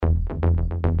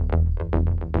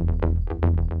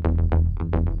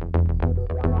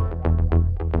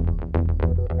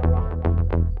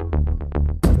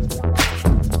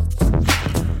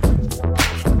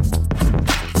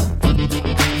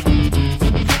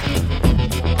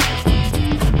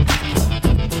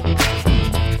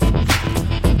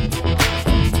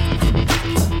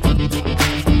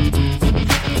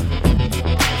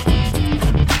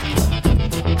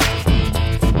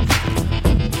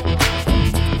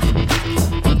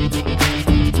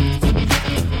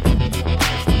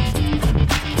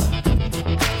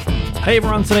Hey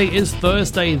everyone, today is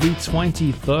Thursday, the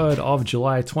 23rd of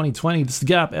July 2020. This is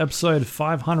Gap, episode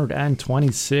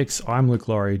 526. I'm Luke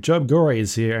Laurie. Job Gorey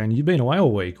is here, and you've been away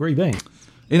all week. Where have you been?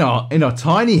 In a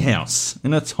tiny house.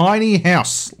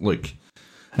 Luke.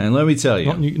 And let me tell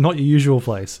you. Not your usual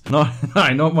place. No,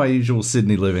 not my usual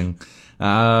Sydney living.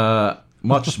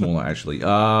 Much smaller, actually.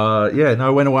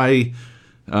 Went away.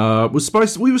 We were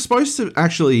supposed to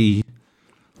actually,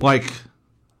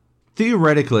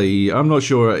 theoretically, I'm not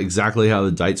sure exactly how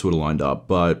the dates would have lined up,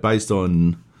 but based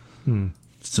on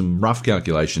some rough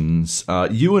calculations,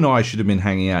 you and I should have been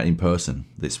hanging out in person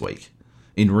this week,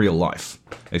 in real life,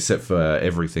 except for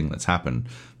everything that's happened.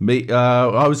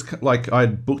 I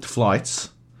booked flights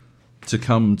to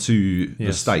come to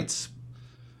the States.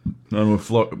 I would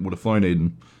have flown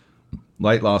in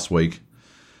late last week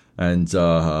and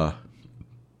gone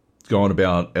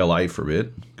about LA for a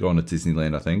bit, gone to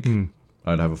Disneyland, I think.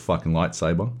 I'd have a fucking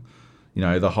lightsaber,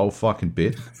 the whole fucking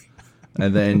bit,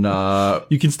 and then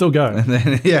you can still go. And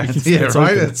then right. That's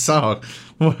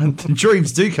the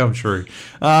dreams do come true.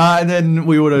 And then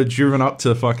we would have driven up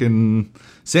to fucking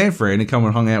San Fran and come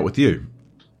and hung out with you,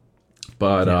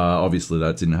 but obviously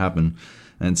that didn't happen,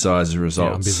 and so as a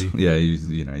result, I'm busy.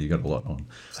 You got a lot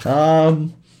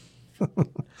on.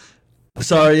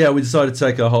 So we decided to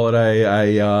take a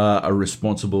holiday, a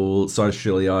responsible,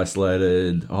 socially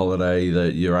isolated holiday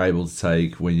that you're able to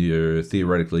take when you're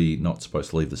theoretically not supposed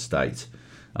to leave the state,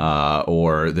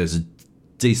 or there's a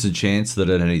decent chance that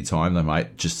at any time they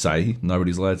might just say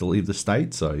nobody's allowed to leave the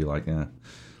state. So you're like,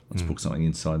 let's book something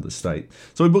inside the state.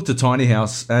 So we booked a tiny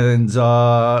house, and it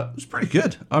was pretty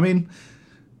good. I mean,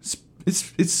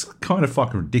 it's kind of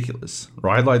fucking ridiculous,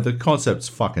 right? Like the concept's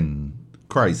fucking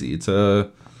crazy.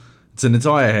 It's an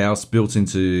entire house built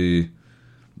into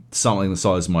something the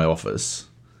size of my office.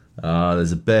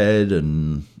 There's a bed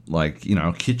and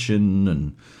a kitchen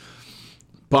and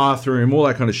bathroom, all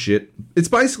that kind of shit. It's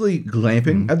basically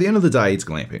glamping. At the end of the day, it's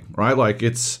glamping, right? Like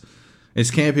it's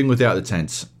camping without the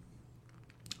tents.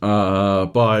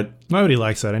 But nobody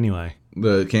likes that anyway.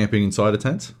 The camping inside a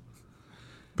tent?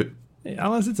 But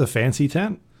unless it's a fancy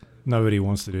tent, nobody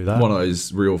wants to do that. One of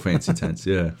those real fancy tents,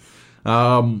 yeah.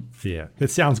 It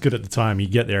sounds good at the time. You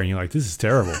get there and you're like, this is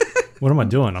terrible. What am I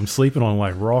doing? I'm sleeping on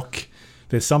rock.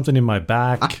 There's something in my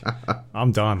back.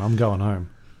 I'm done. I'm going home.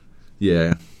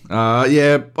 Yeah. I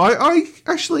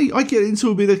get into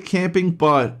a bit of camping,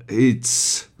 but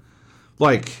it's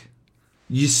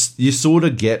you sort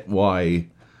of get why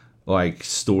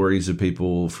stories of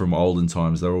people from olden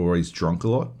times, they're always drunk a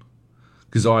lot.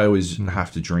 Because I always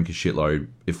have to drink a shitload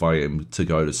if I am to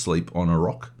go to sleep on a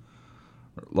rock.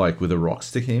 With a rock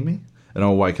sticking in me, and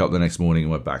I'll wake up the next morning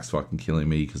and my back's fucking killing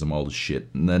me because I'm old as shit.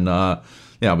 And then I'll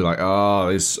be like, and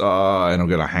I'll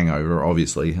get a hangover,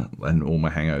 obviously, and all my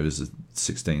hangovers are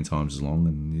 16 times as long,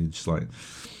 and you're just like,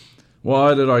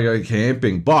 why did I go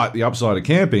camping? But the upside of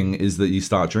camping is that you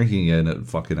start drinking again at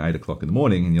fucking 8 o'clock in the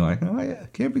morning, and you're like, oh yeah,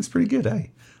 camping's pretty good, eh?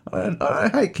 I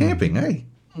hate camping, eh?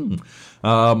 And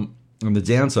the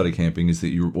downside of camping is that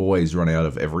you always run out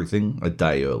of everything a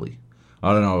day early.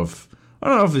 I don't know if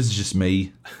it's just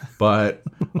me, but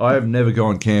I have never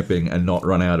gone camping and not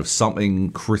run out of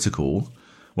something critical.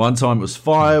 One time it was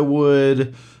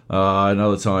firewood.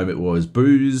 Another time it was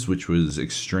booze, which was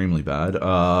extremely bad.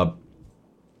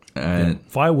 And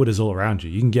firewood is all around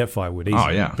you. You can get firewood easily. Oh,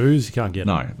 yeah. Booze, you can't get it.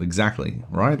 No, exactly.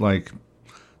 Right?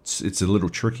 It's a little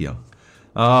trickier.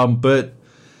 But...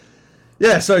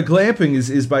 yeah, so glamping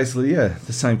is basically,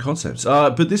 the same concepts.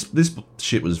 But this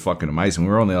shit was fucking amazing.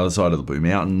 We were on the other side of the Blue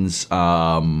Mountains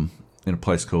in a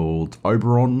place called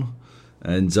Oberon.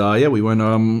 And, we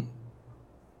went,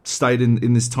 stayed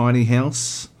in this tiny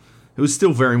house. It was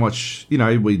still very much,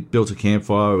 we built a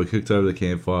campfire, we cooked over the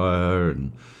campfire,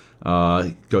 and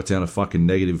got down to fucking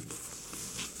negative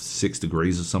 6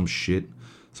 degrees or some shit.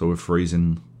 So we're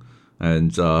freezing.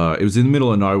 And it was in the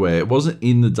middle of nowhere. It wasn't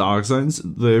in the dark zones.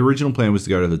 The original plan was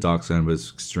to go to the dark zone, but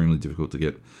it's extremely difficult to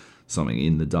get something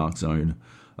in the dark zone.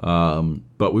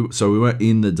 But we weren't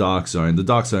in the dark zone. The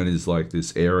dark zone is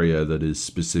this area that is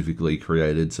specifically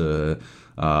created to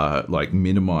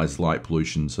minimize light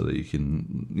pollution so that you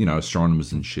can,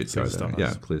 astronomers and shit go there.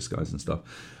 Yeah, clear skies and stuff.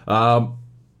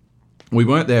 We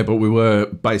weren't there, but we were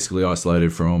basically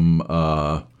isolated from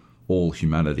all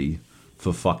humanity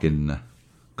for fucking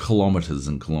kilometers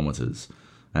and kilometers,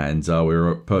 and we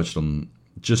were perched on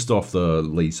just off the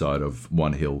lee side of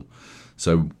one hill,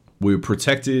 so we were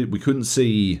protected. We couldn't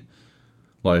see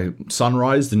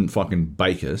sunrise didn't fucking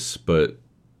bake us, but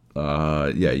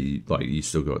you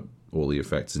still got all the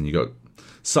effects, and you got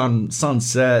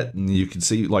sunset, and you could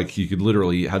see you could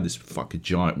literally have this fucking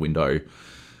giant window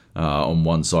on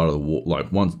one side of the wall.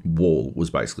 Like one wall was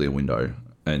basically a window,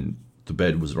 and the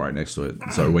bed was right next to it.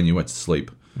 So when you went to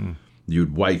sleep,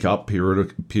 you'd wake up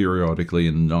periodically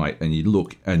in the night, and you'd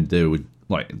look, and there would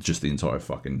like just the entire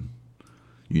fucking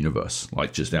universe,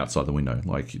 like just outside the window.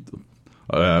 Like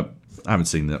I haven't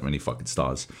seen that many fucking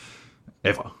stars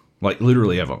ever. Like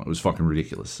literally ever. It was fucking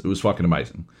ridiculous. It was fucking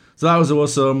amazing. So that was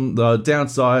awesome. The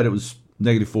downside, it was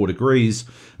 -4 degrees,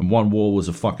 and one wall was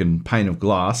a fucking pane of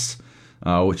glass,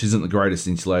 which isn't the greatest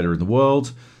insulator in the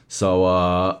world.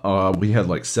 So we had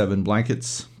like 7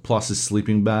 blankets plus a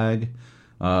sleeping bag,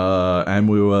 and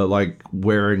we were like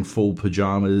wearing full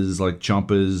pajamas, like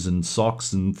jumpers and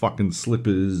socks and fucking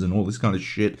slippers and all this kind of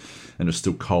shit, and it was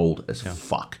still cold as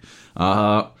fuck.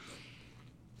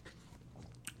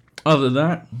 Other than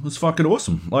that, it was fucking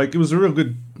awesome. Like, it was a real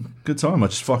good time. I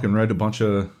just fucking read a bunch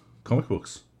of comic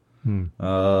books.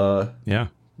 Yeah.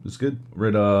 It was good.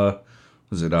 Read,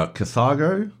 was it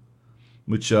Carthago?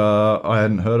 Which I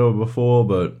hadn't heard of before,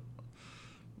 but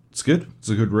it's good. It's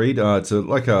a good read. It's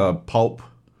like a pulp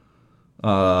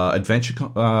adventure,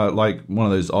 like one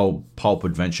of those old pulp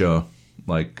adventure,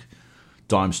 like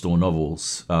dime store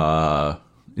novels,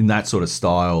 in that sort of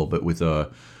style, but with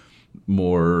a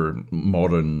more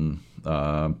modern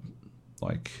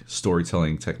like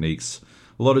storytelling techniques.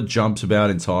 A lot of jumps about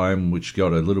in time, which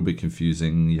got a little bit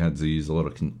confusing. You had to use a lot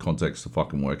of context to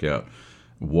fucking work out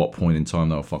what point in time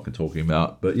they were fucking talking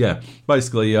about. But yeah,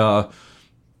 basically, you know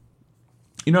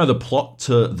the plot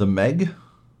to The Meg?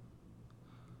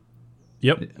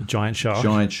 Yep, giant shark.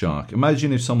 Giant shark.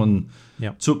 Imagine if someone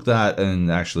took that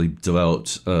and actually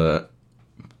developed a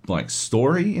like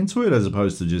story into it, as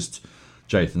opposed to just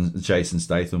Jason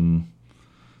Statham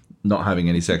not having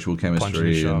any sexual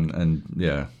chemistry and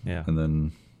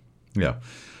then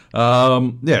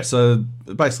so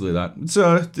basically that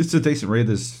it's a decent read.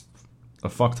 There's a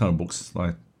fuck ton of books,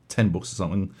 like 10 books or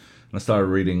something, and I started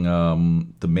reading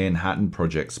the Manhattan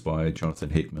Projects by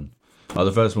Jonathan Hickman.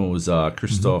 The first one was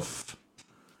Christoph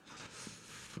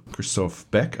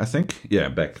Beck, I think. Yeah,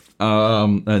 Beck.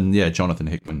 And yeah, Jonathan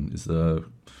Hickman is the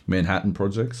Manhattan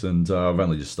Projects, and I've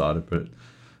only just started, but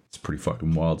it's pretty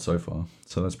fucking wild so far.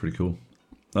 So that's pretty cool.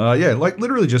 Yeah, like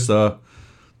literally just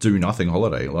do nothing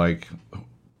holiday. Like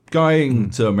going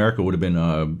to America would have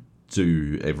been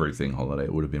do everything holiday.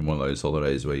 It would have been one of those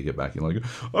holidays where you get back and like,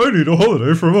 I need a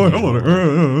holiday for my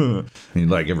holiday.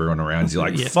 And like everyone around you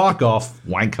like, fuck off,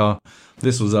 wanker.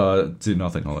 This was do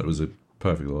nothing holiday. It was a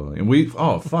perfect holiday. And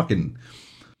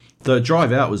the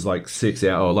drive out was like 6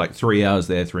 hours, or like 3 hours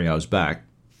there, 3 hours back.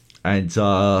 And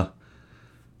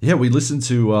yeah, we listened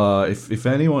to if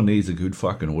anyone needs a good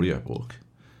fucking audiobook,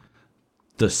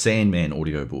 the Sandman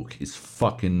audiobook is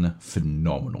fucking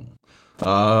phenomenal.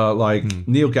 Like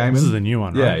Neil Gaiman. This is the new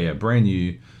one, right? Yeah, brand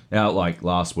new, out like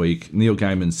last week. Neil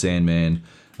Gaiman, Sandman,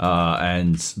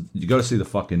 and you got to see the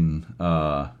fucking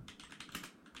the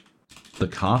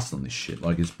cast on this shit.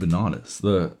 Like, it's bananas.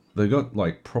 They got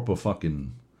like proper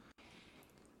fucking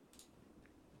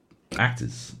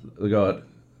actors. They got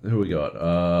who we got?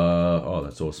 Oh,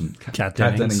 that's awesome. Kat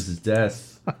Dennings is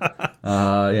Death.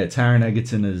 Yeah, Taron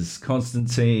Egerton is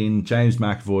Constantine. James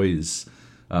McAvoy is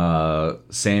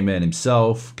Sandman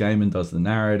himself. Gaiman does the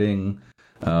narrating.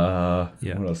 What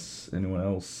else? Anyone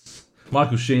else?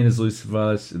 Michael Sheen is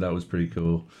Lucifer. So that was pretty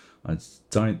cool. I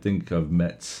don't think I've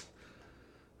met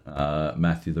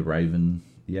Matthew the Raven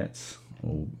yet.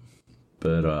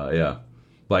 But yeah.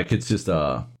 Like, it's just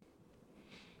a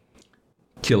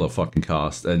killer fucking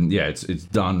cast. And yeah, it's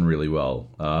done really well.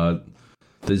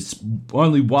 There's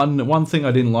only one thing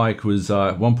I didn't like was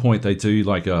at one point they do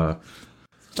like a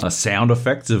sound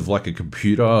effect of like a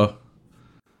computer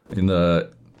in the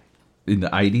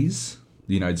 80s,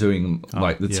 you know, doing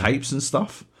like the tapes and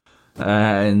stuff.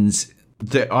 And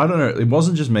I don't know, it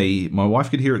wasn't just me. My wife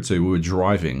could hear it too. We were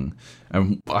driving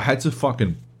and I had to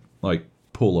fucking like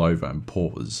pull over and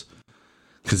pause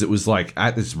because it was like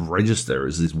at this register,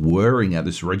 is this whirring at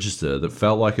this register that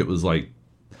felt like it was like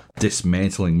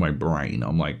dismantling my brain.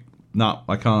 I'm like, no,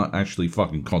 I can't actually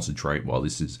fucking concentrate while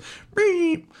this is.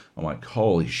 I'm like,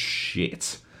 holy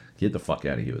shit, get the fuck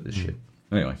out of here with this shit.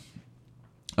 Anyway,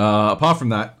 apart from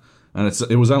that, and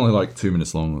it was only like 2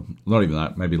 minutes long, not even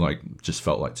that, maybe like just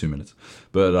felt like 2 minutes.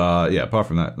 But yeah, apart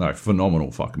from that, no,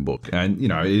 phenomenal fucking book. And you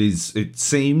know, it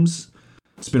seems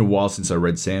it's been a while since I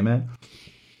read Sandman,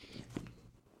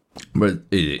 but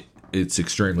it's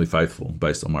extremely faithful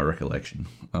based on my recollection.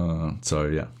 So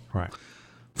yeah, right,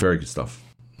 very good stuff.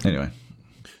 Anyway,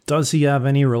 does he have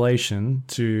any relation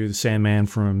to the Sandman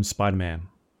from Spider-Man?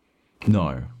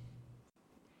 No.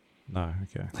 No,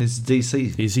 okay. He's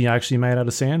DC. Is he actually made out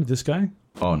of sand, this guy?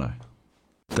 Oh no,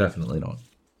 definitely not.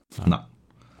 No.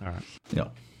 All right.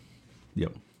 Yep.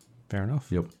 Yep. Fair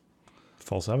enough. Yep.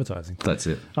 False advertising. That's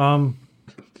it. Cool.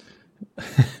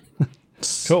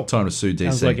 Time to sue DC.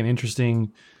 Sounds like an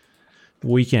interesting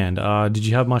weekend. Did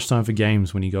you have much time for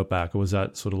games when you got back, or was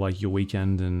that sort of like your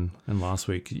weekend and last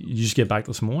week? Did you just get back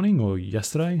this morning or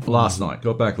yesterday? Last night.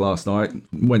 Got back last night.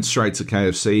 Went straight to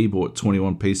KFC. Bought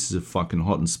 21 pieces of fucking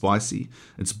hot and spicy.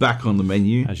 It's back on the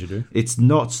menu. As you do. It's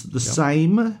not the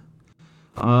same.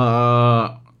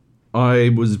 I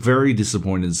was very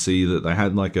disappointed to see that they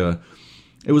had like a...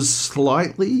 It was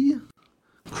slightly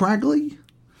craggly.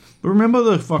 But remember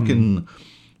the fucking...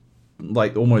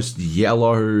 like almost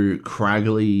yellow,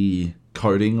 craggly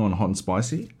coating on hot and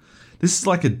spicy? This is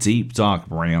like a deep, dark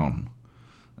brown.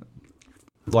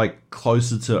 Like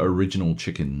closer to original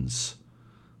chicken's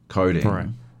coating. Right.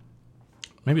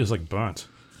 Maybe it was like burnt.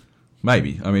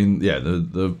 Maybe. I mean, yeah,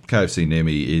 the KFC near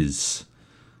me is...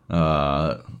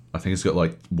 I think it's got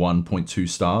like 1.2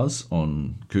 stars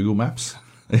on Google Maps.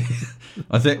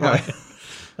 I think...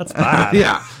 That's bad.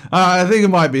 Yeah, I think it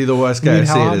might be the worst mean, KFC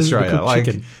how hard in is it to Australia. cook Like,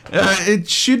 chicken? it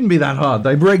shouldn't be that hard.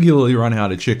 They regularly run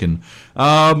out of chicken.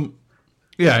 Yeah.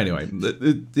 Anyway,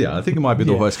 yeah, I think it might be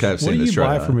the worst KFC What in do you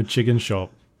Australia. buy from a chicken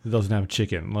shop that doesn't have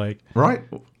chicken? Like, right?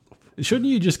 shouldn't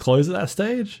you just close at that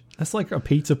stage? That's like a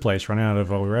pizza place running out of.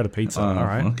 We're out of pizza. All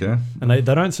right. Okay. And they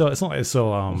don't sell. It's not like they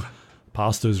sell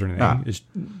pastas or anything. It's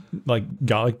like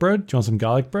garlic bread. Do you want some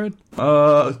garlic bread?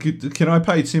 Can I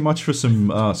pay too much for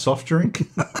some soft drink?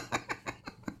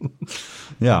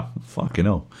 Yeah, fucking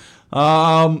hell.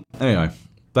 Anyway,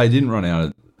 they didn't run out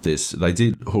of this. They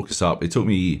did hook us up. It took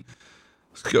me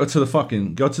got to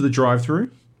the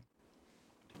drive-through.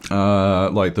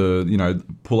 Like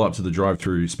pull up to the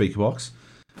drive-through speaker box.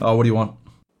 What do you want?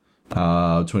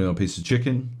 21 pieces of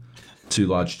chicken, 2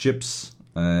 large chips,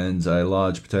 and a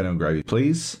large potato and gravy,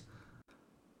 please.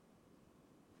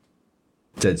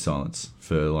 Dead silence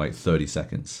for like 30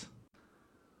 seconds.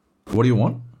 What do you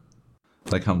want?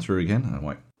 They come through again, and I'm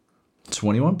like,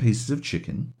 21 pieces of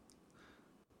chicken.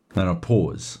 And I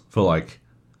pause for like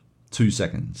 2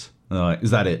 seconds. And they're like,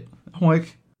 is that it? I'm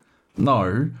like,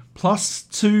 no. Plus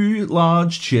 2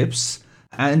 large chips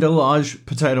and a large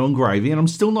potato and gravy. And I'm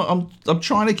still not, I'm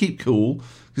trying to keep cool.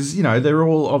 Because, they're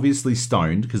all obviously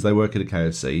stoned because they work at a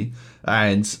KFC.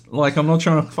 And, like, I'm not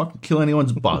trying to fucking kill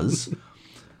anyone's buzz. And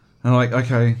I'm like,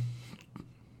 okay.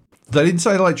 They didn't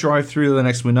say, like, drive through to the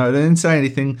next window. They didn't say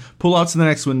anything. Pull up to the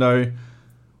next window.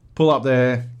 Pull up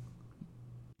there.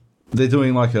 They're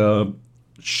doing, like, a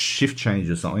shift change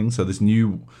or something. So this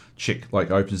new chick,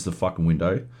 like, opens the fucking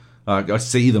window. I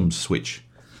see them switch.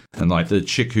 And, like, the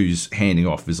chick who's handing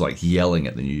off is, like, yelling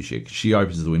at the new chick. She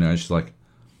opens the window and she's like,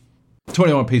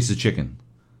 21 pieces of chicken.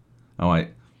 I'm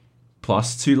like,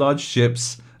 plus 2 large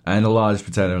chips and a large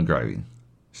potato and gravy.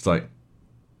 She's like,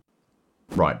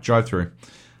 right, drive through.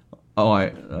 I'm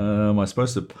like, am I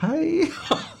supposed to pay?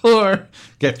 Or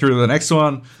get through to the next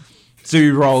one?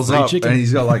 Stu rolls Free up chicken. and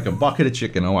he's got like a bucket of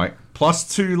chicken. I'm like,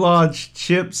 plus 2 large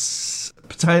chips,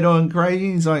 potato and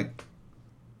gravy. He's like,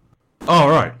 oh,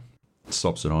 right.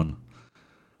 Stops it on.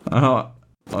 I'm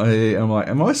like,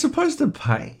 am I supposed to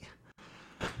pay?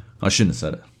 I shouldn't have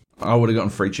said it. I would have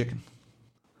gotten free chicken.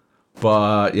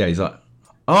 But, yeah, he's like,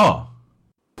 oh,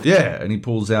 yeah. And he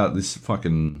pulls out this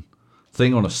fucking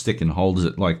thing on a stick and holds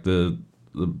it like the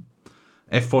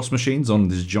FPOS machines on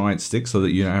this giant stick so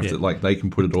that you don't have to, like, they can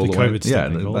put it all The the way. COVID stick, Yeah,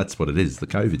 they call it. that's what it is, the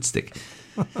COVID stick.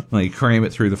 Like, you cram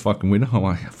it through the fucking window. I'm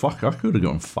like, fuck, I could have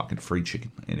gotten fucking free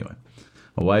chicken. Anyway,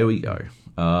 away we go.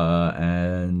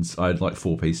 And I had like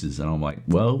 4 pieces, and I'm like,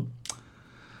 well,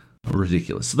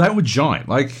 ridiculous. They were giant.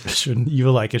 Like, You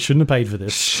were like, I shouldn't have paid for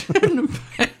this.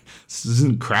 this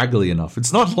isn't craggly enough.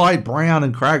 It's not light brown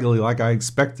and craggly like I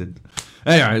expected.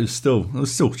 Anyway, it was still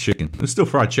chicken. It was still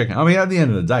fried chicken. I mean, at the end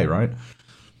of the day, right?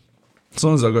 As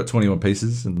long as I got 21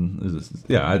 pieces, and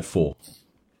yeah, I had 4.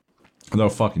 And they were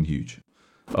fucking huge.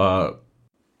 The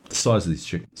size of these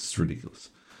chickens is ridiculous.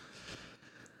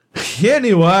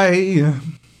 Anyway,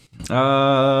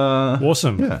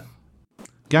 Awesome. yeah,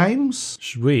 games.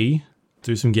 Should we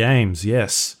do some games?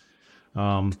 Yes.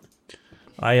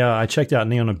 I checked out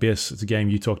Neon Abyss. It's a game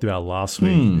you talked about last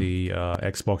week. The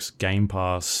Xbox Game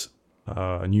Pass,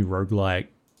 a new roguelike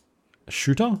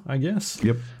shooter, I guess.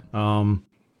 Yep.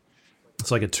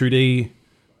 It's like a 2D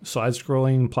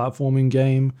side-scrolling platforming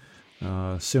game,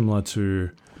 similar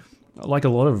to like a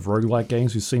lot of roguelike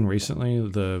games we've seen recently,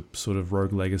 the sort of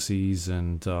Rogue Legacies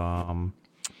and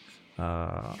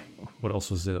what else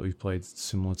was there that we've played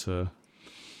similar to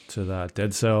that?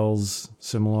 Dead Cells,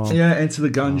 similar. Yeah, Enter the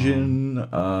Gungeon.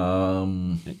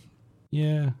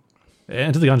 Yeah.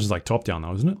 Enter the Gungeon's like top-down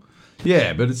though, isn't it?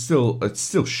 Yeah, but it's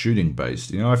still shooting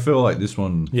based. You know, I feel like this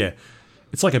one. Yeah,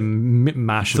 it's like a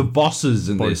mash. The bosses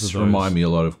in both this of those. remind me a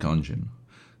lot of Gungeon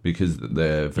because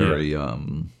they're very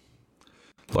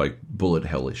like bullet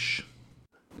hellish.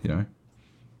 You know.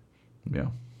 Yeah.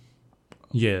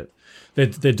 Yeah,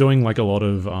 they're doing like a lot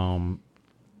of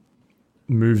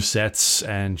move sets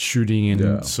and shooting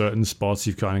in certain spots.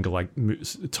 You've kind of got like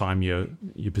time your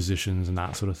positions and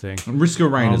that sort of thing. And Risk of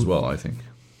Rain as well, I think.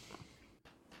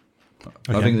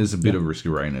 Okay. I think there's a bit of Risk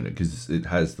of Rain in it because it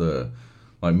has the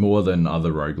like more than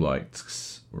other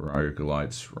roguelikes,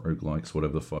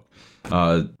 whatever the fuck.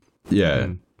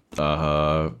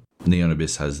 Neon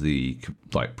Abyss has the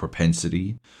like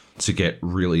propensity to get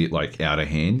really like out of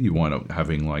hand. You wind up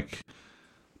having like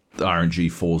the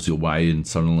RNG falls your way and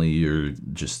suddenly you're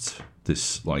just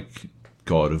this like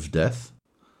god of death.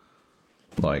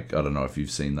 Like I don't know if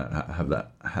you've seen that had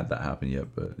that happen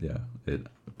yet, but yeah, it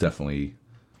definitely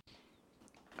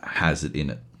has it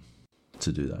in it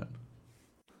to do that.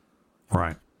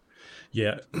 Right.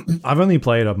 Yeah, I've only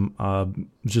played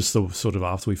just the sort of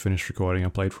after we finished recording. I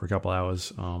played for a couple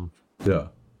hours.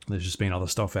 There's just been other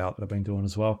stuff out that I've been doing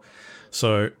as well,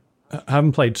 so I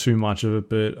haven't played too much of it.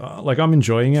 But like I'm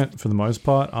enjoying it for the most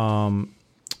part.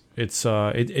 It's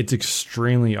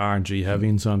extremely RNG heavy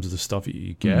in terms of the stuff that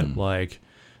you get. Like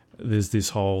there's this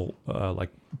whole like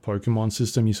Pokemon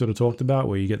system you sort of talked about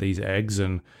where you get these eggs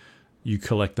and you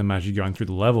collect them as you're going through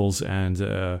the levels, and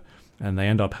they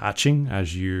end up hatching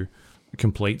as you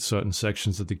complete certain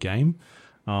sections of the game.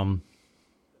 And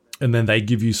then they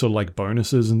give you sort of like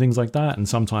bonuses and things like that. And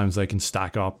sometimes they can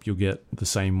stack up. You'll get the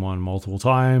same one multiple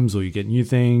times, or you get new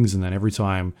things. And then every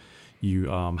time you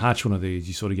hatch one of these,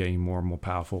 you sort of getting more and more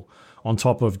powerful. On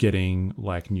top of getting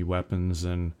like new weapons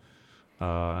and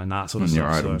that sort of stuff. Your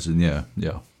items and yeah.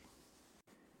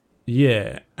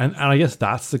 Yeah, and I guess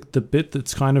that's the bit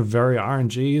that's kind of very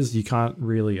RNG is you can't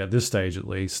really, at this stage at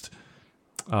least,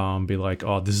 be like,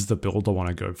 oh, this is the build I want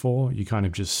to go for. You kind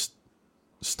of just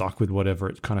stuck with whatever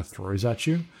it kind of throws at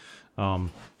you.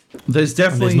 There's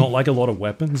there's not like a lot of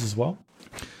weapons as well.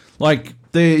 Like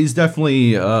there is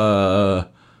definitely it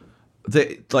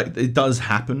does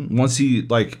happen once you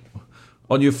like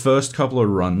on your first couple of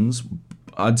runs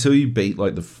until you beat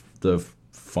like the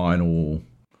final.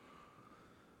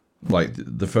 Like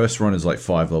the first run is like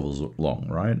 5 levels long,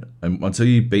 right? And until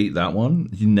you beat that one,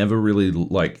 you never really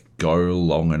like go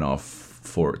long enough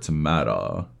for it to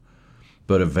matter.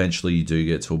 But eventually you do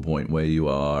get to a point where you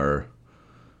are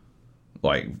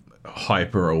like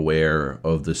hyper aware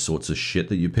of the sorts of shit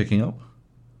that you're picking up.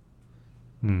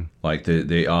 Like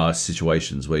there are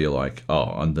situations where you're like, oh,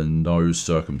 under no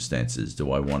circumstances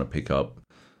do I want to pick up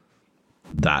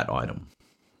that item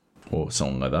or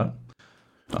something like that.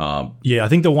 Yeah, I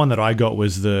think the one that I got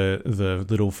was the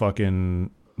little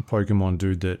fucking Pokemon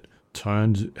dude that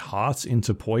turned hearts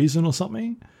into poison or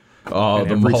something. Oh, and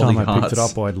the every time I hearts. picked it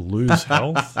up, I'd lose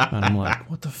health, and I'm like,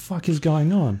 what the fuck is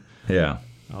going on? Yeah.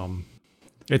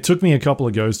 It took me a couple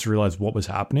of goes to realize what was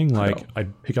happening. Like,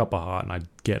 I'd pick up a heart and I'd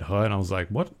get hurt, and I was like,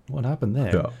 what happened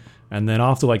there? Yeah. And then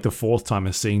after like the fourth time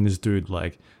of seeing this dude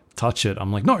like touch it,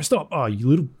 I'm like, no, stop! Oh, you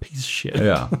little piece of shit.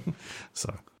 Yeah.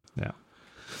 So, yeah.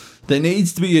 There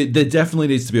definitely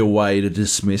needs to be a way to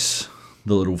dismiss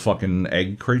the little fucking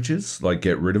egg creatures, like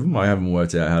get rid of them. I haven't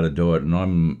worked out how to do it, and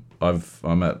I'm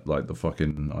at like the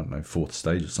fucking, I don't know, 4th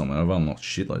stage or something. I've unlocked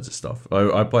shitloads of stuff.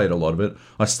 I played a lot of it.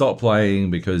 I stopped playing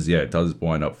because it does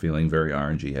wind up feeling very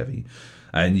RNG heavy,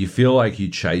 and you feel like you're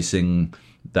chasing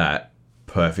that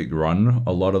perfect run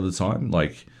a lot of the time.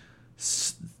 Like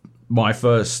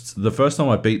the first time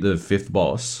I beat the 5th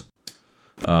boss,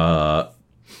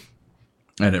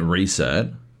 and it reset,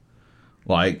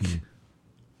 like,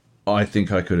 I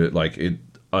think I could have, like,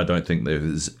 I don't think there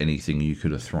was anything you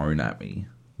could have thrown at me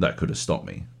that could have stopped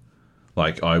me.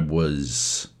 Like, I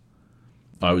was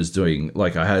doing,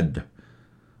 like, I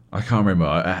can't remember,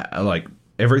 I like,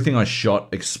 everything I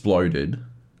shot exploded.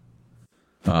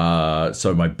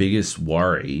 So my biggest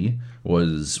worry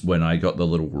was when I got the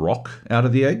little rock out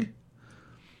of the egg.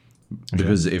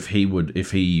 Because if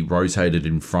he rotated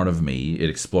in front of me, it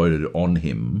exploded on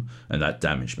him, and that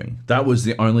damaged me. That was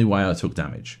the only way I took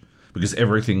damage. Because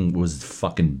everything was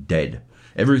fucking dead.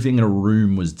 Everything in a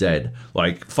room was dead.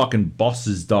 Like, fucking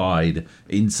bosses died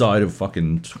inside of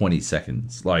fucking 20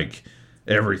 seconds. Like,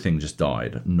 everything just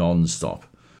died non-stop.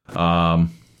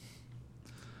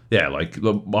 Yeah, like,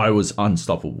 I was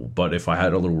unstoppable. But if I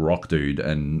had a little rock dude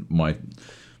and my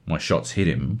shots hit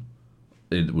him,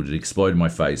 it would explode in my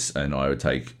face, and I would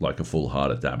take like a full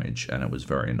heart of damage, and it was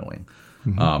very annoying.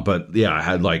 But yeah, I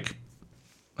had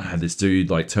this dude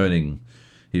like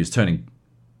he was turning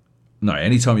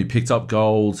anytime he picked up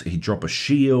gold, he'd drop a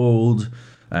shield.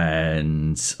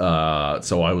 And so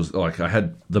I was like, I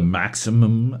had the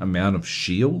maximum amount of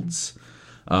shields.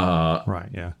 Right,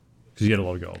 yeah. Because you get a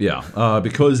lot of gold. Yeah,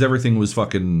 because everything was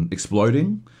fucking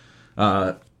exploding.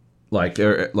 Because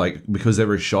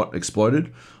every shot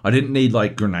exploded, I didn't need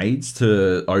like grenades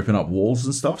to open up walls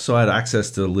and stuff. So I had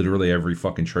access to literally every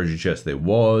fucking treasure chest there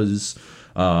was.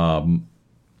 I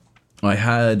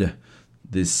had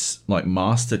this like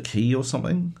master key or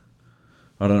something.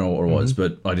 I don't know what it was,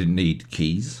 but I didn't need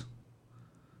keys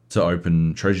to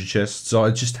open treasure chests. So I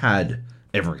just had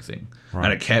everything. Right.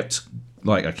 And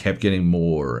I kept getting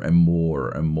more and more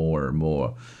and more and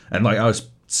more. And like I was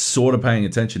sort of paying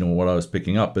attention to what I was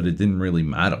picking up, but it didn't really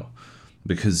matter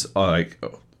because like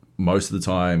most of the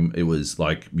time it was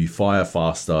like you fire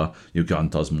faster, your gun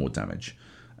does more damage.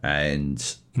 And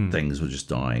things were just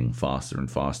dying faster and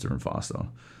faster and faster.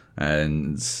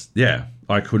 And yeah,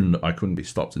 I couldn't be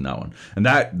stopped in that one. And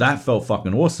that felt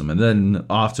fucking awesome. And then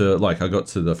after like I got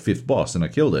to the 5th boss and I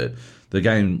killed it, the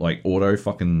game like auto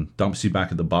fucking dumps you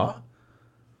back at the bar.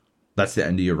 That's the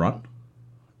end of your run.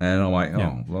 And I'm like,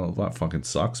 oh, well, that fucking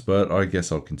sucks, but I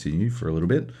guess I'll continue for a little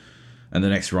bit. And the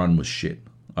next run was shit.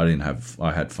 I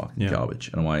had fucking garbage.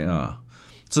 And I'm like, ah.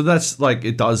 So that's like,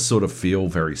 it does sort of feel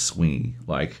very swingy.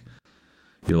 Like,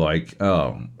 you're like,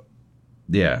 oh,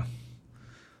 yeah.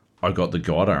 I got the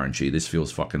God RNG. This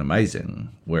feels fucking amazing.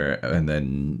 And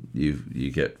then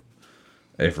you get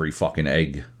every fucking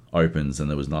egg opens and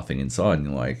there was nothing inside, and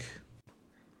you're like,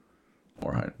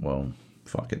 all right, well,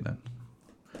 fuck it then.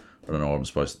 I don't know what I'm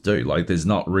supposed to do. Like, there's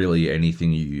not really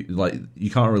anything you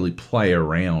can't really play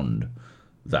around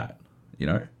that, you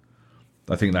know?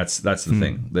 I think that's the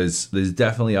thing. There's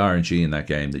definitely RNG in that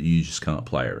game that you just can't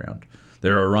play around.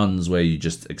 There are runs where you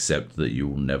just accept that you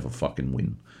will never fucking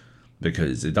win.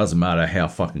 Because it doesn't matter how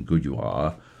fucking good you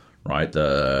are, right?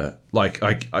 I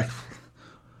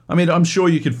mean, I'm sure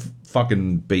you could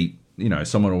fucking beat, you know,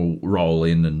 someone will roll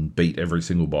in and beat every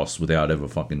single boss without ever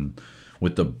fucking,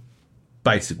 with the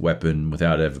basic weapon,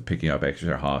 without ever picking up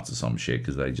extra hearts or some shit,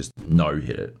 because they just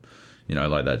no-hit it. You know,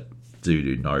 like that dude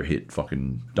who no-hit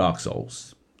fucking Dark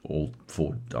Souls, all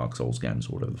 4 Dark Souls games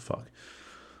or whatever the fuck.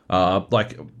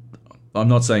 Like, I'm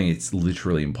not saying it's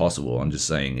literally impossible, I'm just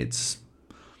saying it's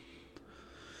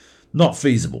not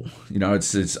feasible. You know,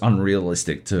 it's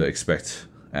unrealistic to expect,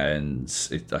 and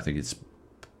I think it's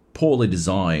poorly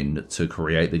designed to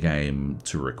create the game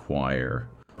to require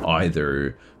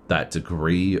either that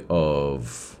degree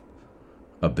of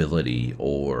ability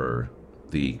or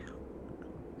the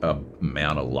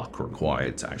amount of luck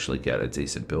required to actually get a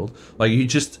decent build. Like, you're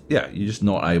just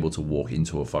not able to walk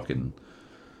into a fucking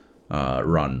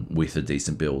run with a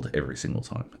decent build every single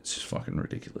time. It's just fucking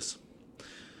ridiculous.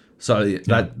 So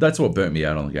that's what burnt me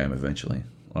out on the game eventually.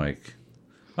 Like,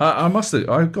 I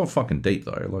got fucking deep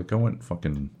though. Like, I went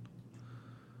fucking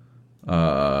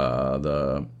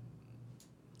the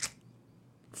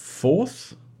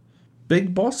 4th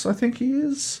big boss, I think he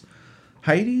is,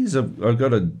 Hades. I've got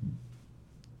to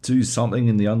do something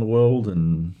in the underworld,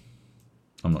 and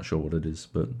I'm not sure what it is,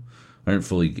 but I don't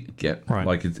fully get. Right.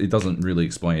 Like, it doesn't really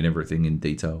explain everything in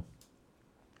detail.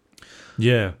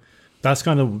 Yeah. That's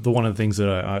kind of one of the things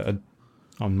that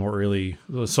I'm not really...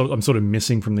 I'm sort of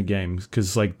missing from the game,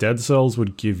 because like Dead Cells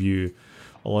would give you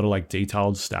a lot of like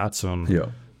detailed stats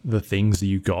on the things that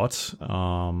you got,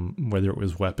 whether it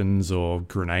was weapons or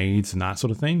grenades and that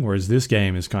sort of thing, whereas this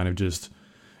game is kind of just...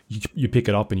 You pick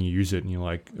it up and you use it and you're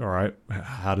like, all right,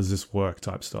 how does this work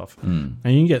type stuff. And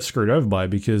you can get screwed over by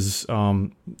it because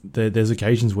there's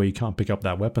occasions where you can't pick up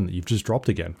that weapon that you've just dropped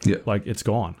again. Yeah. Like, it's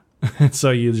gone. So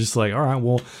you're just like, all right,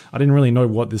 well, I didn't really know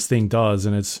what this thing does,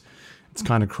 and it's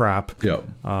kind of crap. Yeah.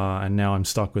 And now I'm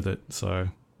stuck with it. So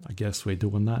I guess we're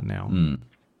doing that now.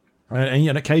 And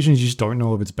yet, occasions you just don't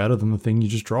know if it's better than the thing you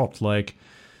just dropped. Like,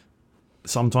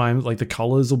 sometimes, like, the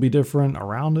colors will be different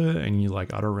around it, and you're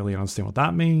like, I don't really understand what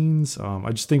that means.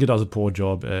 I just think it does a poor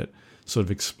job at sort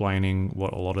of explaining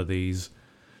what a lot of these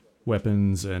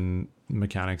weapons and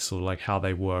mechanics, or like how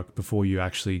they work, before you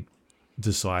actually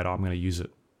decide, I'm going to use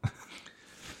it.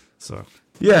 So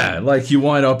yeah, like, you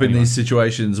wind up in these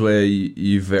situations where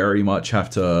you very much have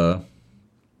to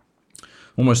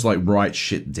almost like write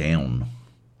shit down,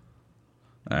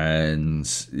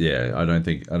 and yeah, I don't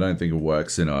think it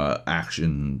works in a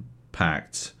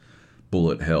action-packed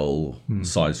bullet hell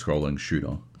side-scrolling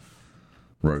shooter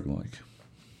roguelike.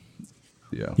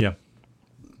 Yeah.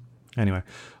 Anyway,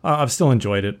 I've still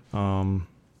enjoyed it.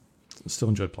 Still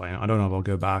enjoyed playing it. I don't know if I'll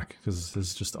go back because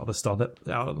there's just other stuff that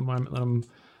out at the moment that I'm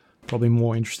probably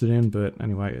more interested in. But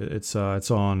anyway, it's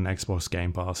on Xbox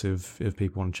Game Pass if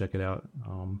people want to check it out.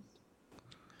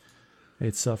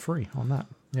 it's free on that.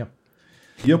 Yeah,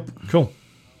 Yep. cool.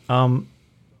 Do you want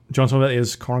to talk about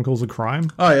is Chronicles of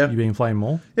Crime? Oh yeah. You been playing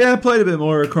more? Yeah, I played a bit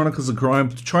more Chronicles of Crime.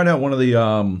 Tried out one of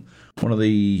the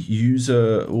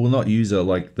user, well, not user,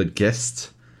 like the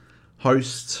guest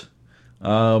host,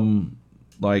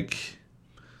 like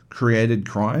created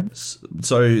crimes.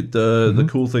 So the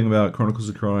cool thing about Chronicles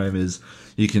of Crime is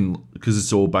you can, because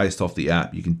it's all based off the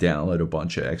app, you can download a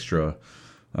bunch of extra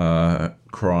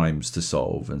crimes to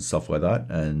solve and stuff like that.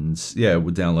 And yeah,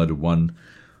 we downloaded one.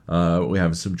 We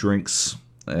have some drinks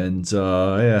and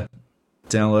yeah,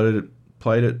 downloaded it,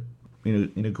 played it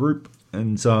in a group,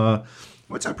 and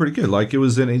worked out pretty good. Like, it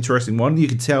was an interesting one. You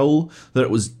could tell that it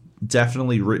was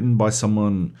definitely written by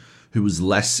someone who was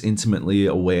less intimately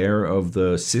aware of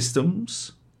the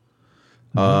systems,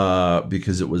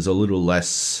 because it was a little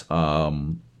less, I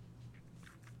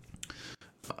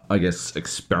guess,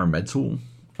 experimental,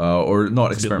 or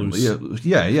not experimental.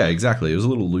 Yeah, exactly. It was a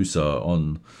little looser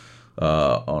on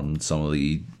some of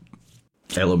the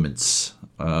elements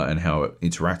and how it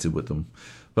interacted with them,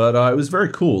 but it was very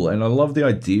cool, and I love the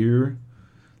idea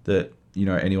that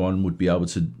anyone would be able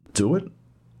to do it.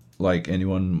 Like,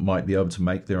 anyone might be able to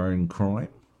make their own crime,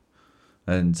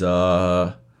 and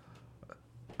I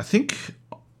think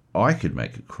I could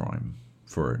make a crime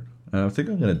for it, and I think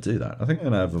I'm going to do that. I think I'm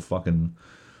going to have a fucking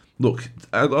look.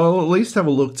 I'll at least have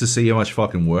a look to see how much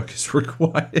fucking work is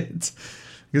required.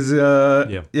 Because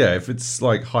if it's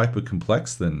like hyper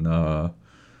complex, then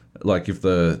like if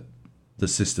the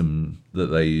system that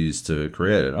they use to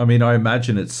create it, I mean, I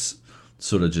imagine it's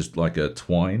sort of just like a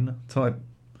Twine type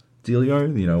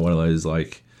dealio, one of those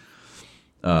like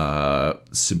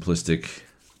simplistic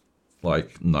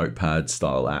like notepad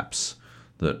style apps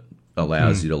that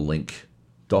allows you to link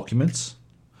documents.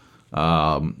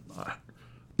 Yeah,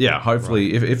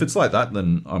 hopefully, right. If it's like that,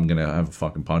 then I'm gonna have a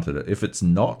fucking punt at it. If it's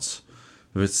not,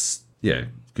 if it's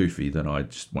goofy, then I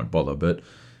just won't bother. But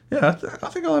yeah, I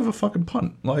think I'll have a fucking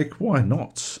punt. Like, why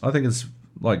not? I think it's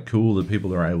like cool that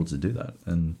people are able to do that,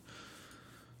 and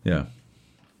yeah.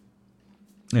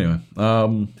 Anyway,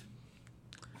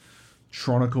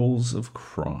 Chronicles of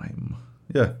Crime.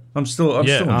 Yeah, I'm still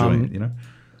enjoying it.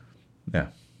 Yeah.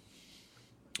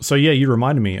 So yeah, you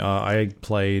reminded me. I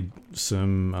played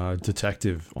some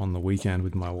Detective on the weekend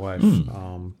with my wife,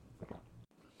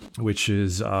 which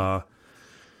is a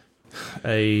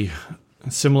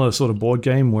similar sort of board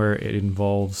game where it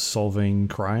involves solving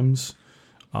crimes.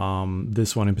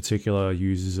 This one in particular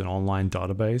uses an online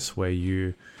database where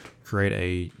you create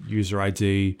a user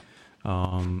ID,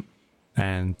 and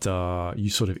you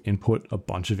sort of input a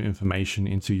bunch of information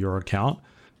into your account,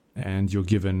 and you're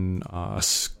given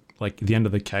like at the end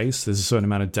of the case, there's a certain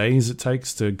amount of days it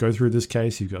takes to go through this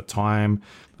case. You've got time.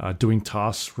 Doing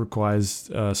tasks requires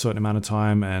a certain amount of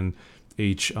time, and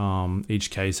each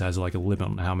case has like a limit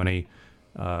on how many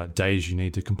days you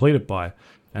need to complete it by.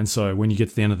 And so when you get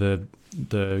to the end of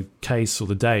the case or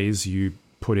the days, you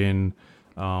put in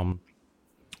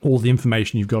all the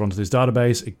information you've got onto this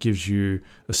database. It gives you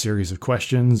a series of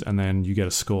questions, and then you get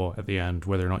a score at the end,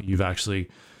 whether or not you've actually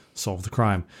solved the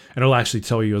crime. And it'll actually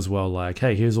tell you as well, like,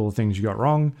 hey, here's all the things you got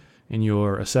wrong in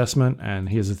your assessment, and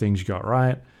here's the things you got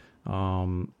right,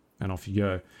 and off you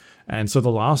go. And so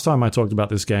the last time I talked about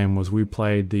this game was we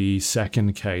played the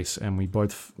second case, and we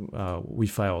both we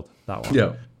failed that one.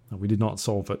 Yeah, we did not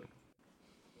solve it.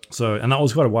 So, and that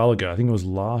was quite a while ago. I think it was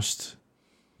last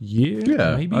year.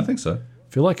 Yeah, maybe? I think so.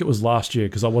 I feel like it was last year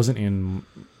because I wasn't in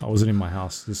my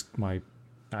house, my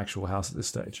actual house at this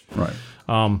stage. Right.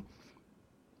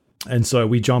 And so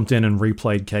we jumped in and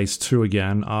replayed case 2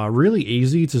 again. Really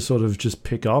easy to sort of just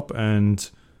pick up and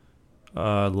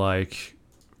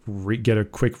get a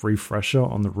quick refresher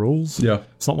on the rules. Yeah.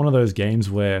 It's not one of those games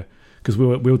where, because we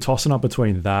were tossing up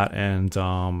between that and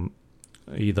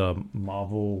either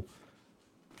Marvel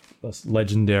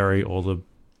Legendary or the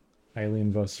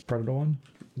Alien vs Predator one.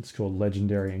 It's called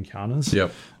Legendary Encounters.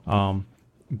 Yep.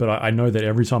 But I know that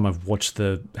every time I've watched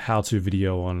the how-to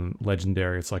video on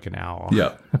Legendary, it's like an hour.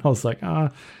 Yeah. I was like,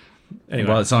 Anyway,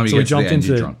 by the time you get to the end,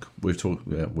 you're drunk. We've talked.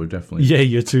 Yeah, we've definitely. Yeah,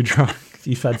 you're too drunk.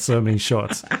 You've had so many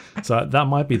shots. So that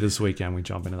might be this weekend. We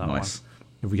jump into that one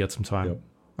if we get some time.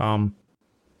 Yep.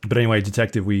 But anyway,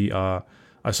 Detective.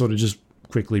 I sort of just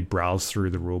quickly browsed through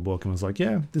the rule book and was like,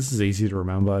 yeah, this is easy to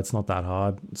remember. It's not that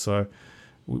hard. So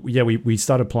we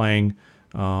started playing,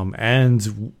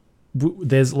 and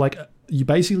there's like. You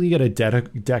basically get a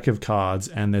deck of cards,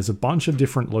 and there's a bunch of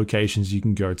different locations you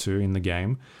can go to in the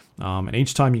game. And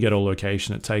each time you get a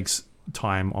location, it takes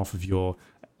time off of your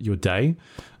day.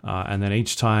 And then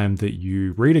each time that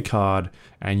you read a card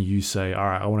and you say, all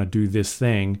right, I want to do this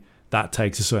thing, that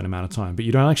takes a certain amount of time. But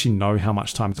you don't actually know how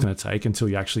much time it's going to take until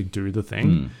you actually do the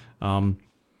thing. And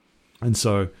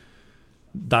so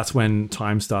that's when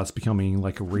time starts becoming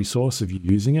like a resource of you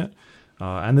using it.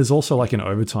 And there's also like an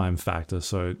overtime factor.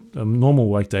 So a normal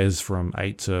workday is from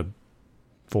 8 to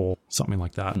 4, something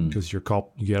like that, because you're a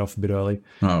cop, you get off a bit early.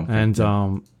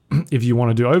 And if you want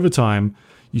to do overtime,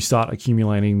 you start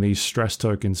accumulating these stress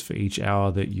tokens for each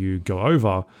hour that you go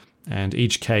over. And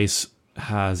each case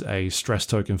has a stress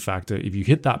token factor. If you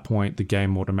hit that point, the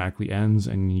game automatically ends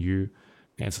and you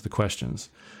answer the questions.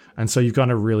 And so you've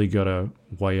kind of really got to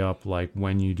weigh up like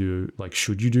when you do, like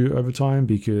should you do overtime,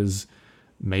 because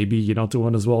maybe you're not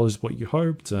doing as well as what you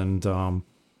hoped. And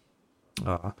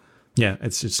yeah,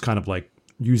 it's just kind of like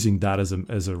using that as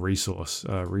a resource,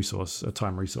 a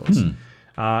time resource.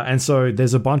 And so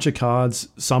there's a bunch of cards.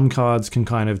 Some cards can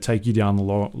kind of take you down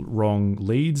the wrong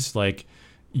leads. Like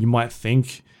you might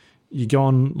think you're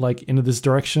going like into this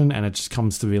direction, and it just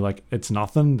comes to be like it's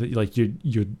nothing. Like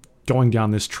you're going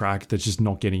down this track that's just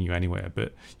not getting you anywhere.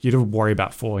 But you don't worry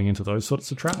about falling into those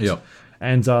sorts of traps. Yeah.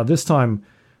 And this time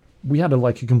we had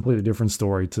a completely different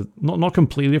story. To not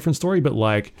completely different story, but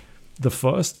like the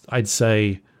first, I'd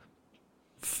say,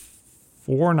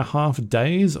 4.5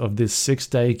 days of this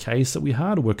 6-day case that we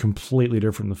had were completely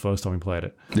different the first time we played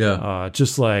it. Yeah.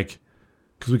 Just like,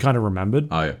 because we kind of remembered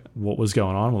what was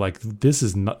going on. We're like, this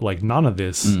is not like none of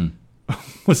this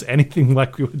was anything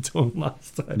like we were doing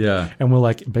last time. Yeah. And we're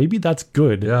like, maybe that's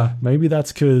good. Yeah. Maybe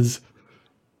that's because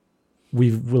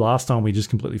last time we just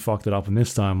completely fucked it up, and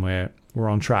this time we're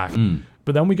on track.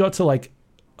 But then we got to like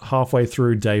halfway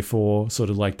through day 4, sort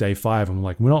of like day 5, and we're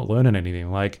like, we're not learning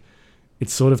anything. Like,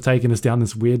 it's sort of taken us down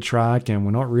this weird track, and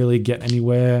we're not really getting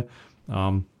anywhere.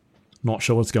 Not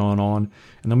sure what's going on.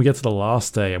 And then we get to the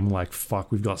last day, and we're like,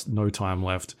 fuck, we've got no time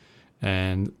left.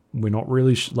 And we're not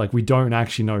really, we don't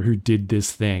actually know who did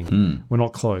this thing. We're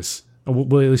not close.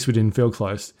 Well, at least we didn't feel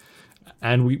close.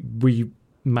 And we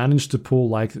managed to pull,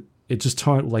 like, it just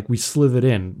turned, like, we slithered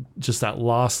in. Just that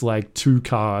last, like, 2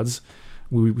 cards,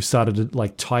 we started to,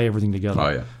 like, tie everything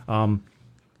together. I've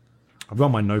got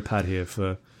my notepad here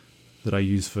that I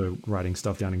use for writing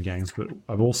stuff down in games, but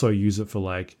I've also used it for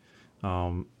like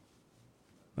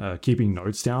keeping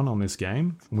notes down on this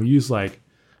game. And we use like,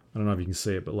 I don't know if you can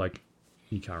see it, but like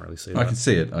you can't really see it. I can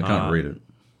see it. I can't read it.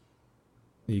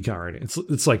 You can't read it.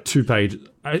 It's like 2 pages.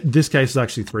 This case is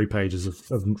actually 3 pages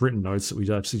of written notes that we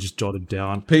actually just jotted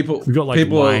down. We've got like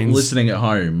people lines. Listening at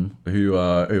home who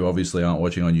obviously aren't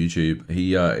watching on YouTube.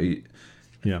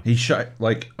 He showed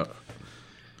like.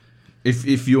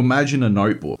 If you imagine a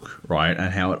notebook, right,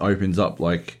 and how it opens up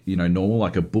like, normal,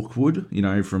 like a book would,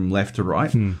 from left to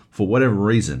right, for whatever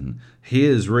reason,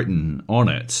 here's written on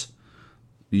it,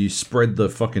 you spread the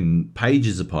fucking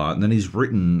pages apart, and then he's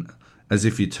written as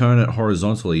if you turn it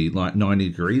horizontally like 90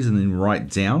 degrees and then write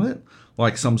down it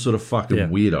like some sort of fucking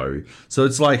weirdo. So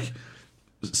it's like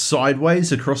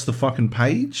sideways across the fucking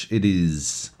page. It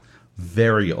is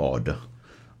very odd.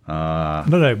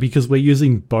 No, because we're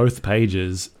using both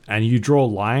pages, and you draw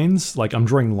lines. Like I'm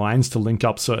drawing lines to link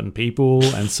up certain people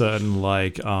and certain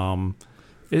like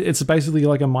it's basically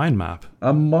like a mind map.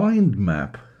 A mind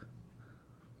map.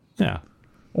 Yeah.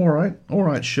 All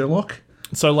right, Sherlock.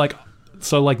 So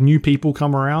like new people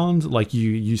come around, like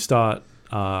you start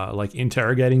like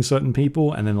interrogating certain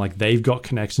people, and then like they've got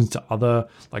connections to other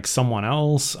like someone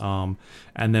else,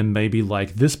 and then maybe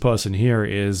like this person here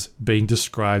is being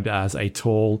described as a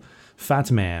tall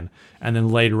fat man, and then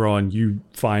later on you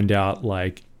find out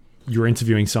like you're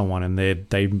interviewing someone and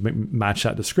they match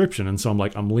that description, and so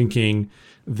I'm linking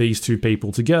these 2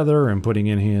 people together and putting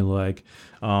in here like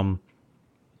in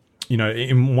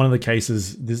one of the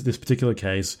cases, this particular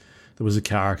case, there was a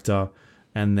character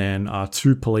and then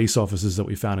 2 police officers that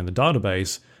we found in the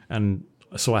database. And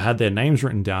so I had their names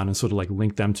written down and sort of like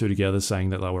linked them 2 together,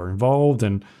 saying that they were involved,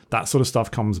 and that sort of stuff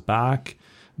comes back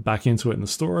into it in the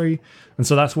story. And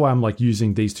so that's why I'm like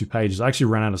using these 2 pages. I actually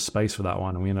ran out of space for that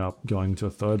one, and we ended up going to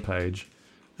a 3rd page.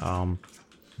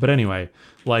 But anyway,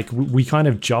 like we kind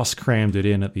of just crammed it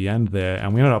in at the end there,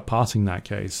 and we ended up passing that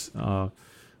case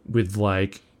with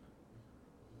like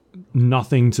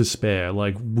nothing to spare.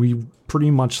 Like we pretty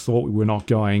much thought we were not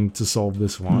going to solve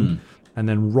this one, and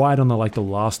then right on the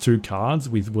last 2 cards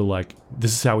we were like,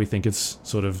 this is how we think it's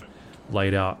sort of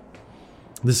laid out,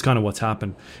 this is kind of what's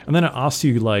happened. And then it asks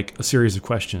you like a series of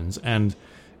questions, and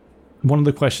one of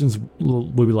the questions will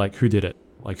be like, who did it,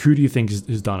 like who do you think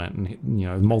has done it,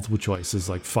 and multiple choices,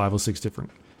 like 5 or 6 different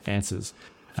answers.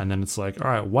 And then it's like,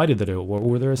 all right, why did they do it, what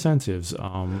were their incentives,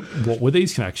 what were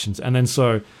these connections? And then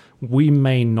so we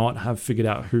may not have figured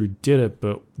out who did it,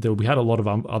 but we had a lot of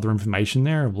other information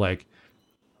there of like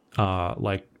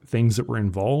like things that were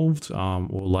involved, or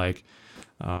like,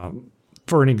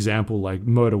 for an example, like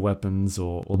murder weapons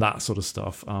or that sort of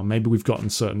stuff. Maybe we've gotten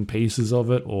certain pieces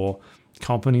of it or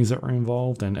companies that were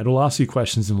involved, and it'll ask you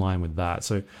questions in line with that.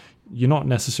 So you're not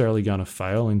necessarily going to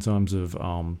fail in terms of,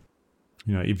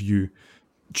 if you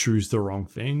choose the wrong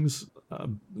things.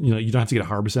 You don't have to get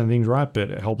 100% of things right,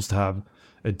 but it helps to have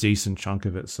a decent chunk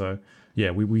of it. So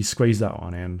yeah, we squeezed that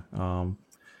one in,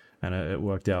 and it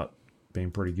worked out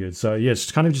being pretty good. So yeah,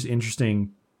 it's kind of just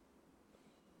interesting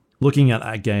looking at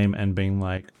that game and being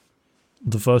like,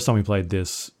 the first time we played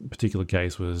this particular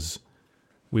case was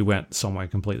we went somewhere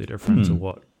completely different to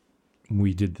what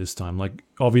we did this time. Like,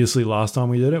 obviously last time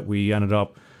we did it, we ended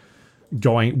up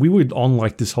we were on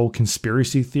like this whole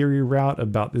conspiracy theory route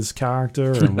about this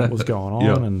character and what was going on.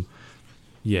 Yeah. And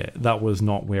yeah, that was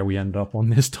not where we ended up on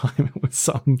this time. It was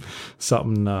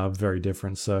something very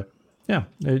different. So yeah,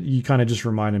 you kind of just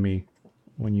reminded me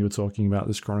when you were talking about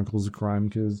this Chronicles of Crime,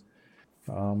 because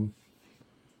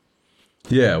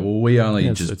yeah, well, we only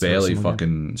just it's barely similar.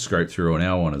 fucking scraped through on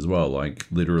our one as well. Like,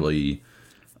 literally,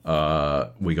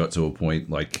 we got to a point,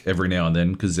 like, every now and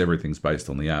then, because everything's based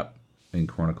on the app in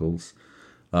Chronicles,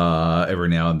 every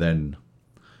now and then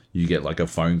you get, like, a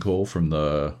phone call from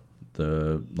the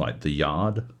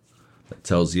yard that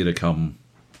tells you to come,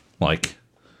 like,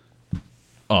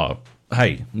 oh,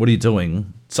 hey, what are you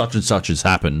doing? Such and such has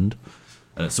happened.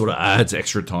 And it sort of adds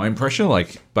extra time pressure,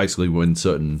 like basically when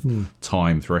certain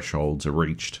time thresholds are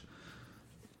reached.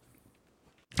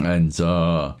 And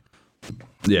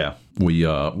yeah, we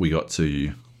got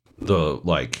to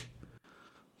the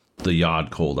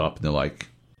yard called up and they're like,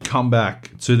 come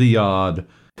back to the yard.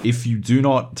 If you do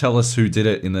not tell us who did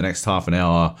it in the next half an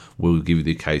hour, we'll give you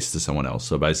the case to someone else.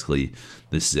 So basically,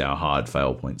 this is our hard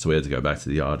fail point. So we had to go back to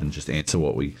the yard and just answer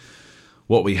what we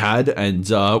had, and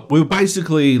we were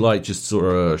basically like just sort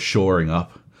of shoring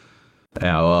up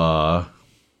our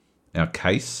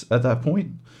case at that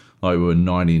point. Like, we were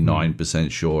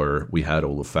 99% sure we had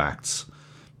all the facts,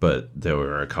 but there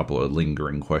were a couple of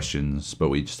lingering questions. But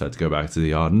we just had to go back to the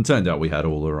yard, and it turned out we had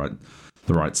all the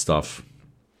right stuff,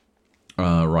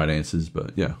 right answers.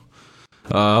 But yeah,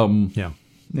 yeah,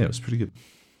 it was pretty good.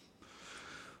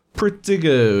 Pretty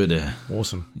good.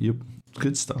 Awesome. Yep,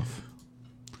 good stuff.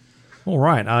 All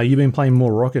right, you've been playing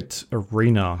more Rocket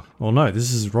Arena. Well, no,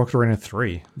 this is Rocket Arena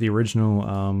 3, the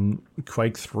original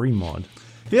Quake 3 mod.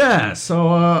 Yeah, so,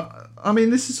 I mean,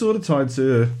 this is sort of tied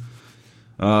to...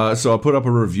 so I put up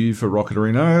a review for Rocket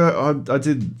Arena. I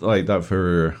did like that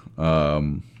for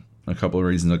a couple of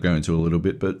reasons I'll go into a little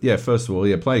bit. But yeah, first of all,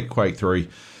 yeah, play Quake 3.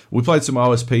 We played some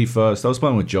OSP first. I was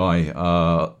playing with Jai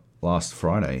last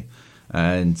Friday.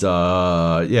 And,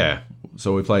 yeah...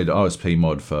 So we played OSP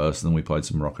mod first, and then we played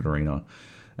some Rocket Arena.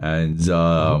 And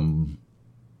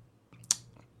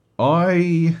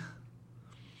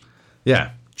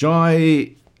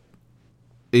Jai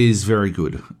is very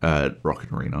good at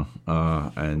Rocket Arena.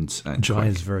 And Jai Quake.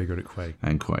 is very good at Quake.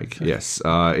 And Quake, yes.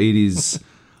 It is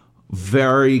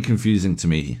very confusing to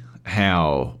me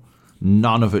how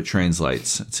none of it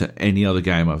translates to any other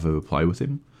game I've ever played with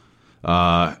him.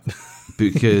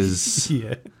 Because...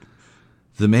 Yeah.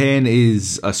 The man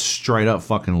is a straight up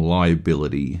fucking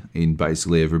liability in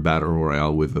basically every battle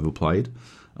royale we've ever played.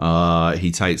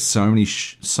 He takes so many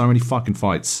fucking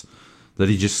fights that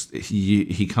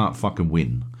he can't fucking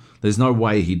win. There's no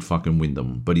way he'd fucking win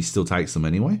them, but he still takes them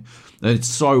anyway. And it's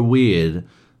so weird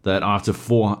that after the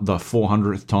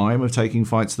 400th time of taking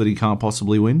fights that he can't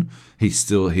possibly win, he'll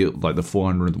like the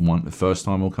 401st, the first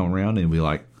time will come around and he'll be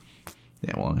like,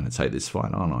 yeah, well, I'm going to take this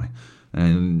fight, aren't I?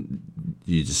 And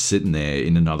you're just sitting there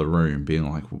in another room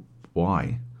being like,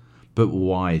 why? But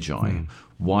why, Jai?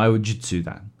 Why would you do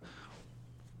that?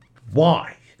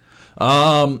 Why?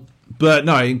 But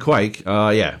no, in Quake,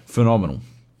 yeah, phenomenal.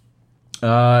 We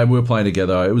were playing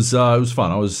together. It was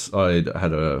fun. I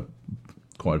had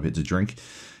quite a bit to drink.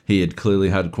 He had clearly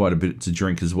had quite a bit to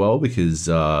drink as well because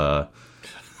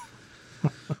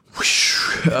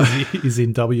He's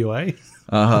in WA.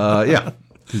 Yeah.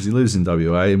 Because he lives in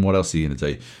WA, and what else are you going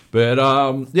to do? But,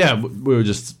 yeah, we were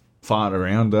just farting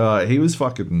around. He was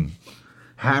fucking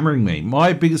hammering me.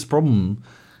 My biggest problem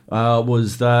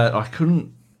was that I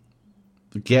couldn't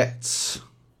get...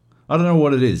 I don't know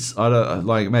what it is. I don't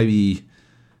like, maybe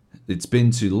it's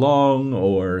been too long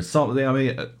or something. I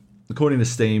mean, according to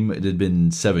Steam, it had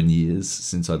been 7 years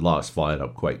since I'd last fired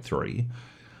up Quake 3.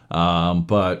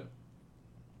 But,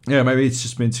 yeah, maybe it's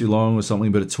just been too long or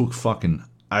something, but it took fucking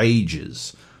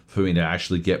ages for me to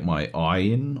actually get my eye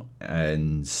in,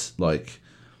 and like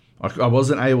I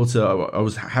wasn't able to. I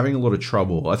was having a lot of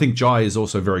trouble. I think Jai is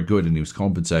also very good, and he was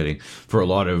compensating for a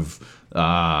lot of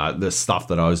the stuff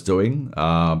that I was doing.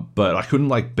 But I couldn't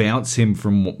like bounce him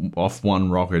from off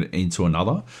one rocket into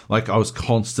another. Like I was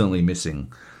constantly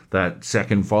missing that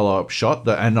second follow up shot.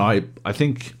 And I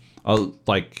think I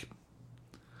like.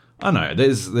 I don't know.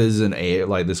 There's an air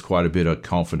like there's quite a bit of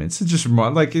confidence. It just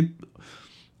reminds like it.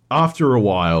 After a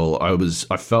while,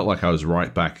 I felt like I was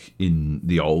right back in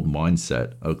the old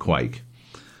mindset of Quake,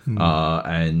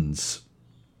 and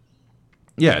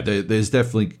yeah, there's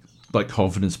definitely like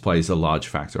confidence plays a large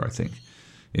factor, I think,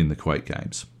 in the Quake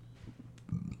games,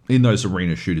 in those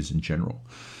arena shooters in general,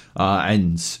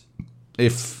 and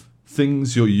if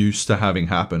things you're used to having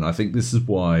happen, I think this is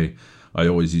why I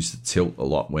always used to tilt a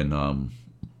lot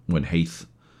when Heath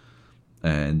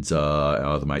and our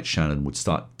other mate Shannon would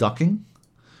start ducking.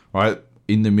 Right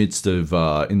in the midst of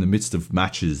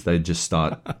matches, they just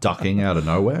start ducking out of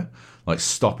nowhere, like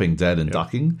stopping dead and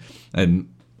ducking,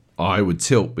 and I would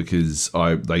tilt because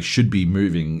they should be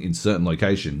moving in certain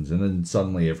locations, and then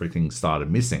suddenly everything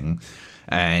started missing,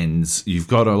 and you've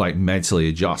got to like mentally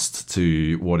adjust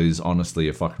to what is honestly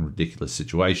a fucking ridiculous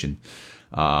situation.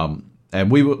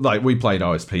 And we played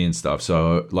OSP and stuff,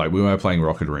 so like we were playing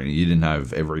Rocket Arena. You didn't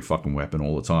have every fucking weapon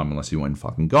all the time unless you went and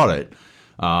fucking got it.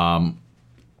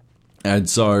 And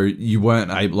so you weren't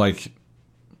able, like,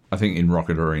 I think in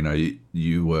Rocket Arena,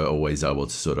 you were always able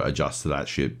to sort of adjust to that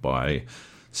shit by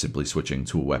simply switching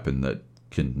to a weapon that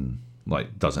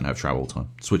doesn't have travel time.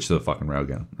 Switch to the fucking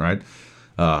railgun, right?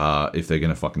 If they're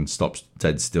going to fucking stop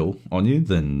dead still on you,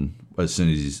 then as soon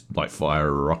as you, like, fire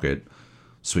a rocket,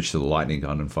 switch to the lightning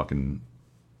gun and fucking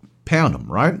pound them,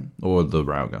 right? Or the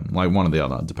railgun, like one or the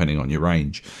other, depending on your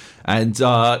range. And, it's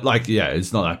not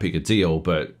that big a deal,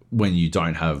 but when you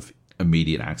don't have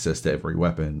immediate access to every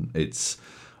weapon, it's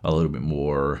a little bit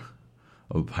more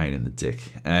of a pain in the dick.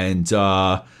 And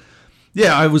I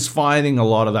was finding a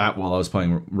lot of that while I was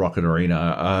playing Rocket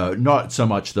Arena. Not so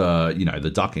much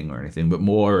the ducking or anything, but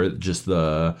more just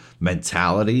the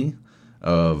mentality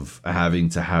of having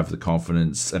to have the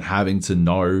confidence and having to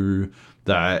know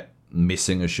that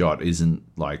missing a shot isn't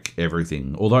like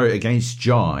everything. Although against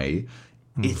Jai,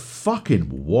 it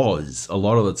fucking was a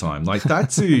lot of the time. Like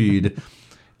that dude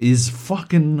is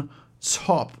fucking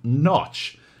top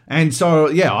notch. And so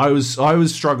yeah, I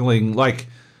was struggling like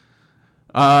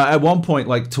at one point,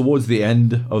 like towards the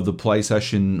end of the play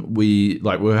session, we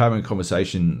were having a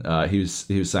conversation. He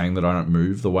was saying that I don't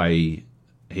move the way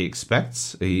he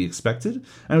expected, and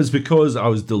it was because I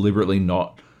was deliberately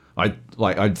not. I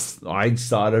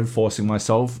started forcing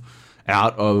myself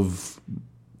out of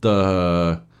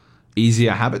the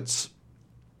easier habits,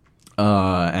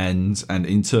 and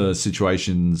into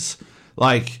situations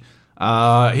like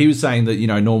he was saying that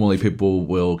normally people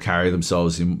will carry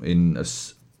themselves in a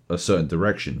certain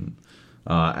direction,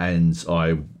 and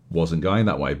I wasn't going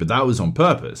that way, but that was on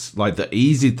purpose. Like the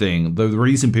easy thing, the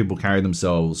reason people carry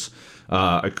themselves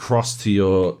across to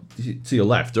your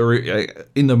left or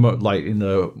in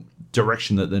the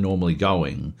direction that they're normally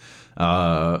going,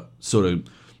 sort of.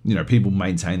 People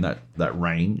maintain that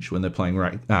range when they're playing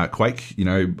Quake.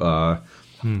 I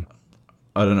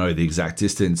don't know the exact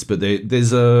distance, but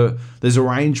there's a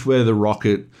range where the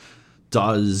rocket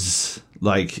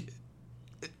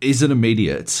isn't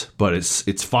immediate, but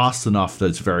it's fast enough that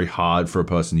it's very hard for a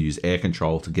person to use air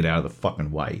control to get out of the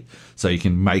fucking way. So you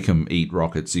can make them eat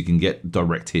rockets. You can get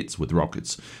direct hits with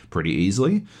rockets pretty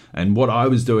easily. And what I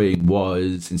was doing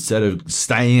was, instead of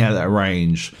staying at that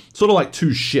range, sort of like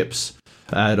two ships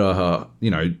at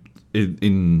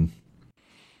in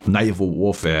naval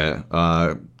warfare,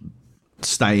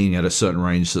 staying at a certain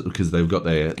range because they've got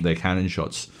their cannon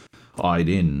shots eyed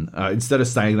in. Instead of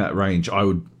staying that range, I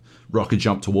would rocket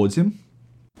jump towards him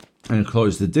and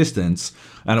close the distance,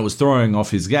 and it was throwing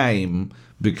off his game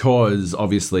because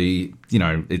obviously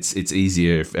it's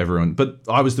easier if everyone. But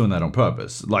I was doing that on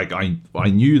purpose. Like I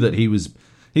knew that he was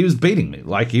beating me,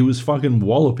 like he was fucking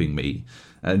walloping me.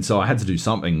 And so I had to do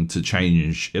something to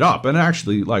change it up. And it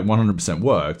actually, 100%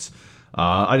 worked.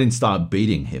 I didn't start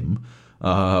beating him,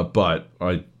 but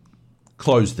I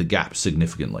closed the gap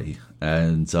significantly.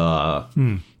 And,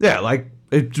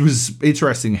 it was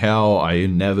interesting how I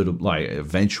inevitably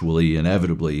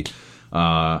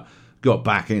got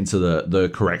back into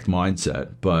the correct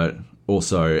mindset, but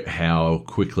also how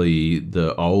quickly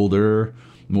the older,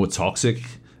 more toxic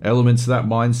elements of that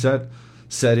mindset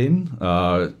set in,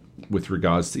 with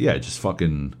regards to just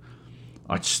fucking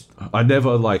I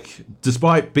never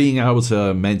despite being able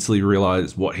to mentally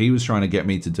realize what he was trying to get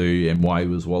me to do and why he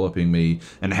was walloping me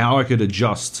and how I could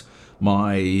adjust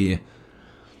my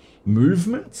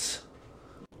movements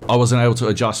I wasn't able to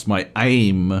adjust my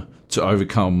aim to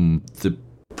overcome the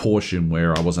portion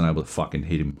where I wasn't able to fucking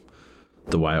hit him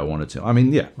the way I wanted to. I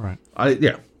mean, yeah. Right.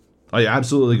 I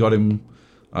absolutely got him.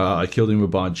 I killed him a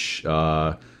bunch.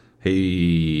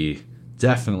 He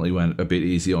definitely went a bit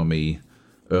easy on me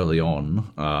early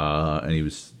on, and he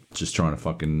was just trying to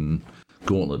fucking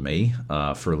gauntlet me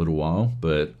for a little while.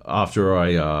 But after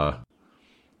I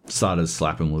started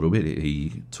slapping him a little bit,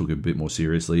 he took it a bit more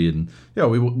seriously, and yeah,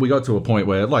 we got to a point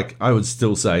where, like, I would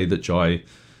still say that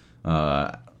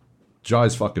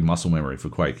Jai's fucking muscle memory for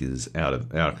Quake is out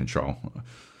of control.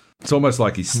 It's almost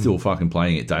like he's still fucking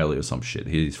playing it daily or some shit.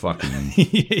 He's fucking...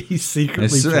 He's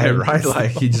secretly playing, right?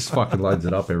 Like, he just fucking loads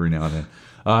it up every now and then.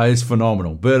 It's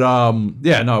phenomenal. But,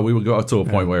 we got to a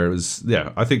point where it was,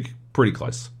 I think pretty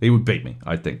close. He would beat me,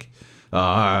 I think.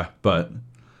 But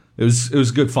it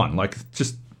was good fun. Like,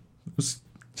 it was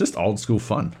just old school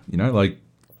fun, you know? Like,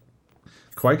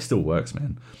 Quake still works,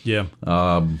 man. Yeah.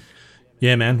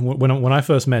 Yeah, man. When I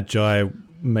first met Jai,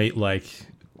 like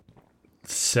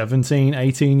 17,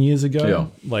 18 years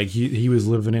ago, like he was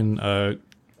living in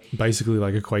basically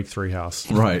like a Quake 3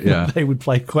 house. Right, yeah. They would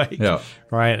play Quake. Yeah.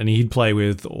 Right, and he'd play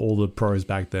with all the pros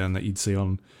back then that you'd see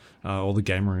on all the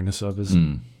Game Arena servers.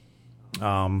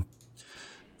 Yeah,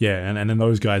 and then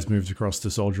those guys moved across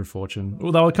to Soldier of Fortune.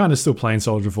 Well, they were kind of still playing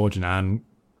Soldier of Fortune and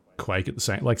Quake at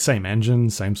the same engine,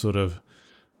 same sort of,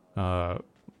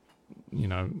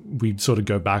 we'd sort of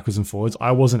go backwards and forwards.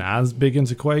 I wasn't as big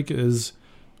into Quake as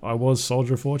I was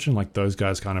Soldier of Fortune. Like, those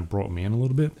guys kind of brought me in a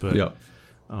little bit, but it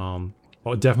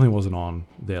definitely wasn't on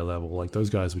their level. Like,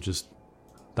 those guys would just,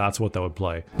 that's what they would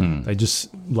play. They just,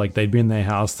 like, they'd be in their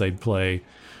house, they'd play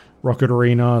Rocket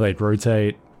Arena, they'd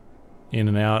rotate in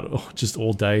and out just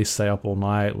all day, stay up all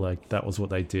night. Like, that was what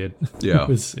they did. Yeah. It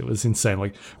was insane.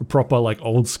 Like, a proper, like,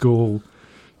 old school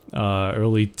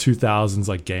early 2000s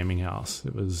like gaming house.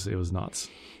 It was nuts.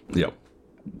 Yeah,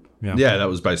 that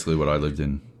was basically what I lived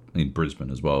in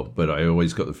Brisbane as well. But I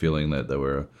always got the feeling that there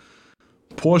were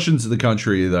portions of the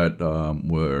country that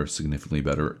were significantly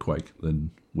better at Quake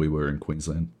than we were in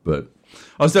Queensland. But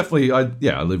I was definitely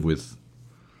I live with,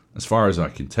 as far as I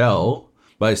can tell,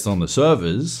 based on the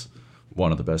servers,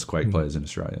 one of the best Quake players in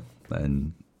Australia,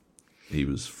 and he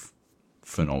was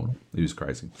phenomenal. He was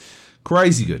crazy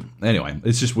good. Anyway,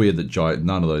 it's just weird that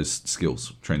none of those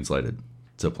skills translated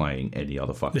to playing any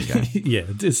other fucking game. Yeah,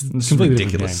 it's completely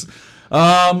ridiculous.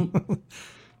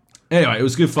 Anyway, it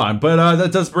was good fun. But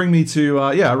that does bring me to,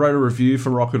 I wrote a review for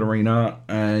Rocket Arena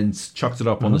and chucked it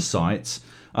up on the site.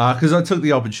 Because I took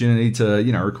the opportunity to,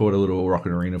 record a little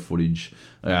Rocket Arena footage,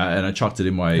 and I chucked it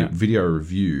in my video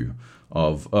review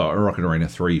of Rocket Arena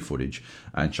 3 footage,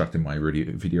 and chucked in my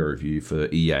video review for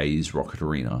EA's Rocket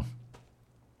Arena.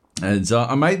 And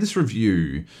I made this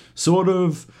review sort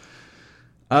of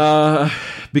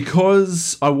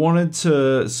because I wanted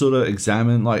to sort of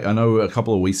examine, like, I know a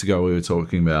couple of weeks ago we were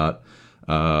talking about,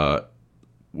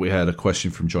 we had a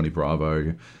question from Johnny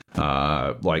Bravo,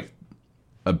 about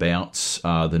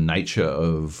the nature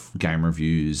of game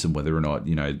reviews and whether or not,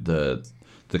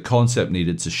 the concept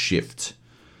needed to shift,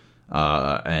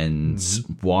 and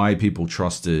why people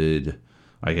trusted,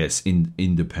 I guess,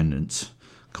 independent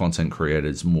content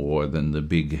creators more than the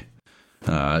big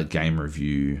game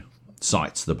review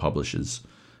sites, the publishers.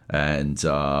 And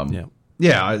I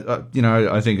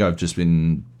think I've just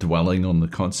been dwelling on the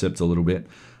concept a little bit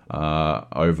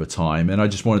over time, and I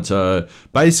just wanted to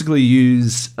basically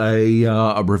use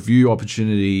a review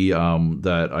opportunity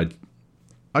that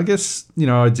I guess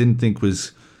I didn't think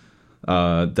was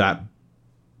that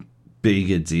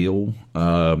big a deal,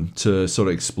 to sort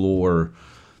of explore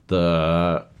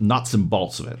the nuts and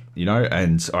bolts of it,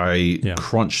 and I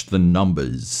crunched the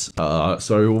numbers.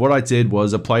 So what I did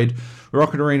was I played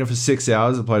Rocket Arena for 6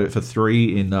 hours. I played it for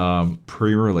 3 in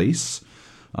pre-release,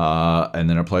 and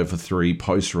then I played for 3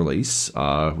 post-release,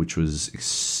 which was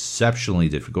exceptionally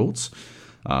difficult,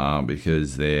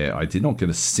 because I did not get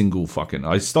a single fucking...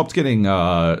 I stopped getting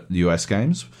US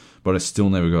games, but I still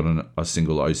never got a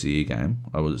single OCE game.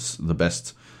 I was the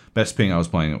best ping I was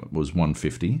playing was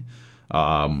 150.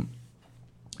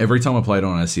 Every time I played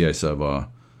on an SEA server,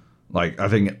 like, I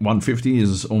think 150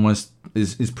 is almost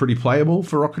is pretty playable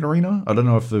for Rocket Arena. I don't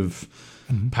know if they've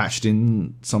patched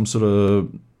in some sort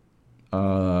of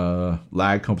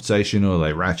lag compensation, or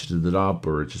they ratcheted it up,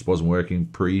 or it just wasn't working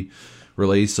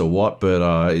pre-release or what,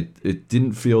 but it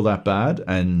didn't feel that bad.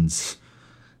 And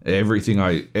everything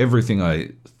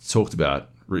I talked about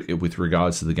with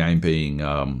regards to the game being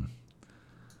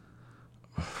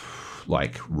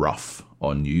like rough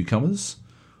on newcomers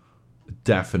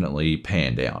definitely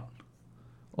panned out.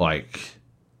 Like,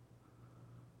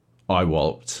 I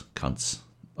walloped cunts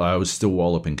I was still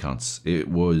walloping cunts. It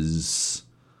was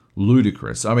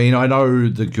ludicrous. I mean, I know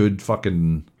the good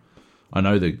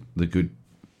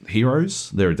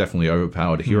heroes. There are definitely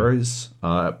overpowered heroes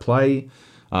at play.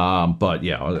 But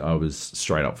yeah, I was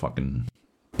straight up fucking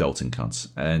belting cunts,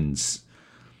 and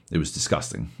it was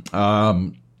disgusting.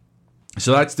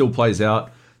 So that still plays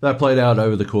out. That played out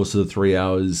over the course of the 3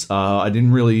 hours.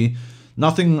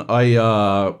 Nothing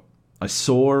I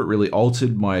saw really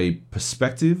altered my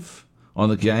perspective on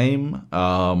the game.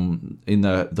 In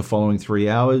the following 3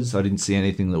 hours, I didn't see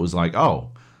anything that was like,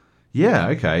 oh, yeah,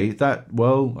 okay, I've got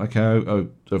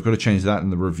to change that in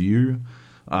the review.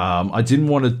 I didn't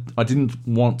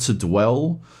want to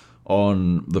dwell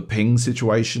on the ping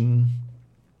situation.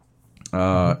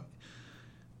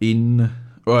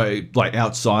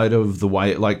 Outside of the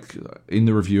way, like in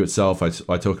the review itself, I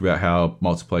talk about how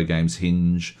multiplayer games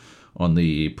hinge on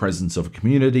the presence of a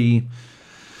community.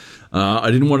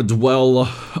 I didn't want to dwell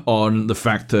on the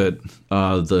fact that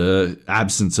the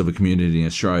absence of a community in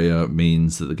Australia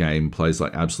means that the game plays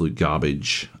like absolute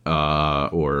garbage,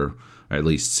 or at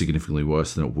least significantly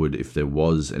worse than it would if there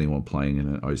was anyone playing in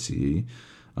an OCE.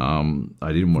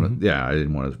 I didn't want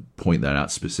to point that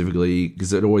out specifically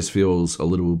because it always feels a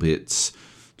little bit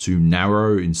too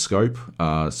narrow in scope.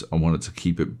 So I wanted to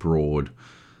keep it broad,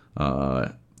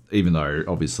 even though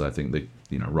obviously I think that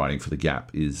writing for The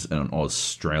Gap is an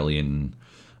Australian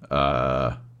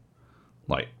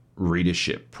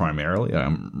readership primarily.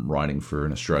 I'm writing for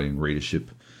an Australian readership.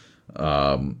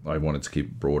 I wanted to keep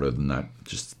it broader than that,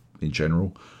 just in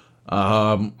general.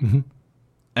 And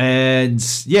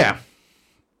yeah.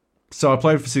 So I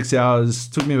played for 6 hours.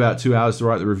 Took me about 2 hours to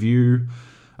write the review.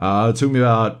 It took me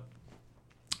about...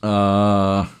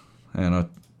 and I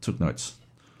took notes.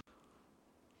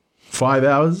 5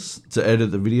 hours to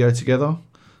edit the video together,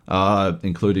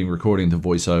 including recording the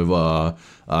voiceover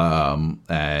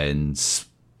and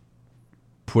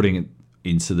putting it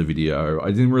into the video.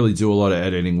 I didn't really do a lot of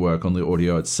editing work on the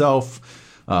audio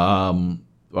itself. I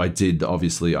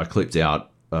clipped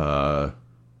out...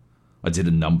 I did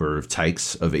a number of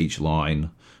takes of each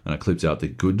line, and I clipped out the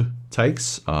good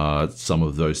takes. Some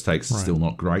of those takes are still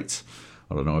not great.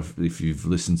 I don't know if you've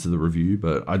listened to the review,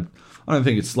 but I don't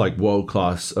think it's like a world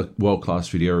class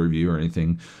video review or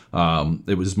anything.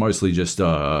 It was mostly just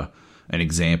an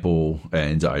example,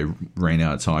 and I ran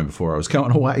out of time before I was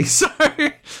going away, so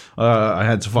I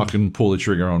had to fucking pull the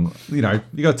trigger on.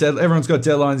 Everyone's got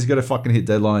deadlines. You got to fucking hit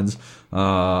deadlines.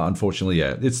 Unfortunately,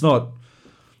 yeah, it's not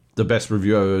the best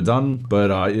review I've ever done,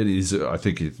 but it is, I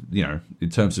think, in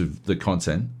terms of the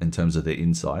content, in terms of the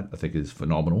insight, I think it is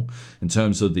phenomenal. In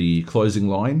terms of the closing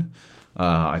line,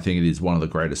 I think it is one of the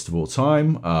greatest of all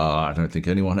time. I don't think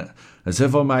anyone has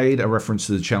ever made a reference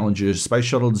to the Challenger space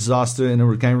shuttle disaster in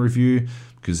a game review,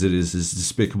 because it is this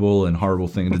despicable and horrible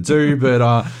thing to do, but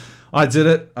I did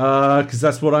it because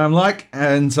that's what I'm like.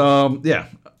 And so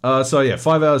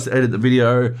 5 hours to edit the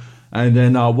video, and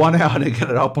then 1 hour to get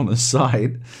it up on the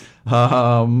site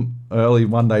early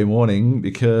Monday morning,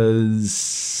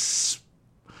 because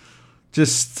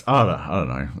I don't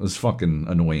know. It was fucking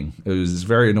annoying. It was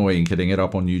very annoying getting it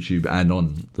up on YouTube and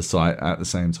on the site at the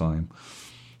same time.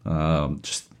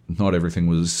 Just not everything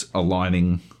was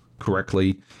aligning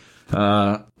correctly.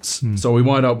 So we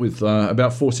wind up with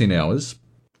about 14 hours.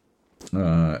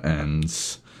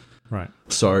 Right.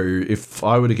 So if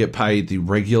I were to get paid the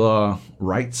regular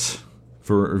rate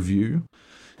for a review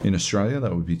in Australia,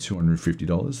 that would be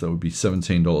 $250. That would be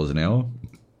 $17 an hour,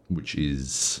 which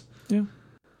is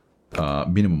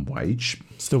minimum wage.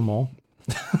 Still more.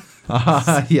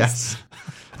 Yes.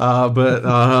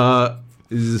 But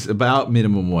is about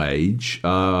minimum wage.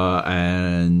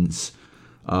 And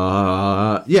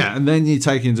then you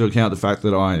take into account the fact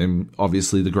that I am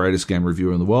obviously the greatest game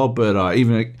reviewer in the world, but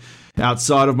even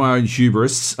outside of my own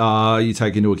hubris, you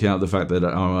take into account the fact that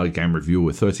I'm a game reviewer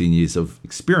with 13 years of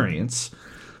experience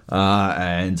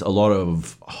and a lot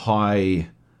of high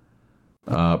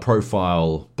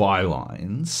profile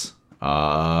bylines.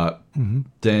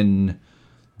 Then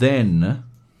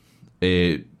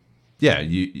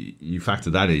you factor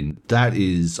that in. That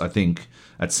is, I think,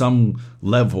 at some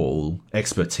level,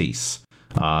 expertise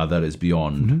that is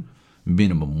beyond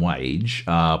minimum wage.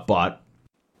 But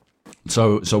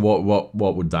so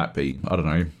what would that be? I don't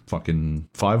know, fucking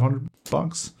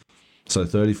 $500. So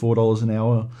 $34 an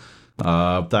hour.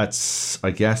 That's,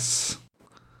 I guess,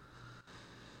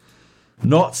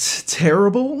 not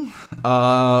terrible.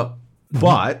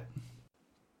 But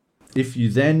if you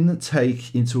then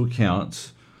take into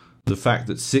account the fact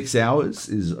that 6 hours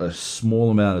is a small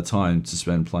amount of time to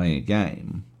spend playing a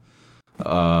game,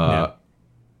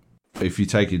 if you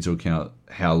take into account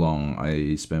how long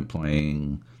I spent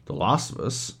playing The Last of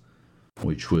Us,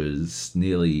 which was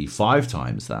nearly 5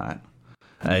 times that.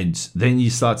 And then you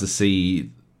start to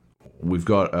see we've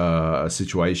got a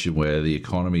situation where the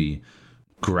economy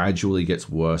gradually gets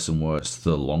worse and worse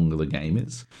the longer the game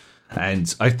is.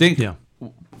 And I think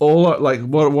what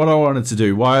I wanted to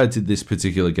do, why I did this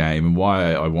particular game and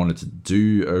why I wanted to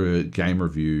do a game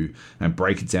review and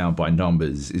break it down by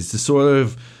numbers is to sort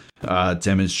of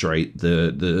demonstrate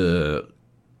the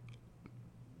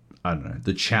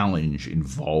challenge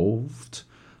involved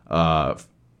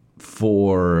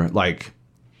for, like,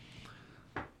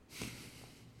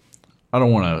 I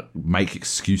don't want to make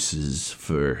excuses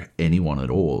for anyone at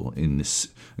all in this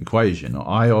equation.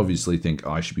 I obviously think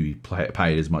I should be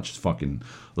paid as much as fucking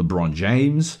LeBron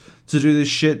James to do this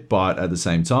shit, but at the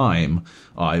same time,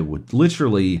 I would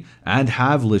literally, and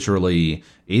have literally,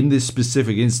 in this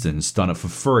specific instance, done it for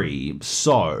free.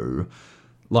 So,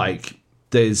 like,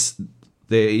 there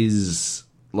is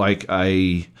like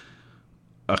a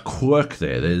quirk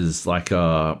there. There's like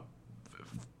a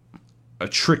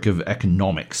trick of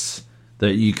economics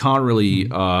that you can't really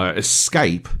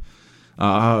escape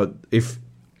if,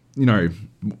 you know,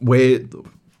 where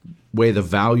the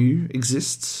value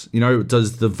exists. You know,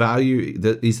 is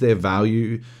there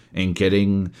value in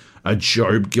getting a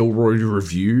Job Gilroy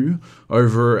review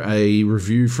over a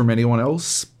review from anyone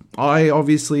else? I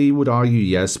obviously would argue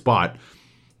yes, but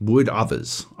would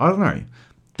others? I don't know.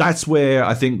 That's where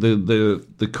I think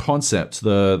the concept,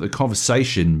 the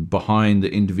conversation behind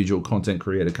the individual content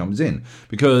creator comes in.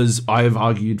 Because we've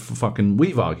argued for fucking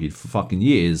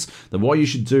years that what you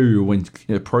should do when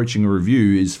approaching a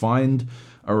review is find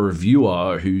a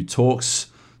reviewer who talks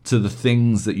to the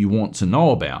things that you want to know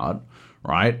about,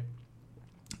 right?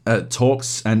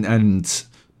 Talks and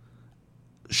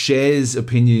shares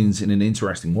opinions in an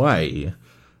interesting way,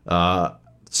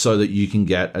 so that you can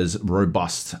get as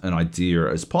robust an idea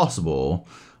as possible.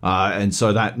 And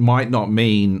so that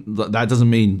doesn't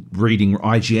mean reading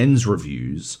IGN's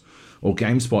reviews or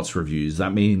GameSpot's reviews.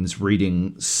 That means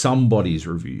reading somebody's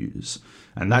reviews.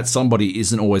 And that somebody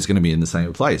isn't always going to be in the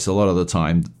same place. A lot of the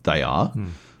time they are.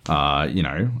 I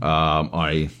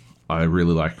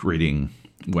really like reading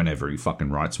whenever he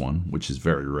fucking writes one, which is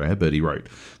very rare, but he wrote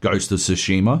Ghost of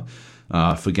Tsushima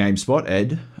for GameSpot,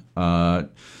 Ed.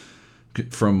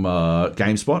 From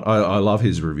GameSpot. I love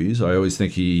his reviews. I always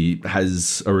think he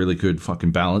has a really good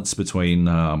fucking balance between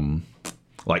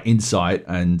like insight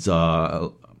and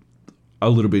a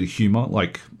little bit of humor.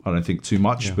 Like, I don't think too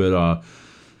much, but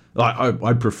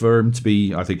I prefer him to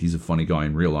be. I think he's a funny guy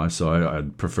in real life, so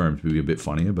I'd prefer him to be a bit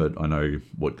funnier. But I know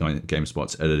what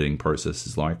GameSpot's editing process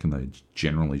is like, and they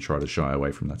generally try to shy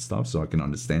away from that stuff. So I can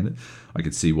understand it. I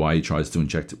can see why he tries to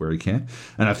inject it where he can,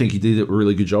 and I think he did a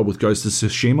really good job with Ghost of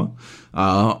Tsushima.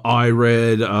 I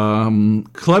read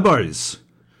Klebo's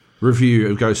review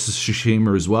of Ghost of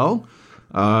Tsushima as well,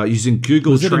 using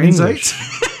Google Translate.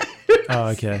 Oh,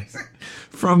 okay.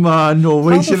 From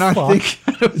Norwegian, I think.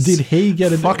 Did he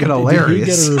get fucking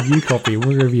hilarious? Did he get a review copy?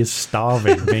 We're going to be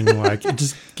starving, being like,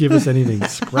 just give us anything,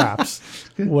 scraps,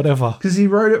 whatever. Because he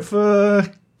wrote it for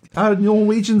a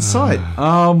Norwegian site.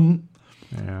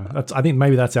 Yeah, I think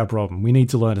maybe that's our problem. We need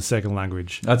to learn a second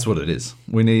language. That's what it is.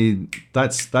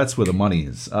 That's where the money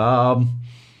is. No,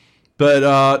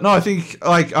 I think,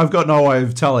 like, I've got no way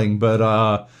of telling, but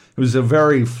it was a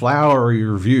very flowery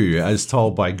review as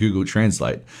told by Google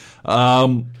Translate.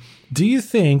 Do you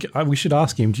think, we should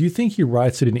ask him, do you think he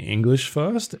writes it in English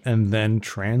first and then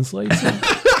translates it?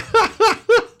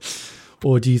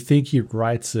 Or do you think he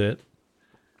writes it?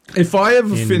 If I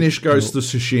ever finish Ghost of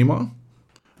Tsushima,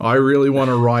 I really want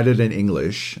to write it in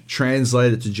English,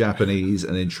 translate it to Japanese,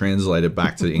 and then translate it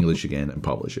back to English again and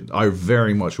publish it. I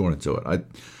very much want to do it.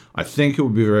 I think it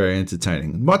would be very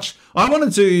entertaining. I want to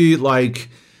do, like,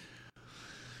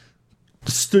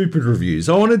 stupid reviews.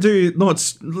 I want to do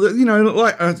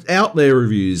out there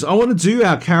reviews. I want to do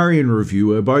our Carrion review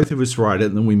where both of us write it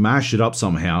and then we mash it up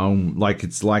somehow, like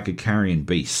it's like a Carrion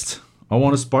beast. I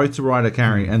want us both to write a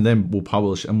Carrion and then we'll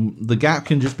publish. And the Gap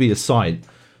can just be a site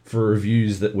for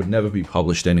reviews that would never be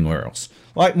published anywhere else.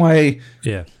 Like my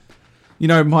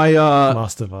my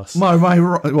Last of Us.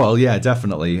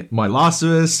 Definitely my Last of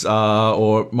Us,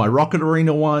 or my Rocket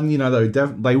Arena one. You know,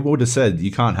 they would have said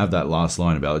you can't have that last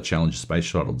line about the Challenger space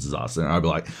shuttle disaster, and I'd be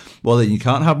like, well, then you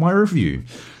can't have my review,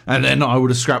 and then I would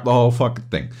have scrapped the whole fucking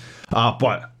thing.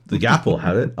 But the Gap will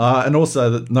have it, and also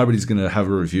that nobody's going to have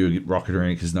a review of Rocket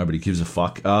Arena because nobody gives a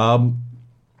fuck.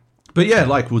 But yeah,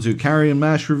 like we'll do Carrion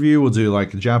Mash review, we'll do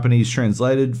like a Japanese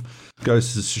translated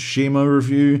Ghost of Tsushima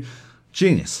review.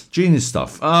 Genius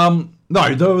stuff. No,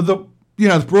 the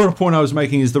the broader point I was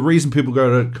making is the reason people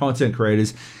go to content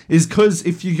creators is because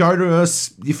if you go to a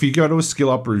Skill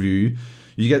Up review,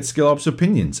 you get Skill Up's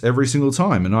opinions every single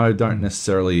time, and I don't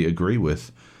necessarily agree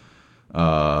with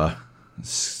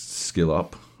Skill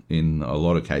Up in a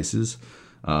lot of cases.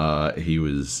 He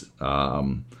was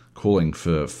calling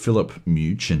for Philip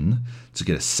Muchin to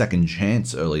get a second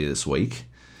chance earlier this week.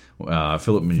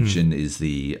 Philip Muchin is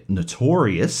the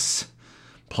notorious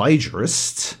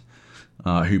plagiarist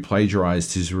who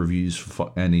plagiarized his reviews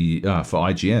for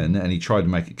IGN, and he tried to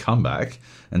make a comeback,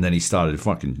 and then he started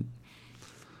fucking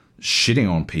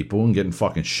shitting on people and getting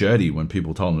fucking shirty when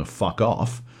people told him to fuck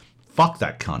off. Fuck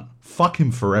that cunt. Fuck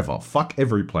him forever. Fuck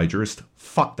every plagiarist.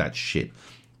 Fuck that shit.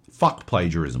 Fuck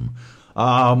plagiarism.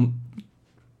 Holy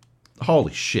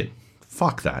shit.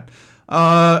 Fuck that.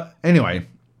 Anyway.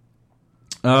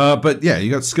 But yeah,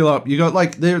 you got Skill Up. You got,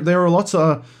 like, there are lots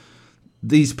of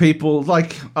these people,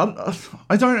 like,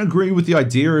 I don't agree with the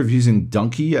idea of using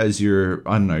Dunkey as your,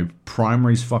 I don't know,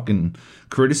 primary fucking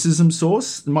criticism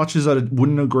source, much as I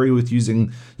wouldn't agree with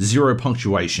using zero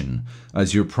punctuation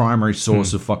as your primary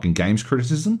source of fucking games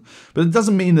criticism. But it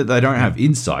doesn't mean that they don't have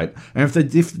insight. And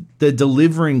if they're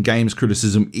delivering games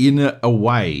criticism in a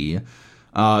way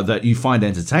that you find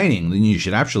entertaining, then you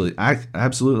should absolutely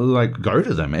like go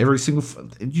to them.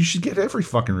 You should get every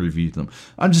fucking review of them.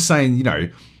 I'm just saying,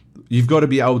 you've got to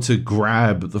be able to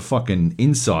grab the fucking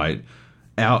insight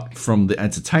out from the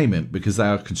entertainment, because they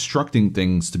are constructing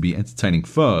things to be entertaining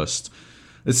first.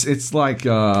 It's like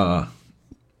when,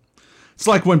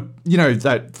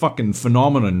 that fucking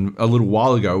phenomenon a little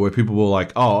while ago where people were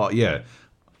like, oh yeah,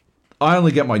 I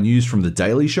only get my news from The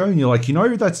Daily Show, and you're like,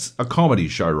 that's a comedy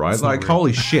show, right? It's like,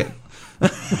 holy shit.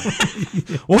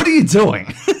 What are you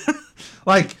doing?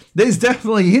 Like, there's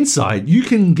definitely insight. You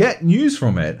can get news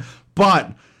from it,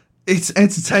 but it's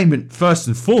entertainment first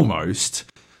and foremost.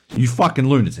 You fucking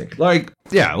lunatic. Like,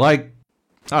 yeah, like,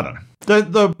 I don't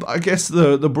know. I guess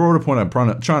the broader point I'm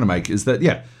trying to make is that,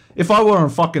 yeah, if I were on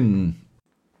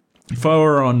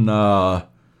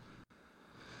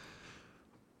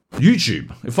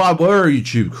YouTube, if I were a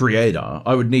YouTube creator,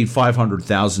 I would need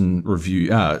 500,000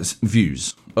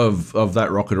 views of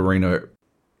that Rocket Arena.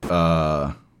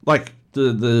 Like,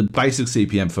 the basic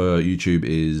CPM for YouTube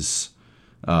is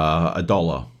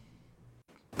 $1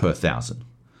 per 1,000,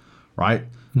 right?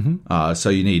 Mm-hmm. So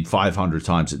you need 500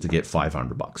 times it to get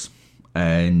 $500,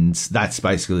 and that's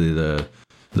basically the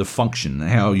function,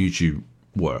 how YouTube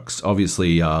works.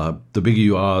 Obviously, the bigger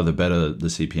you are, the better the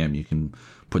CPM you can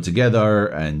put together,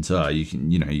 and you can,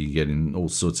 you get in all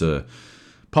sorts of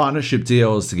partnership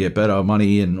deals to get better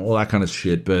money and all that kind of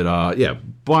shit. But yeah,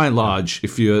 by and large,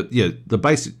 the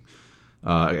basic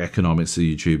economics of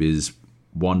YouTube is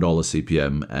 $1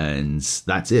 CPM, and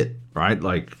that's it, right?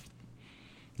 Like,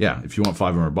 yeah, if you want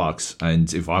 $500,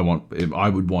 and if I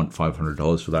would want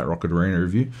 $500 for that Rocket Arena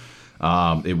review.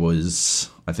 It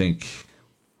was, I think,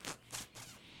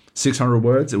 600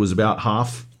 words. It was about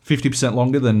 50%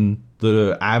 longer than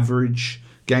the average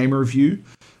game review,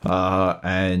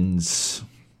 and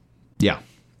yeah,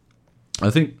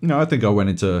 I think I went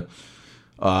into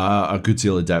a good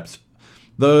deal of depth.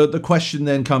 The question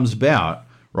then comes about,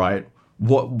 right?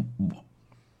 What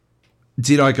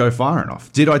did I go far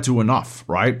enough? Did I do enough?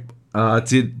 Right?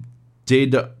 Did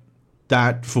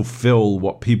that fulfill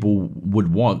what people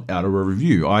would want out of a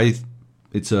review? I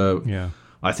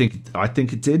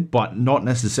think it did, but not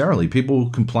necessarily.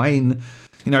 People complain.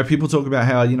 People talk about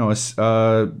how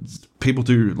people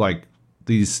do, like,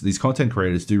 these content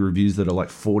creators do reviews that are like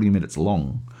 40 minutes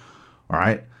long. All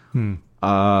right.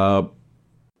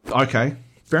 Okay,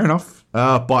 fair enough.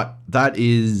 But that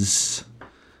is,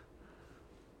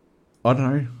 I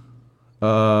don't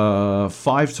know,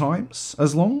 5 times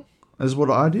as long as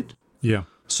what I did. Yeah.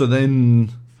 So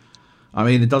then, I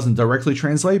mean, it doesn't directly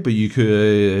translate, but you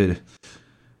could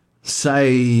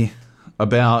say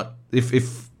about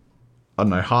if I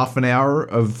don't know, half an hour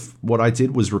of what I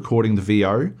did was recording the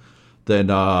VO, then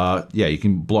you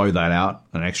can blow that out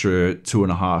an extra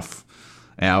 2.5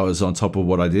 hours on top of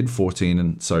what I did,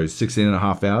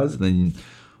 16.5 hours. And then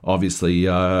obviously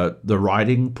the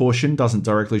writing portion doesn't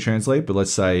directly translate, but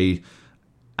let's say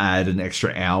add an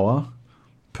extra hour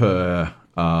per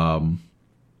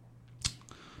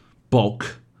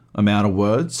bulk amount of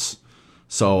words.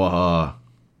 So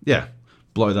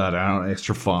blow that out an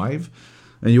extra 5.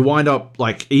 And you wind up,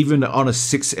 like, even on a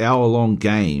 6-hour long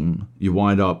game, you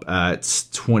wind up at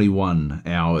 21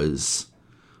 hours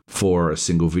for a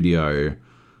single video.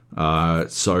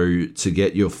 So to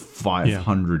get your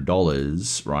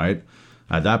 $500, right,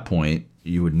 at that point,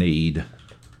 you would need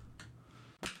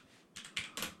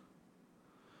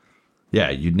yeah,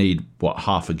 you'd need what,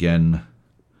 half again.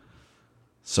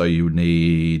 So you would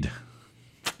need,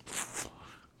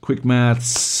 quick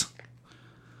maths,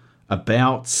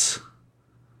 about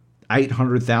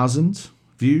 800,000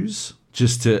 views,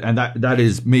 just to, and that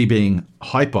is me being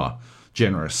hyper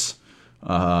generous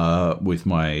with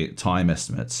my time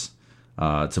estimates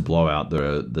to blow out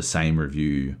the same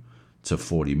review to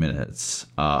 40 minutes,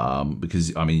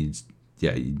 because I mean,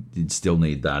 yeah, you'd still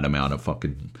need that amount of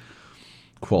fucking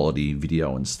quality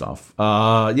video and stuff.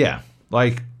 Yeah,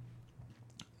 like,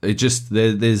 it just,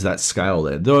 there's that scale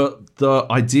there. The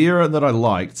idea that I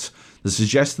liked, the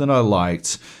suggestion that I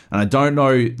liked, and I don't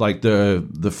know, like,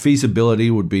 the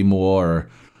feasibility would be more,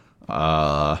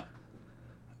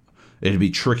 it'd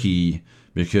be tricky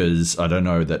because I don't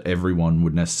know that everyone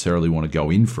would necessarily want to go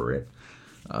in for it.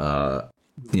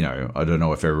 You know, I don't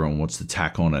know if everyone wants to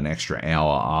tack on an extra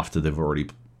hour after they've already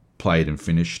played and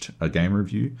finished a game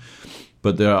review.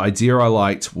 But the idea I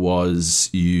liked was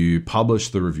you publish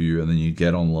the review and then you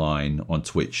get online on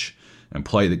Twitch and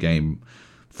play the game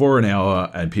for an hour,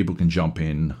 and people can jump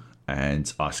in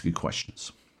and ask you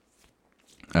questions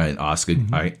and ask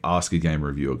a game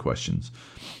reviewer questions.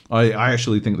 I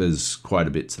actually think there's quite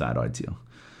a bit to that idea.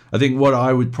 I think what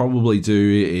I would probably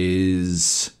do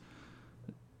is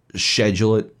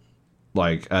schedule it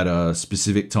like at a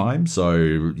specific time. So,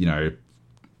 you know,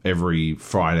 every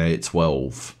Friday at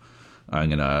 12, I'm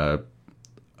going to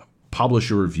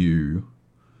publish a review,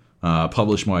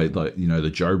 publish my, like, you know, the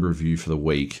Job review for the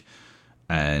week,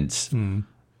 and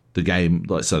the game,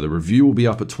 like, so the review will be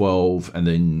up at 12, and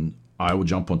then I will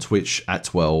jump on Twitch at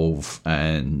 12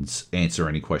 and answer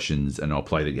any questions, and I'll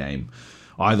play the game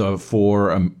either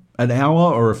for an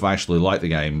hour, or if I actually like the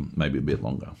game, maybe a bit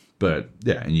longer. But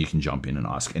yeah, and you can jump in and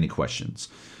ask any questions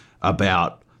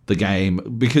about the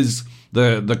game, because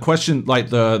the question, like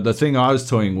the thing I was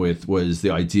toying with was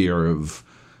the idea of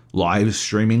live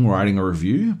streaming, writing a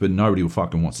review, but nobody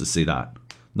fucking wants to see that.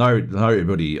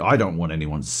 Nobody. I don't want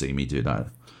anyone to see me do that.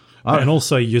 And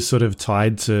also, you're sort of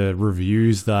tied to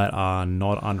reviews that are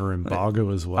not under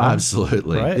embargo as well.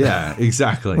 Absolutely. Right? Yeah,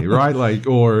 exactly. Right? Like,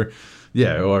 or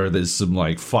there's some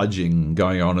like fudging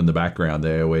going on in the background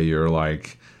there where you're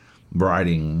like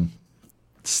writing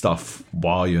stuff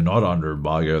while you're not under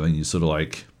embargo, then you sort of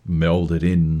like meld it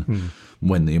in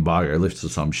when the embargo lifts or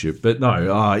some shit. But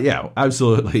no, yeah,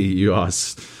 absolutely, you are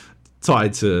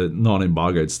tied to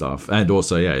non-embargoed stuff. And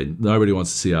also, yeah, nobody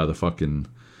wants to see how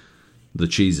the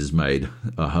cheese is made.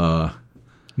 No,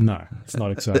 it's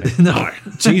not exciting. No.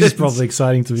 Cheese is probably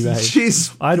exciting to be made.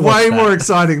 Cheese I'd watch way that. more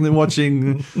exciting than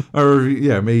watching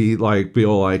me like be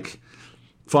all like,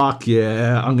 fuck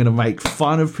yeah, I'm gonna make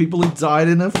fun of people who died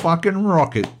in a fucking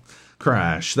rocket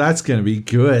crash. That's gonna be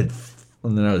good.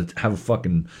 And then I'd have a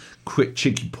fucking quick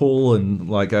cheeky pull and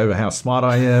like over how smart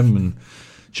I am and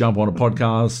jump on a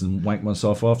podcast and wank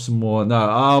myself off some more.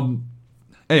 No,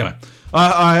 anyway,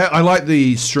 I like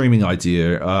the streaming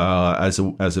idea as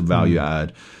a value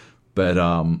add, but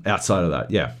outside of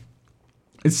that, yeah,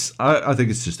 I think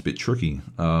it's just a bit tricky.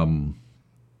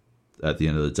 At the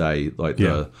end of the day, like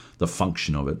the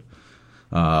function of it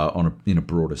in a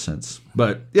broader sense.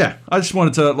 But yeah, I just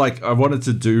wanted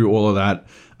to do all of that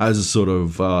as a sort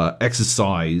of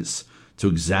exercise to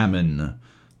examine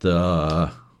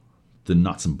the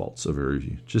nuts and bolts of a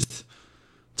review, just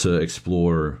to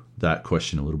explore that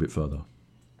question a little bit further.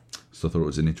 So I thought it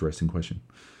was an interesting question.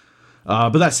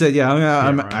 But that said, yeah,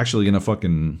 I'm actually gonna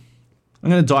I'm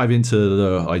gonna dive into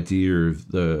the idea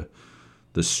of the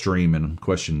stream and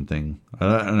question thing.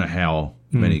 I don't know how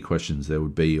many questions there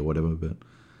would be or whatever, but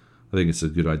I think it's a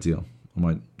good idea. I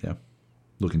might,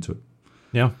 look into it.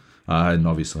 Yeah. And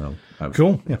obviously I'll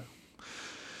Cool. Yeah.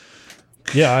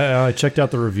 Yeah, I checked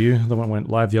out the review. The one went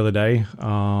live the other day.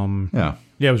 Yeah.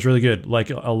 Yeah, it was really good. Like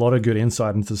a lot of good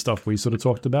insight into stuff we sort of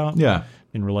talked about. Yeah.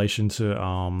 In relation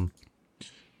to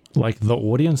like the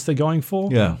audience they're going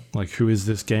for. Yeah. Like who is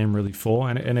this game really for?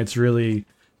 And it's really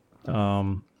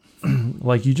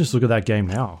like you just look at that game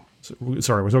now.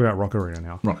 Sorry, we're talking about Rocket Arena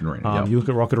now. Rocket Arena. You look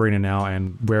at Rocket Arena now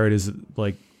and where it is,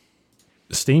 like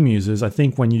Steam users. I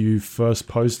think when you first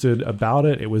posted about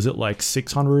it, it was at like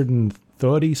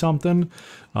 630 something.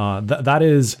 That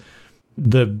is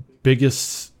the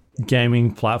biggest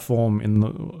gaming platform in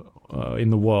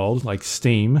the world, like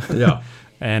Steam. Yeah.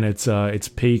 And its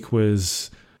peak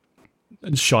was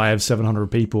shy of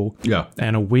 700 people. Yeah.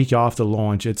 And a week after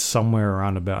launch, it's somewhere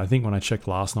around about, I think when I checked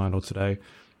last night or today,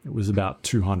 it was about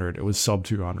 200. It was sub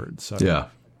 200. So Yeah.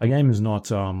 a game is not,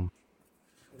 it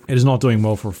is not doing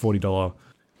well for a $40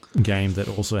 game that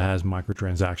also has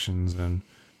microtransactions and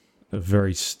a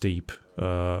very steep,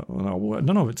 I don't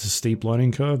know if it's a steep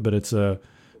learning curve, but it's a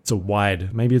it's a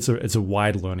wide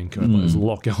learning curve. Like, there's a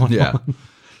lot going Yeah. on,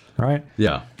 right?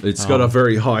 Yeah, it's got a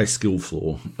very high skill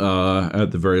floor,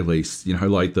 at the very least. You know,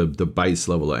 like the base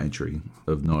level entry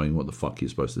of knowing what the fuck you're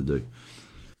supposed to do.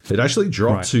 It actually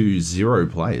dropped to 0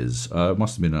 players. It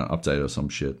must have been an update or some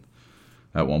shit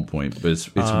at one point, but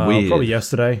it's weird. Probably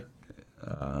yesterday.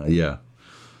 Yeah.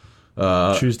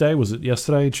 Tuesday, was it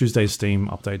yesterday? Tuesday's Steam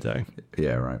update day.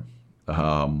 Yeah, right.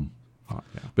 Yeah.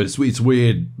 But it's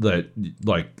weird that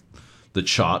like the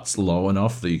chart's low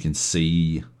enough that you can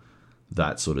see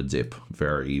that sort of dip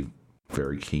very,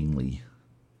 very keenly.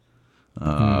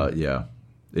 Yeah,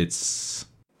 it's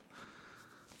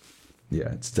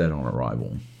dead on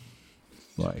arrival.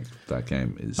 Like that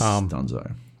game is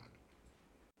donezo.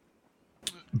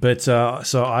 But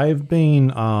so I've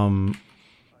been.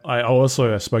 I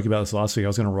also spoke about this last week. I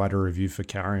was going to write a review for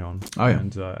Carry On. Oh, yeah.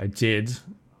 And I did.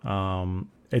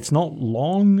 It's not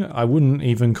long. I wouldn't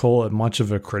even call it much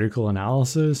of a critical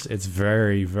analysis. It's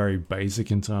very, very basic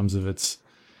in terms of its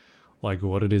like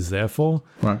what it is there for.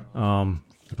 Right.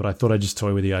 But I thought I'd just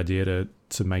toy with the idea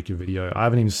to make a video. I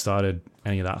haven't even started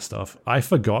any of that stuff. I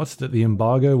forgot that the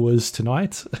embargo was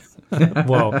tonight.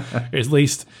 Well, at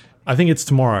least I think it's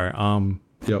tomorrow.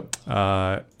 Yep.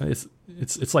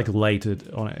 It's like late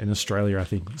in Australia, I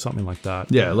think, something like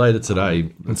that. Yeah, later today.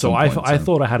 And so I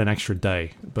thought I had an extra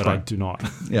day, but I do not.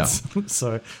 Yeah.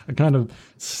 So I kind of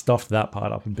stuffed that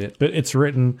part up a bit. But it's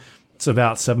written. It's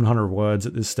about 700 words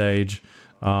at this stage.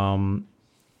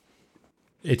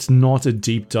 It's not a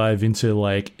deep dive into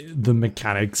like the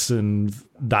mechanics and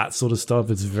that sort of stuff.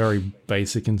 It's very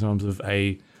basic in terms of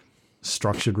a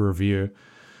structured review.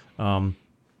 But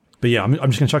yeah, I'm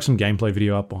just gonna chuck some gameplay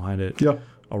video up behind it. Yeah.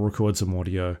 I'll record some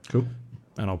audio. Cool.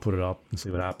 And I'll put it up and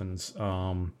see what happens.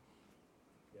 Yeah,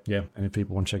 and if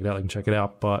people want to check it out, they can check it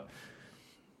out. But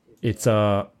it's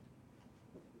not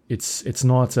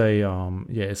a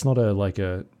it's not a like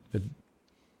a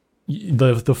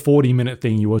the 40-minute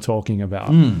thing you were talking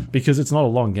about, because it's not a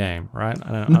long game, right? We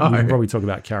can probably talk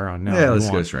about Carry On now. Yeah, let's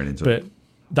go straight into it. But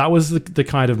that was the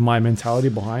kind of my mentality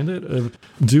behind it. Of,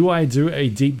 do I do a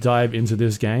deep dive into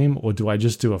this game, or do I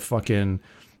just do a fucking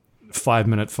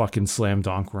 5-minute fucking slam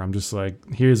dunk where I'm just like,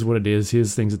 here's what it is,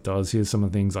 here's things it does, here's some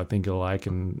of the things I think I like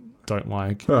and don't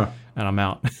like, and I'm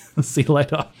out. See you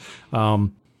later.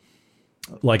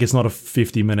 Like, it's not a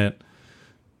 50-minute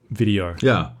video.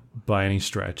 Yeah. By any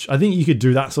stretch. I think you could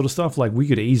do that sort of stuff. Like, we've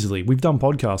done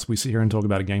podcasts, we sit here and talk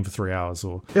about a game for 3 hours,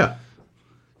 or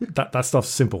that stuff's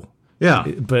simple. Yeah.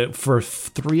 But for a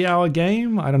 3-hour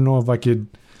game, I don't know if I could.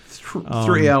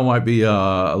 3 hour might be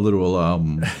a little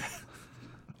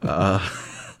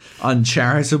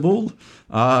uncharitable,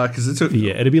 because it took.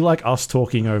 Yeah, it'd be like us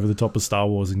talking over the top of Star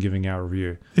Wars and giving our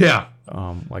review. Yeah.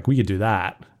 Like, we could do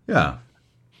that. Yeah.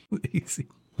 Easy.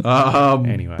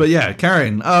 Anyway. But yeah,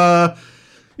 Karen.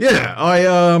 Yeah,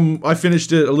 I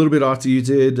finished it a little bit after you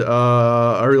did.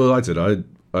 I really liked it.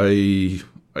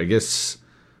 I guess.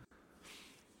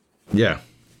 Yeah.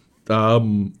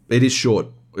 It is short.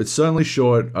 It's certainly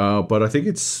short, but I think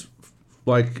it's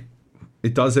like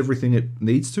it does everything it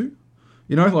needs to.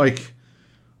 You know, like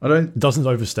It doesn't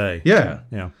overstay. Yeah.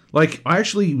 Yeah. Like, I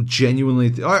actually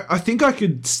genuinely I think I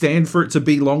could stand for it to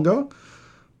be longer.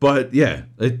 But yeah,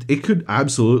 it could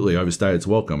absolutely overstay its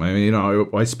welcome. I mean, you know, I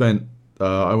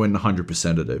went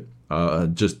 100% at it.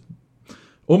 Just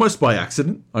almost by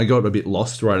accident. I got a bit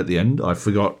lost right at the end. I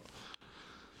forgot.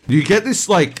 You get this,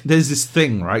 like, there's this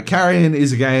thing, right? Carrion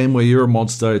is a game where you're a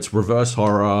monster. It's reverse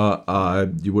horror.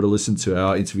 You would have listened to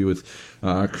our interview with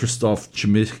Christoph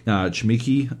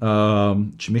Chimicki.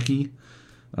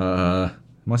 Am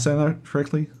I saying that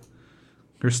correctly?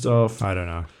 Christoph. I don't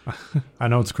know. I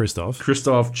know it's Christoph.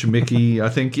 Christoph Chimicki. I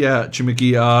think, yeah,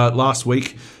 Chimicki. Last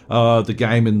week, the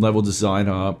game and level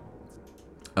designer.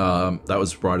 That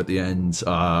was right at the end.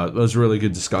 It was a really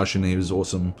good discussion. He was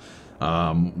awesome.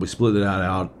 We split it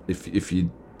out. If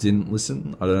you didn't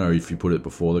listen, I don't know if you put it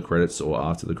before the credits or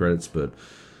after the credits, but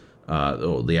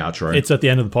or the outro. It's at the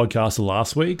end of the podcast of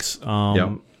last week's.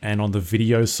 Yep. And on the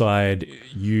video side,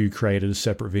 you created a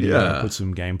separate video and put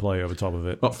some gameplay over top of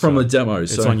it. From a demo.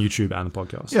 It's on YouTube and the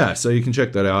podcast. Yeah, so you can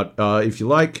check that out if you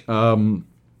like. Yeah,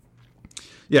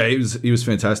 he was a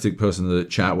fantastic person to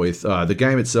chat with. The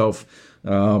game itself,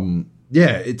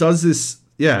 it does this.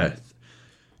 Yeah,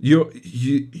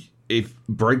 it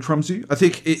breadcrumbs you. I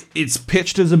think it's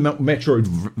pitched as a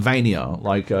Metroidvania,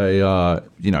 like a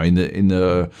in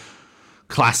the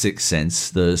classic sense,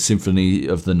 the Symphony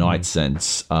of the Night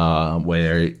sense,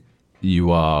 where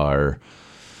you are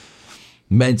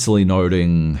mentally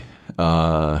noting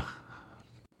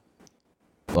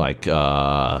like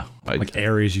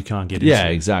areas you can't get into. Yeah,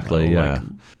 exactly. Yeah. Like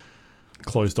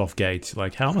closed off gates.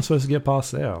 Like, how am I supposed to get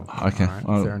past there? Okay, Right,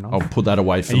 fair enough. I'll put that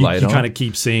away for And later. you kind of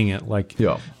keep seeing it. Like,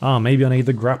 Yeah. maybe I need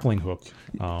the grappling hook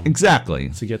Exactly.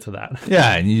 to get to that.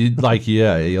 Yeah, and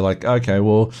you're like, okay,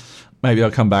 well, maybe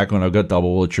I'll come back when I've got double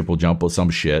or triple jump or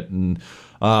some shit. And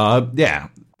yeah,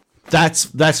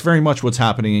 that's very much what's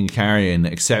happening in Carrion,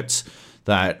 except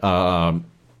that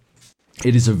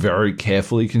it is a very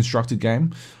carefully constructed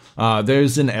game.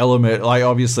 There's an element, like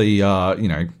obviously,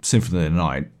 Symphony of the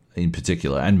Night in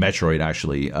particular, and Metroid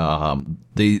actually.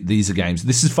 These are games.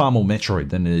 This is far more Metroid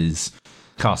than it is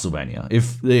Castlevania.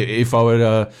 If I were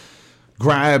to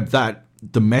grab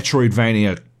the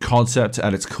Metroidvania concept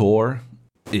at its core,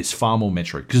 is far more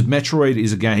Metroid, because Metroid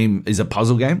is a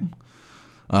puzzle game,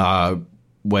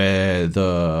 where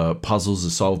the puzzles are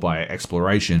solved by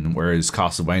exploration, whereas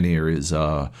Castlevania is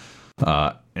an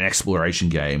exploration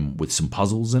game with some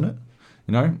puzzles in it.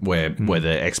 Where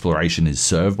the exploration is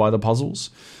served by the puzzles.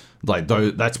 Like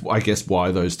that's I guess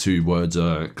why those two words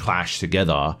are clashed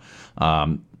together.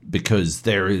 Because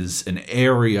there is an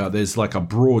area, there's like a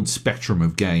broad spectrum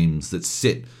of games that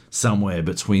sit somewhere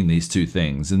between these two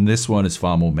things. And this one is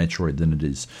far more Metroid than it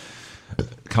is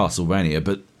Castlevania.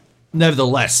 But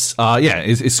nevertheless,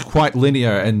 it's quite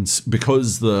linear. And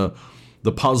because the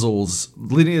puzzles,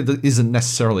 linear isn't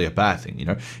necessarily a bad thing,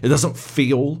 It doesn't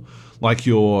feel like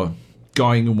you're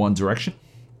going in one direction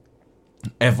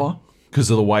ever because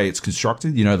of the way it's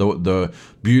constructed. The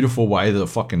beautiful way the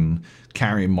fucking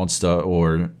carrion monster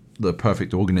or the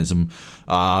perfect organism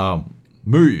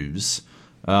moves.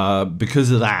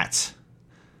 Because of that,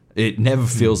 it never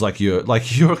feels like you're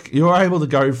able to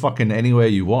go fucking anywhere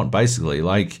you want, basically.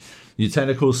 Like, your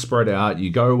tentacles spread out, you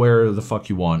go wherever the fuck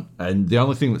you want, and the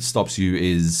only thing that stops you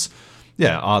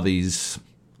are these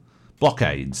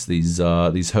blockades, these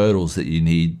hurdles that you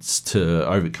need to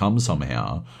overcome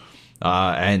somehow.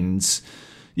 And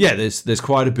yeah, there's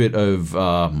quite a bit of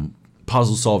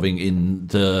puzzle solving in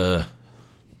the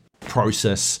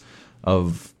process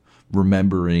of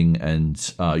remembering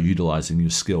and utilizing your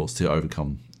skills to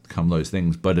overcome those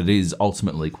things, but it is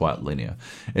ultimately quite linear.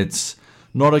 It's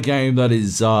not a game that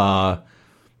is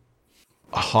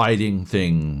hiding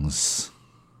things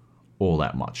all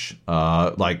that much.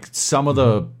 Like some of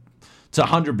the, to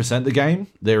 100% the game,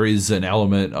 there is an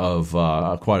element of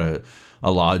quite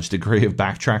a large degree of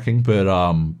backtracking, but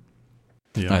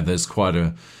there's quite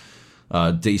a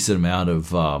decent amount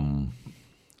of,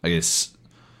 I guess,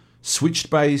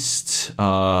 switch-based,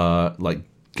 like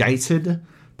gated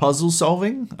puzzle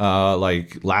solving,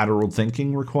 like lateral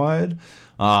thinking required.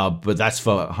 But that's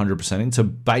for 100%ing.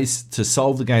 To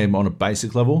solve the game on a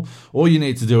basic level, all you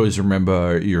need to do is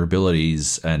remember your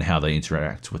abilities and how they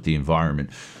interact with the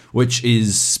environment, which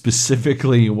is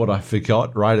specifically what I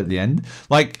forgot right at the end.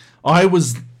 Like, I'm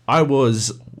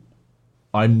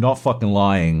not fucking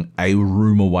lying, a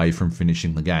room away from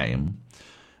finishing the game.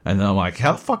 And then I'm like,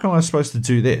 how the fuck am I supposed to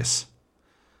do this?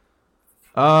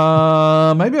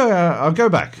 Maybe I'll go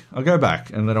back.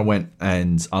 And then I went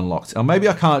and unlocked. Or maybe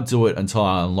I can't do it until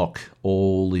I unlock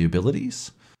all the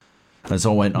abilities. And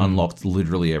so I went and unlocked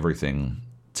literally everything,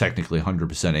 technically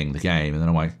 100%ing the game. And then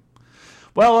I'm like,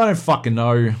 well, I don't fucking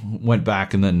know. Went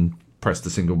back and then pressed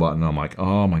the single button. And I'm like,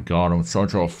 oh my God, I'm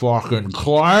such a fucking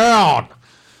clown.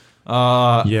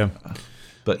 Yeah.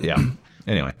 But yeah.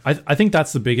 Anyway. I think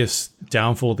that's the biggest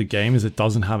downfall of the game is it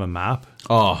doesn't have a map.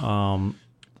 Oh.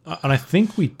 And I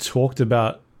think we talked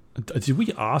about... Did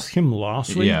we ask him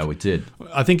last week? Yeah, we did.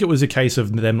 I think it was a case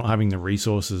of them not having the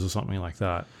resources or something like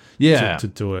that. Yeah. To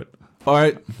do it.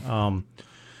 I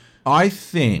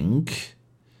think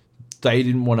they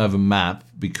didn't want to have a map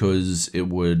because it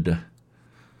would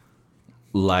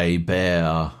lay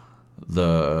bare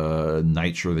the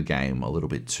nature of the game a little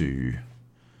bit too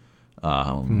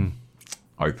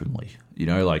openly.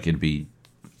 Like it'd be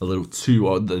a little too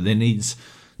odd. The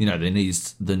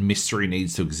mystery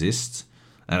needs to exist,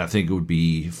 and I think it would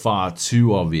be far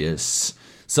too obvious.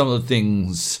 Some of the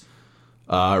things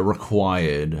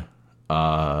required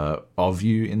of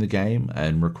you in the game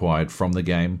and required from the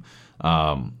game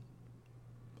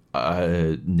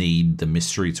need the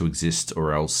mystery to exist,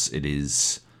 or else it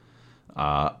is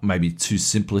maybe too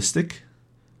simplistic.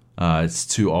 It's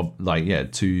too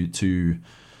too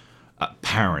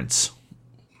apparent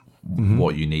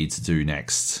what you need to do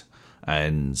next.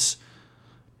 And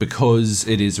because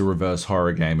it is a reverse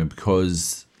horror game and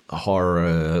because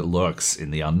horror lurks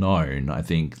in the unknown, I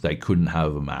think they couldn't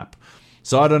have a map.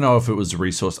 So I don't know if it was a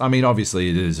resource. I mean, obviously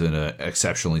it is an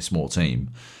exceptionally small team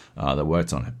that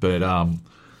worked on it. But I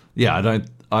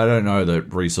I don't know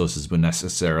that resources were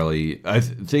necessarily. I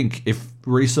think if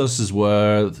resources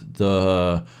were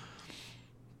the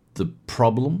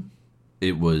problem,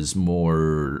 it was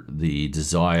more the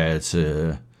desire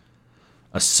to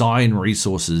assign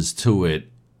resources to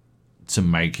it to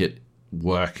make it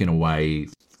work in a way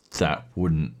that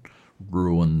wouldn't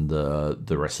ruin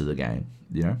the rest of the game,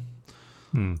 you know?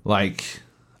 Like,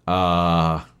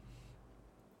 I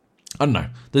don't know.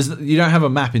 You don't have a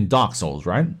map in Dark Souls,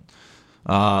 right?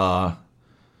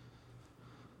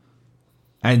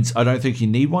 And I don't think you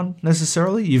need one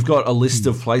necessarily. You've got a list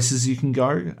of places you can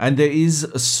go, and there is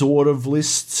a sort of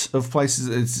list of places.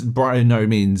 It's by no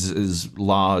means as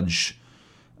large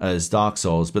as Dark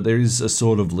Souls, but there is a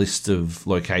sort of list of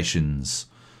locations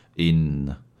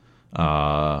in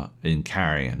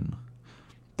Carrion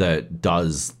that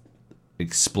does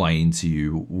explain to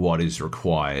you what is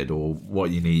required or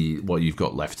what you need, what you've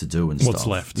got left to do and What's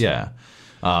stuff. left. Yeah.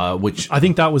 Which I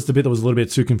think that was the bit that was a little bit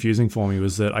too confusing for me,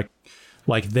 was that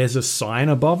there's a sign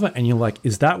above it and you're like,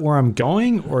 is that where I'm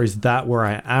going or is that where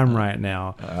I am right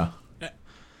now?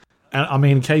 And I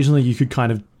mean, occasionally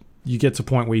you get to a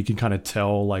point where you can kind of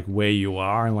tell like where you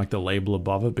are and like the label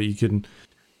above it, but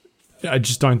I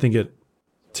just don't think it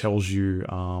tells you,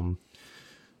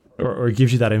 or it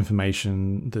gives you that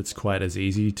information that's quite as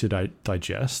easy to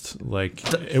digest.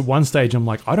 Like at one stage, I'm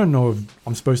like, I don't know if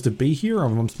I'm supposed to be here or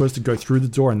if I'm supposed to go through the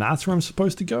door and that's where I'm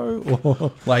supposed to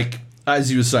go. like,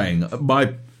 as you were saying,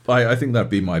 I think that'd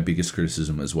be my biggest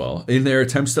criticism as well. In their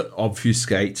attempts to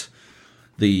obfuscate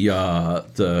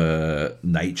the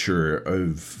nature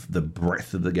of the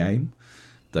breadth of the game,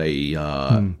 they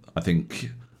I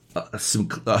think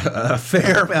a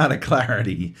fair amount of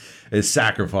clarity is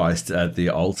sacrificed at the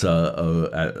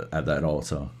altar at that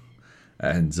altar,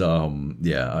 and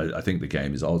I think the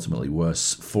game is ultimately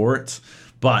worse for it,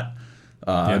 but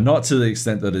not to the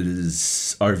extent that it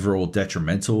is overall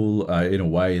detrimental in a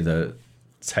way that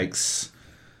takes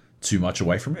too much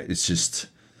away from it. It's just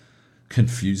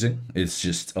confusing. It's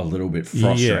just a little bit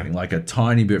frustrating, like a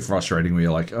tiny bit frustrating where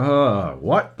you're like, oh,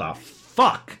 what the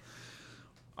fuck?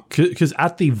 Because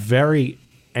at the very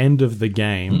end of the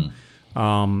game,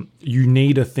 you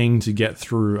need a thing to get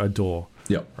through a door.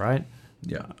 Yep. Right?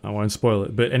 Yeah. I won't spoil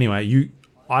it. But anyway,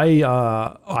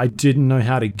 I didn't know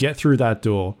how to get through that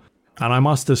door. And I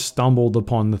must have stumbled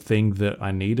upon the thing that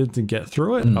I needed to get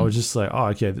through it. I was just like, oh,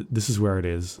 okay, this is where it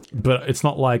is. But it's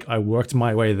not like I worked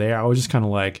my way there. I was just kind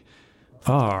of like,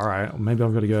 oh, all right, maybe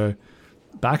I've got to go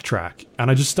backtrack.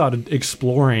 And I just started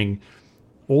exploring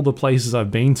all the places I've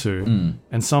been to,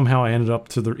 and somehow I ended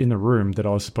up in the room that I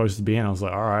was supposed to be in. I was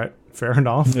like, all right, fair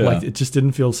enough. Yeah. Like, it just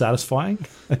didn't feel satisfying.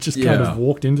 I just kind of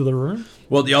walked into the room.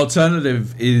 Well, the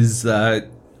alternative is that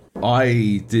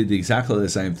I did exactly the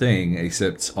same thing,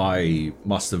 except I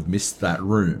must have missed that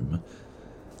room.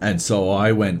 And so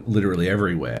I went literally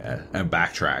everywhere and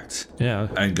backtracked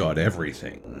and got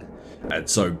everything. And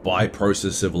so by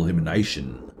process of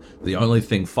elimination, the only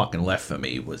thing fucking left for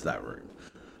me was that room.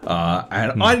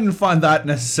 And I didn't find that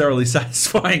necessarily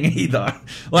satisfying either.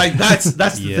 Like, that's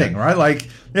the thing, right? Like,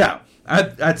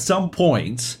 at some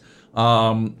point,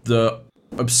 the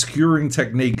obscuring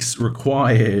techniques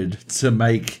required to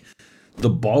make the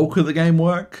bulk of the game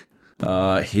work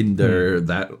hinder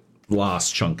that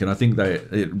last chunk, and I think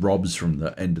it robs from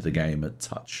the end of the game a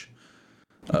touch.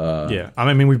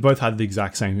 I mean, we've both had the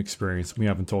exact same experience. We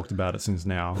haven't talked about it since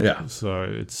now. Yeah. So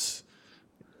it's...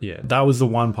 Yeah, that was the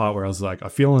one part where I was like, I'm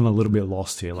feeling a little bit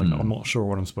lost here. Like, I'm not sure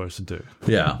what I'm supposed to do.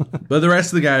 Yeah. But the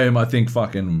rest of the game, I think,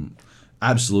 fucking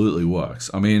absolutely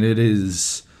works. I mean, it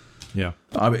is... Yeah.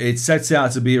 It sets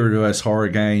out to be a reverse horror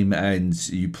game, and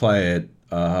you play it,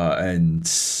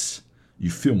 and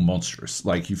you feel monstrous.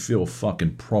 Like, you feel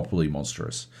fucking properly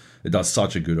monstrous. It does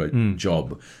such a good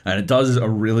job. And it does a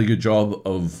really good job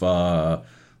of,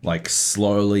 like,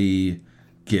 slowly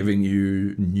giving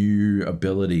you new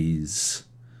abilities.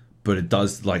 But it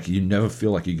does, like, you never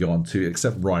feel like you're going to,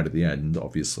 except right at the end,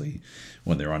 obviously,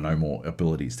 when there are no more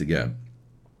abilities to get.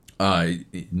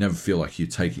 You never feel like you're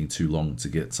taking too long to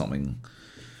get something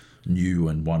new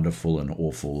and wonderful and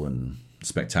awful and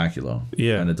spectacular.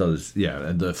 Yeah. And it does,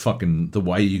 and the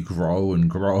way you grow and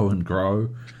grow and grow.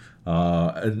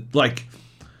 And, like,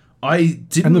 I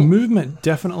didn't... And the movement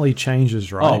definitely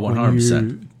changes, right? Oh,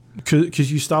 100%.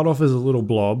 Because you start off as a little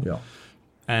blob. Yeah.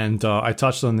 And I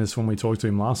touched on this when we talked to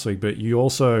him last week, but you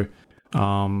also,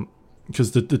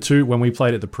 because the two, when we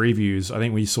played at the previews, I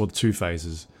think we saw the two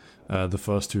phases. The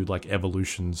first two, like,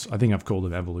 evolutions. I think I've called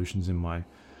them evolutions in my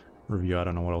review. I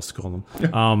don't know what else to call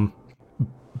them.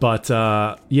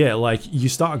 Like, you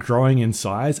start growing in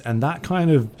size, and that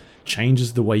kind of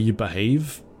changes the way you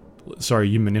behave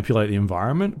you manipulate the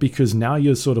environment, because now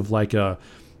you're sort of like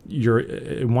you're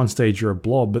in one stage you're a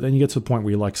blob, but then you get to the point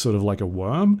where you're like sort of like a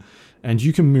worm, and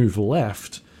you can move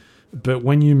left, but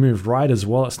when you move right as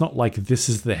well, it's not like this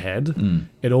is the head.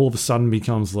 It all of a sudden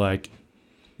becomes like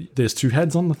there's two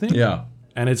heads on the thing. Yeah.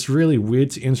 And it's really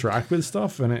weird to interact with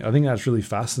stuff, and I think that's really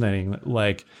fascinating.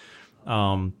 Like,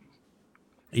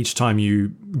 each time you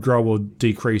grow or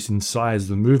decrease in size,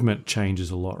 the movement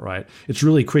changes a lot, right? It's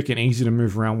really quick and easy to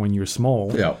move around when you're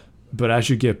small. Yeah. But as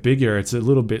you get bigger, it's a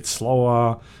little bit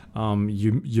slower.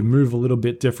 You move a little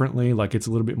bit differently. Like, it's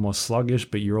a little bit more sluggish,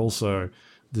 but you're also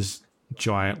this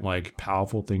giant, like,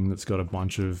 powerful thing that's got a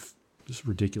bunch of just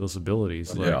ridiculous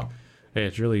abilities. Like, Yeah.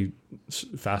 It's really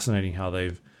fascinating how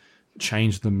they've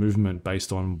changed the movement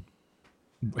based on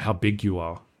how big you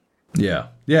are. Yeah.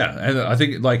 Yeah. And I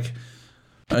think, like,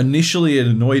 initially it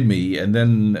annoyed me, and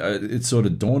then it sort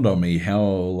of dawned on me how,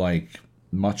 like,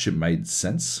 much it made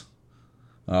sense.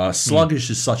 Sluggish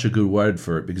is such a good word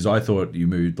for it, because I thought you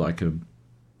moved like a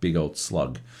big old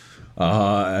slug.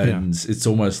 And it's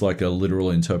almost like a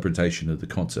literal interpretation of the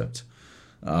concept.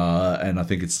 And I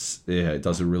think it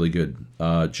does a really good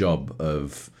job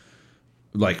of,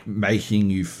 like, making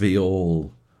you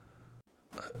feel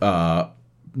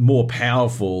more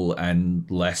powerful and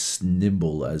less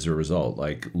nimble as a result,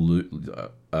 like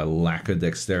a lack of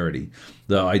dexterity.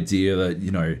 The idea that,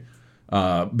 you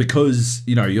know, because,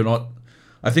 you know, you're not...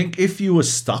 I think if you were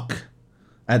stuck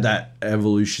at that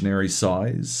evolutionary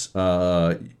size,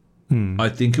 I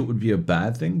think it would be a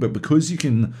bad thing. But because you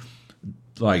can,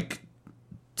 like,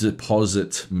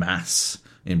 deposit mass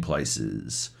in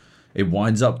places, it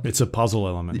winds up... It's a puzzle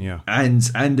element, yeah.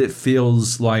 And it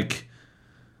feels like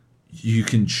you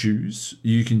can choose.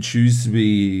 You can choose to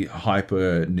be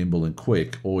hyper nimble and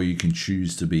quick, or you can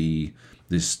choose to be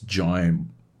this giant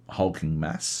hulking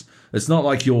mass. It's not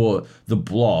like you're the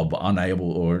blob,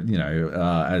 unable, or, you know,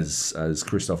 as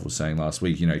Christoph was saying last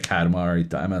week, you know, Katamari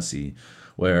Damacy,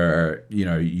 where, you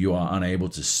know, you are unable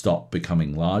to stop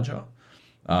becoming larger.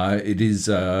 It is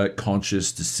a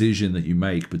conscious decision that you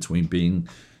make between being,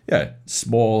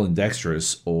 small and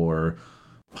dexterous, or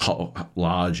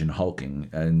large and hulking,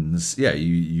 and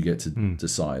you get to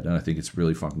decide. And I think it's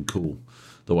really fucking cool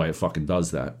the way it fucking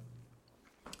does that.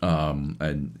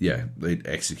 It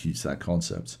executes that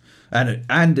concept,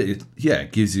 and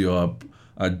it gives you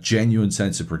a genuine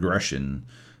sense of progression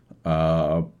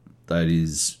that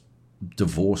is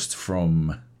divorced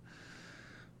from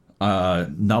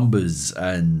numbers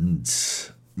and,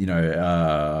 you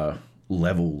know,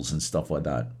 levels and stuff like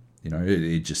that. You know,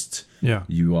 it just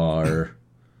you are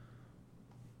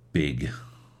big,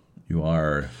 you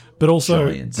are, but also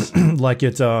giants. like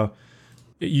it.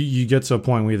 You get to a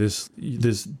point where this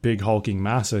big hulking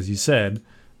mass, as you said,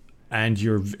 and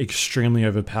you're extremely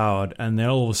overpowered, and then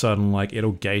all of a sudden, like,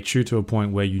 it'll gate you to a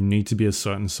point where you need to be a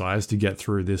certain size to get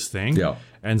through this thing. Yeah.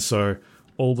 And so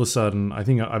all of a sudden, I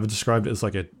think I've described it as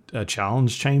like a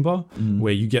challenge chamber,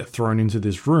 where you get thrown into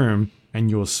this room and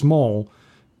you're small,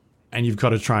 and you've got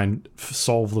to try and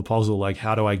solve the puzzle. Like,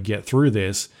 how do I get through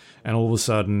this? And all of a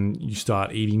sudden, you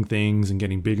start eating things and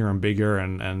getting bigger and bigger,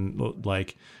 and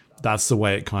like, that's the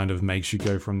way it kind of makes you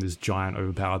go from this giant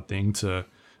overpowered thing to,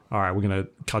 all right, we're going to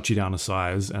cut you down a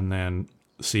size and then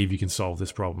see if you can solve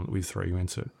this problem that we throw you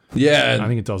into. Yeah. And I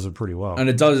think it does it pretty well. And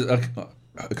it does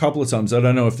a couple of times. I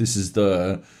don't know if this is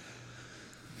the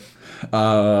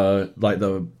like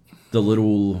the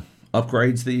little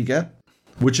upgrades that you get,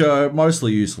 which are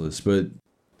mostly useless, but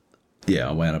yeah,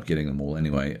 I wound up getting them all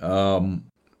anyway.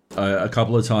 A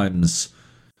couple of times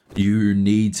you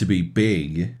need to be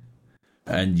big,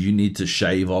 and you need to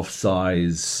shave off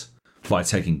size by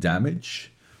taking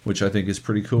damage, which I think is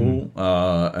pretty cool.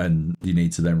 And you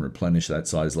need to then replenish that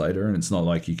size later. And it's not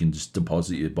like you can just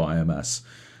deposit your biomass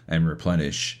and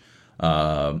replenish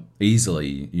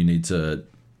easily. You need to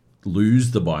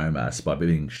lose the biomass by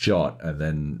being shot and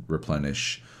then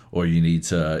replenish. Or you need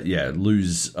to,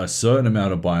 lose a certain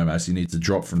amount of biomass. You need to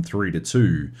drop from 3 to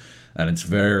 2. And it's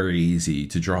very easy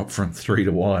to drop from 3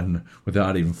 to 1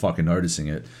 without even fucking noticing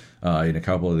it. In a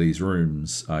couple of these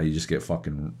rooms, you just get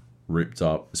fucking ripped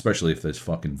up, especially if there's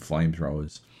fucking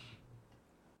flamethrowers.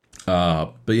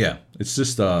 But yeah, it's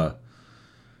just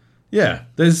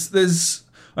there's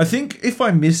I think if I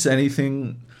miss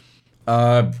anything,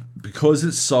 because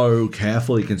it's so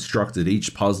carefully constructed,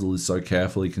 each puzzle is so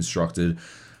carefully constructed,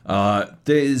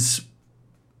 there's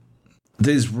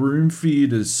room for you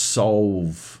to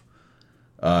solve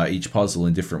each puzzle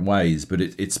in different ways, but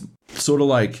it's sort of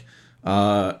like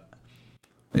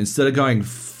instead of going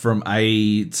from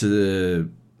A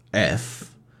to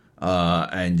F,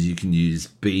 and you can use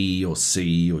B or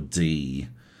C or D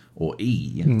or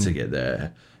E to get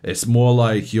there. It's more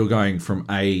like you're going from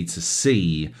A to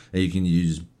C, and you can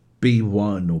use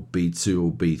B1 or B2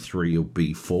 or B3 or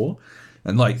B4.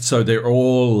 And like, so they're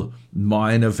all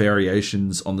minor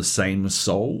variations on the same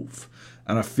solve.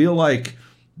 And I feel like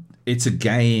it's a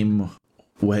game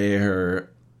where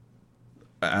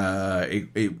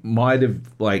it might have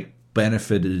like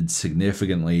benefited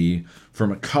significantly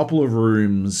from a couple of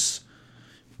rooms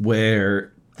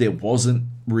where there wasn't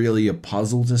really a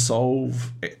puzzle to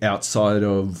solve outside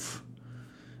of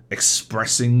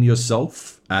expressing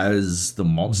yourself as the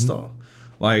monster.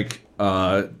 Like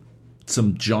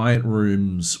some giant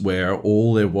rooms where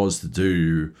all there was to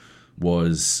do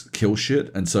was kill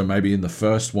shit. And so maybe in the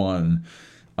first one,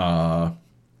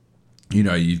 you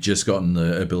know, you've just gotten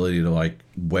the ability to like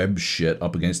web shit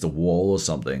up against a wall or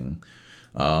something.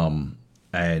 And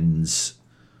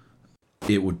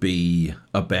it would be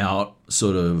about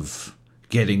sort of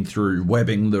getting through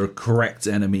webbing the correct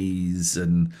enemies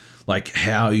and like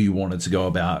how you wanted to go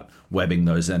about webbing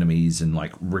those enemies and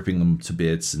like ripping them to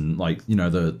bits, and like, you know,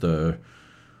 the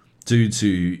dudes who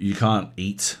you can't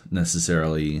eat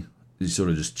necessarily, you sort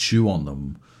of just chew on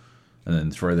them and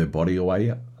then throw their body away.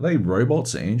 Are they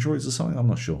robots or androids or something? I'm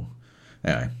not sure.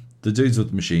 Anyway, the dudes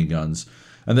with machine guns.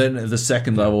 And then at the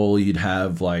second level, you'd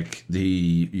have like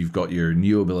you've got your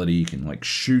new ability. You can like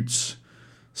shoot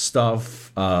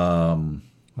stuff.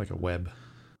 Like a web.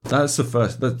 That's the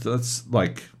first. That's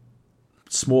like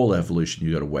small evolution.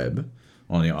 You got a web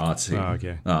on your RT. Oh,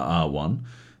 okay. R1,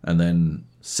 and then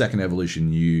second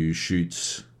evolution you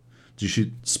shoot. Do you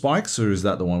shoot spikes, or is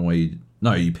that the one where you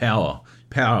power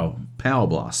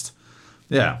blast?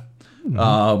 Yeah.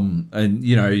 And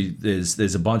you know,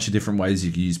 there's a bunch of different ways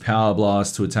you can use power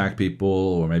blast to attack people,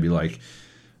 or maybe like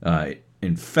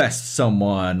infest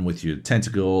someone with your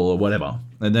tentacle or whatever.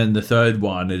 And then the third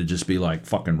one, it'd just be like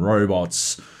fucking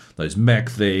robots, those mech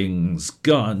things,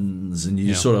 guns, and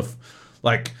you sort of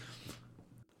like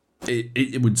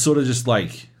it would sort of just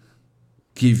like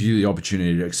give you the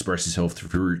opportunity to express yourself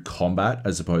through combat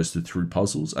as opposed to through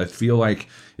puzzles. I feel like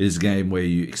it is a game where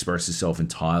you express yourself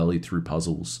entirely through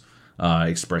puzzles.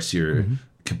 Express your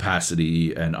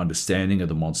capacity and understanding of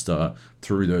the monster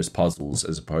through those puzzles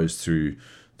as opposed to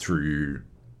through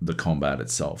the combat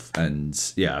itself. And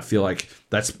yeah, I feel like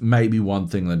that's maybe one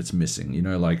thing that it's missing, you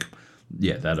know, like,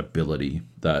 yeah, that ability.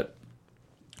 That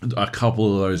a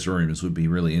couple of those rooms would be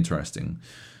really interesting,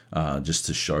 just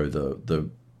to show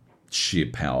the sheer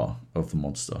power of the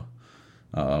monster.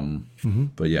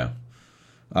 But yeah,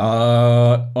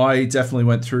 I definitely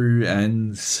went through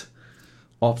and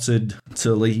opted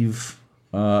to leave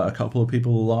a couple of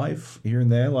people alive here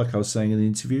and there, like I was saying in the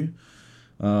interview.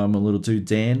 A little dude,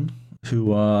 Dan,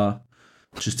 who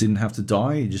just didn't have to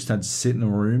die. He just had to sit in a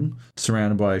room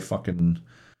surrounded by fucking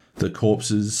the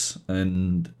corpses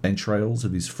and entrails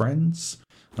of his friends.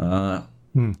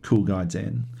 Cool guy,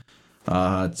 Dan.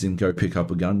 Didn't go pick up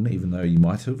a gun, even though he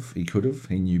might have. He could have.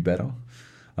 He knew better.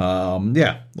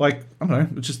 Yeah, like, I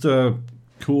don't know, just a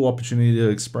cool opportunity to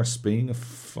express being a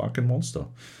fucking monster.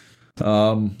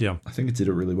 Yeah, I think it did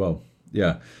it really well.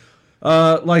 Yeah,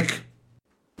 like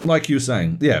you were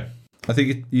saying. Yeah, I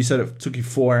think you said it took you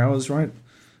 4 hours, right?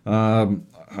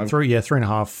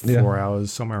 3.5, 4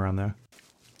 hours, somewhere around there.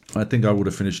 I think I would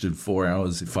have finished in 4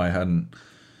 hours if I hadn't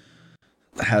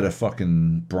had a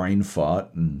fucking brain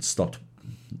fart and stopped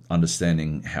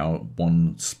understanding how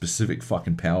one specific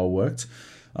fucking power worked,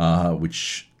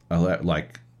 which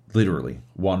like literally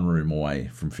one room away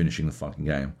from finishing the fucking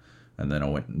game. And then I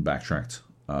went and backtracked,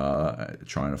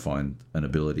 trying to find an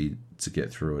ability to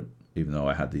get through it, even though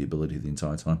I had the ability the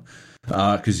entire time.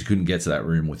 Because you couldn't get to that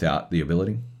room without the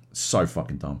ability. So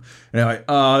fucking dumb. Anyway,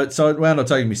 so it wound up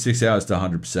taking me 6 hours to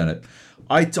 100% it.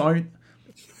 I don't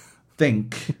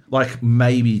think, like,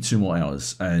 maybe 2 more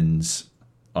hours and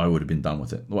I would have been done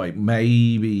with it. Like,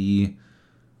 maybe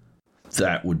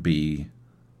that would,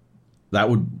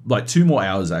 like, 2 more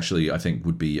hours actually, I think,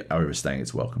 would be overstaying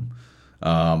its welcome.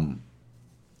 At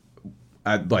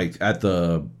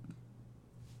the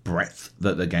breadth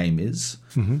that the game is,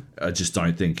 I just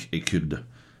don't think it could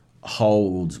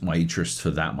hold my interest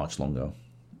for that much longer,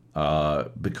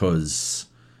 because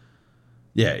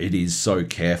it is so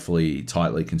carefully,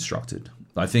 tightly constructed.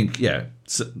 I think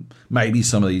maybe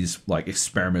some of these like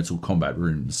experimental combat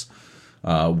rooms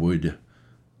would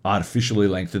artificially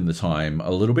lengthen the time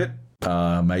a little bit,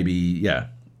 maybe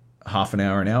half an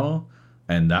hour,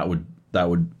 and that would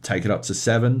take it up to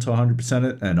 7 to 100%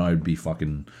 it, and I'd be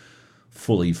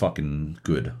fully fucking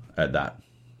good at that,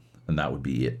 and that would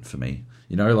be it for me.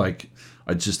 You know, like,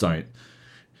 I just don't.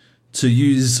 To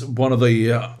use one of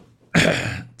the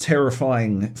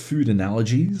terrifying food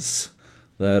analogies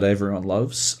that everyone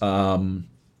loves.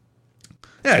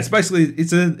 It's basically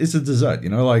it's a dessert,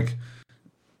 like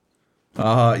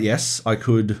yes, I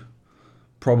could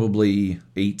probably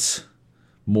eat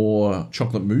more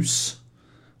chocolate mousse,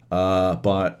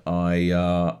 but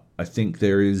I think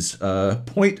there is a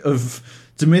point of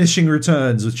diminishing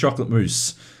returns with chocolate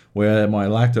mousse where my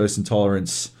lactose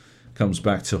intolerance comes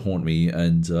back to haunt me,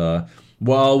 and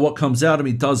while what comes out of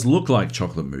me does look like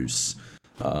chocolate mousse,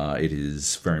 it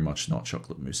is very much not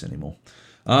chocolate mousse anymore.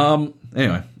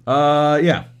 Anyway,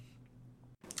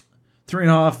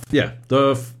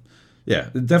 3.5. Yeah,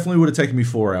 it definitely would have taken me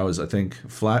 4 hours, I think,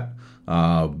 flat.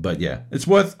 But yeah, it's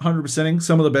worth 100%ing.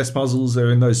 Some of the best puzzles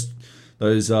are in those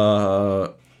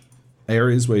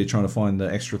areas where you're trying to find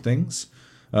the extra things,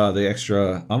 the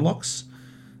extra unlocks.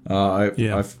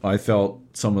 I felt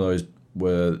some of those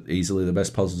were easily the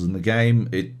best puzzles in the game.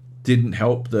 It didn't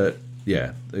help that,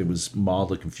 it was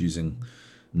mildly confusing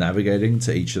navigating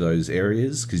to each of those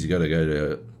areas, because you got to go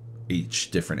to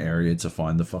each different area to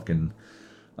find the fucking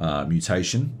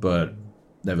mutation. But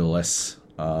nevertheless,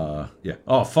 oh,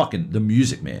 fucking the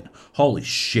music, man. Holy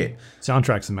shit.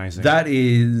 Soundtrack's amazing. That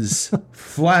is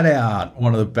flat out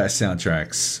one of the best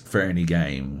soundtracks for any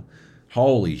game.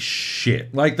 Holy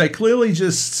shit. Like, they clearly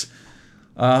just...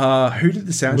 who did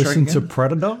the soundtrack Listen again? to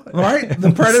Predator? Right?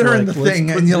 The Predator and the thing,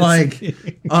 and you're like,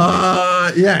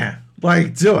 yeah,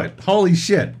 like, do it. Holy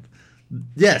shit.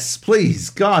 Yes, please.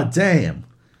 God damn.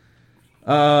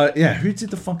 Who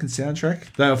did the fucking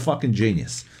soundtrack? They were fucking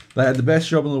genius. They had the best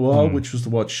job in the world, which was to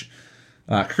watch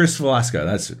Chris Velasco.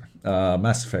 That's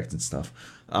Mass Effect and stuff.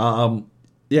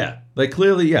 They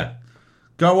clearly,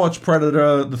 go watch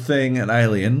Predator, The Thing, and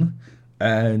Alien,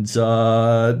 and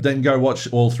then go watch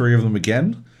all three of them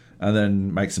again, and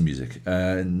then make some music.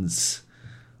 And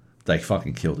they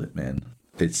fucking killed it, man.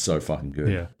 It's so fucking good.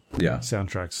 Yeah.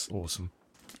 Soundtrack's awesome.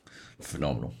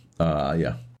 Phenomenal.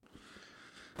 I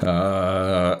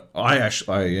don't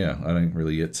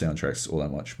really get soundtracks all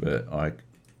that much, but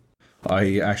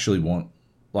I actually want,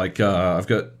 like, I've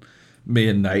got, me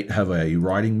and Nate have a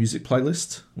writing music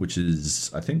playlist, which is,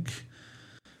 I think,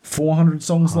 400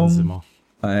 songs long. Zimmer.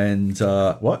 And,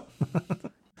 what?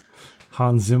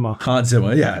 Hans Zimmer. Hans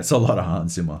Zimmer, yeah, it's a lot of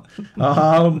Hans Zimmer.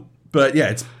 But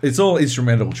yeah, it's all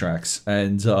instrumental tracks,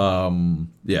 and I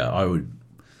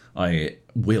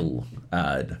will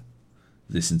add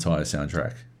this entire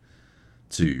soundtrack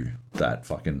to that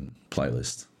fucking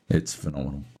playlist. It's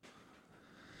phenomenal.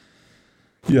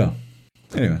 Yeah.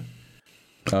 Anyway.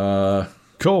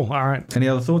 Cool. All right. Any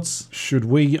other thoughts? Should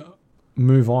we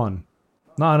move on?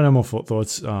 No, I don't have more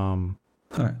thoughts. All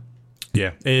right.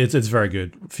 Yeah, it's very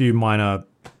good. A few minor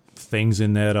things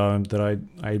in there that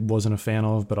I wasn't a fan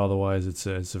of, but otherwise it's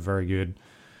a very good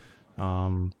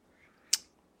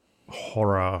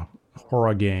horror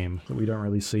game that we don't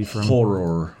really see from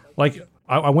horror. Like,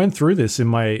 I went through this in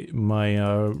my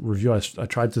review. I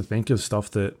tried to think of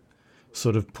stuff that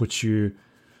sort of puts you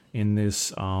in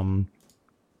this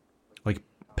like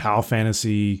power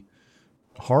fantasy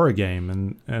horror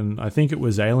game, and I think it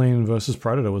was Alien versus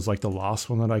Predator was like the last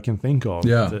one that I can think of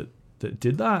that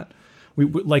did that. We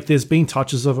like, there's been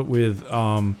touches of it with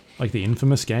like the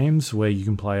Infamous games where you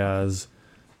can play as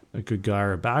a good guy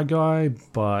or a bad guy,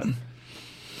 but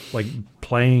like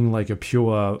playing like a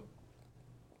pure,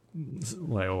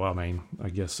 like, well, I mean, I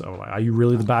guess so. Like, are you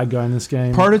really the bad guy in this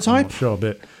game? Prototype? I'm not sure,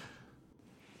 but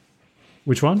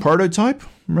which one? Prototype?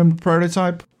 Remember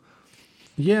Prototype?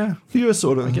 Yeah, You were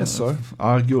sort of, I guess so.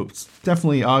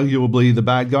 Definitely arguably the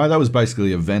bad guy. That was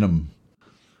basically a Venom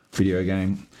video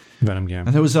game. Venom game.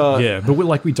 And there was Yeah, but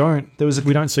we don't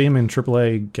we don't see him in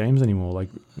AAA games anymore, like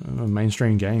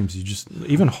mainstream games.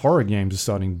 Even horror games are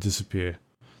starting to disappear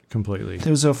completely.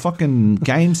 There was a fucking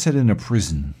game set in a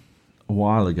prison a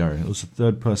while ago. It was a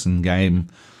third-person game,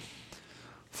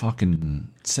 fucking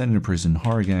set in a prison,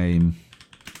 horror game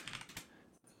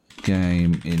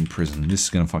in prison. This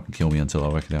is gonna fucking kill me until I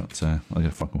work it out. So I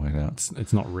gotta fucking work it out.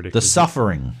 It's not ridiculous. The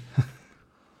Suffering.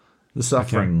 The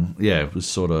Suffering, yeah, it was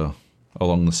sort of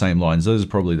along the same lines. Those are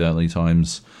probably the only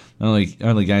times,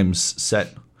 only games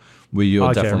set where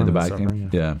you're definitely the bad guy.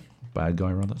 Yeah, bad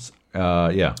guy rather.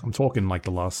 Yeah. I'm talking like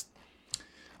the last.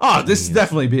 Oh, this has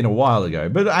definitely been a while ago.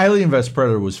 But Alien vs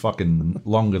Predator was fucking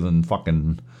longer than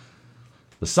fucking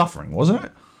The Suffering, wasn't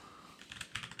it?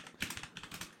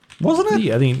 Wasn't it?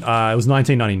 Yeah, I think it was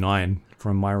 1999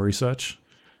 from my research.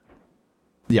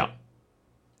 Yeah.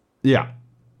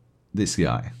 This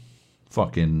guy,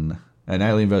 fucking. And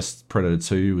Alien vs Predator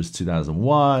 2 was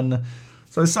 2001.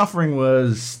 So Suffering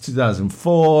was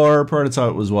 2004.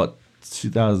 Prototype was what,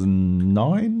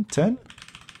 2009, 10?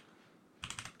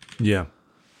 Yeah.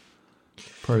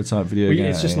 Prototype video Well, game.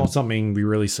 it's just not something we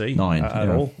really see at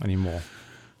all anymore.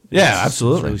 Yeah,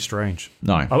 absolutely. It's really strange.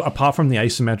 No. Apart from the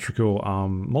asymmetrical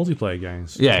multiplayer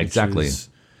games. Yeah, which exactly. is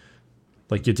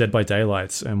like your Dead by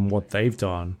Daylights and what they've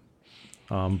done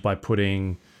by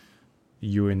putting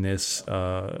you in this,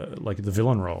 like the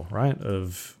villain role, right?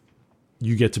 Of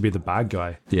you get to be the bad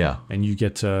guy. Yeah. And you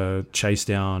get to chase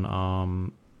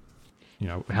down,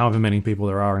 however many people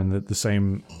there are in the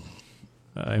same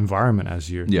environment as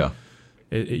you. Yeah.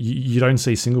 You don't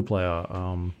see single player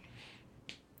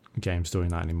games doing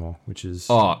that anymore, which is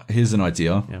Here's an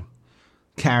idea. yeah.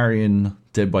 Carrion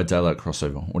Dead by Daylight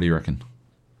crossover. What do you reckon?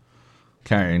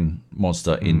 Carrion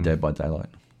monster in Dead by Daylight.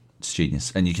 It's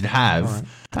genius. And you can have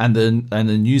and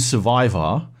the new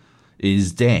survivor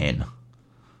is Dan.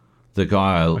 The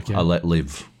guy I let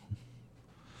live.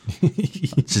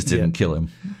 Just didn't kill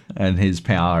him. And his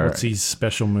power What's his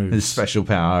special moves? His special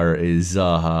power is he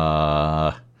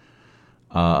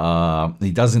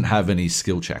doesn't have any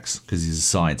skill checks because he's a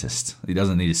scientist. He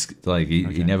doesn't need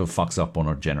he never fucks up on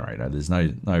a generator. There's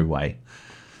no way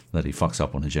that he fucks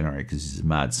up on a generator because he's a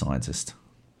mad scientist.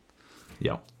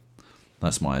 Yeah,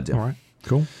 that's my idea. All right,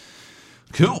 cool.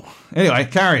 Anyway,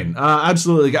 Carrion,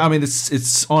 absolutely. I mean,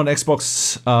 it's on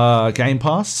Xbox Game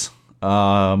Pass.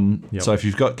 So if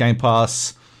you've got Game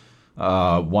Pass,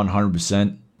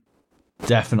 100%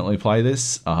 definitely play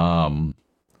this.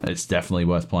 It's definitely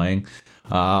worth playing.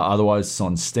 Otherwise, it's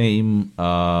on Steam,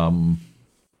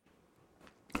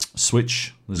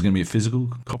 Switch. There's going to be a physical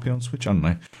copy on Switch. I don't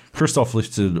know. Christoph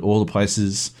listed all the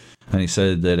places, and he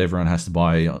said that everyone has to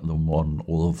buy them on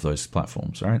all of those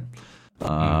platforms, right?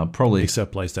 Probably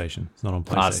except PlayStation. It's not on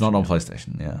PlayStation. It's not on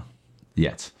PlayStation, yeah,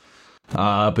 yet.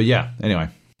 But yeah, anyway,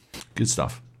 good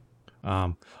stuff.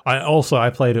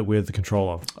 I played it with the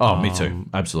controller. Oh, me too.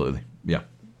 Absolutely, yeah.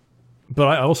 But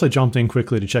I also jumped in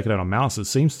quickly to check it out on mouse. It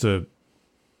seems to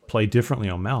play differently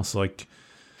on mouse, like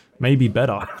maybe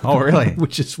better. Oh, really?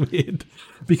 Which is weird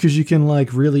because you can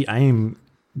like really aim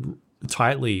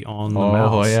tightly on the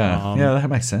mouse. Oh, yeah. Yeah, that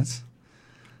makes sense.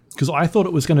 Because I thought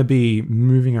it was going to be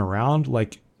moving around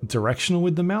like directional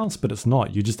with the mouse, but it's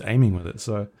not. You're just aiming with it.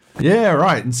 So yeah,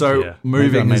 right. And so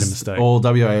moving made a is mistake. all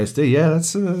WASD. Yeah,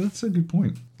 that's a good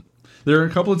point. There are a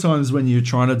couple of times when you're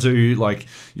trying to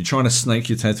you're trying to snake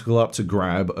your tentacle up to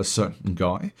grab a certain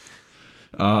guy.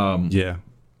 You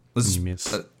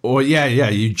miss.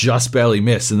 You just barely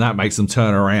miss, and that makes them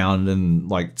turn around and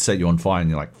like set you on fire, and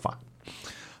you're like, fuck.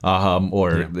 It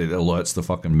alerts the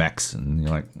fucking mechs, and you're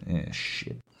like,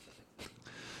 shit.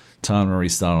 Time to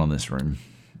restart on this room.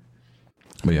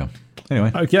 But yeah.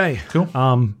 Anyway. Okay.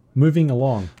 Cool. Moving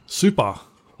along. Super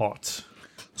hot.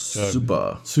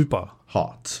 Super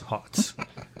hot.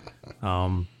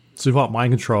 Super Hot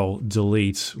Mind Control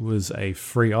Delete was a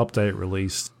free update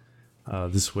released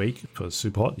this week for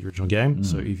Super Hot, the original game.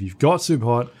 So if you've got Super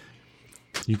Hot,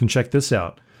 you can check this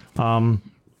out.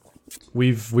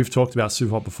 We've talked about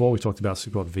Super Hot before. We talked about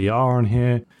Super Hot VR on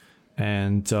here,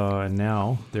 and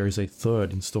now there is a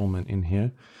third installment in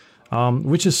here,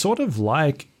 which is sort of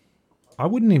like, I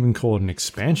wouldn't even call it an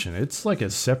expansion. It's like a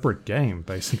separate game,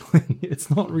 basically. It's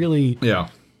not really... Yeah.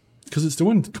 Because it's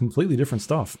doing completely different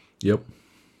stuff. Yep.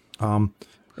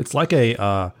 It's like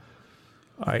I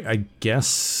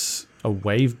guess a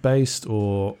wave-based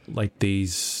or like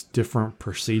these different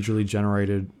procedurally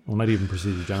generated, well, not even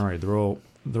procedurally generated.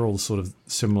 They're all sort of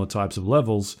similar types of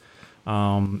levels.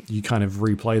 You kind of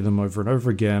replay them over and over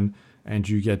again, and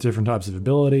you get different types of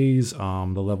abilities. The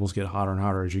levels get harder and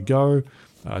harder as you go.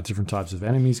 Different types of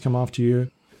enemies come after you.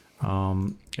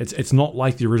 It's not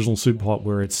like the original Super Hot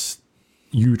where it's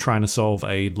you trying to solve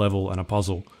a level and a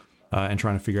puzzle and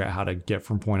trying to figure out how to get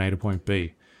from point A to point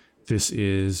B. This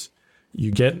is,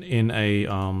 you get in a,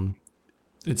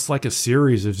 it's like a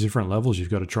series of different levels you've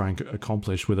got to try and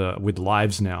accomplish with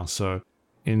lives now. So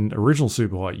in original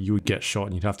Super Hot, you would get shot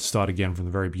and you'd have to start again from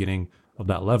the very beginning of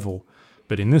that level.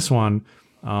 But in this one,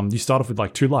 you start off with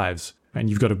like 2 lives and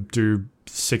you've got to do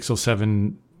 6 or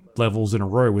 7 levels in a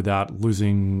row without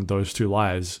losing those 2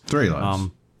 lives. 3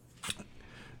 lives.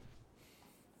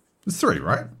 It's 3,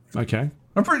 right? Okay.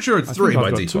 I'm pretty sure it's 3 by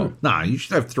got default. 2. Nah, you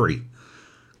should have 3.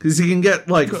 Because you can get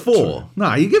like 4.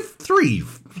 Nah, you get 3.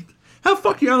 How the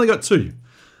fuck you only got 2?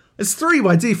 It's 3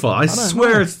 by default. I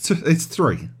swear know. it's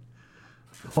 3.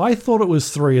 I thought it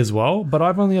was 3 as well, but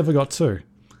I've only ever got 2.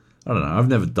 I don't know. I've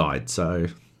never died, so...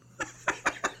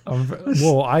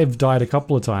 Well, I've died a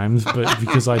couple of times, but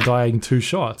because I die in 2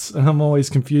 shots, and I'm always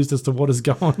confused as to what is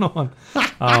going on.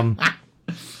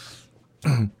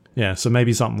 Yeah, so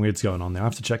maybe something weird's going on there. I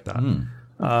have to check that.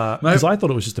 Because I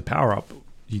thought it was just a power-up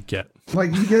you get.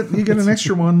 Like, you get an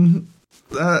extra one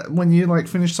when you like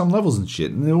finish some levels and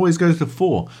shit, and it always goes to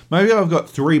 4. Maybe I've got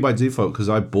 3 by default because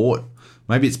I bought.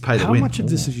 Maybe it's pay to How win. much of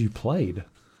this have you played?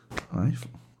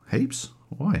 Heaps.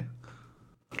 Why?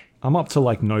 I'm up to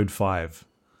like node 5.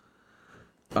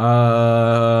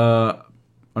 I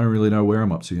don't really know where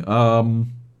I'm up to.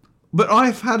 But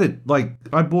I've had it, like,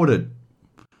 I bought it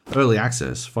early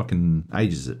access fucking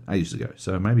ages ago.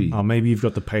 So maybe... Oh, maybe you've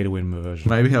got the pay-to-win version.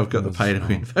 Maybe I've got the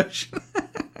pay-to-win version.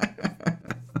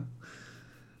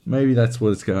 Maybe that's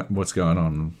what's going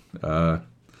on.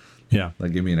 Yeah. They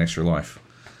give me an extra life.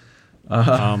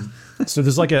 So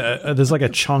there's like a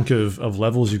chunk of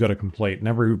levels you've got to complete, and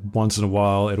every once in a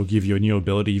while it'll give you a new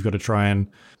ability you've got to try and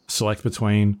select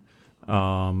between.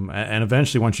 And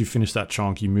eventually, once you finish that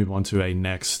chunk, you move on to a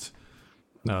next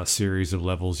series of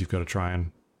levels you've got to try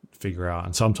and figure out.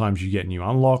 And sometimes you get new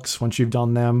unlocks once you've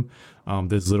done them.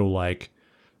 There's little like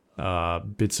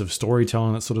bits of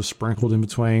storytelling that's sort of sprinkled in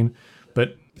between.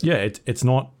 But yeah, it's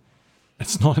not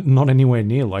anywhere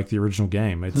near like the original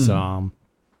game. It's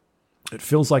it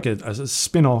feels like a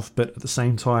spin-off, but at the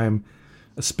same time,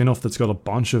 a spin-off that's got a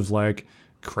bunch of like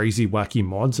crazy wacky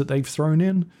mods that they've thrown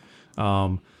in.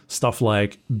 Stuff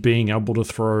like being able to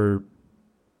throw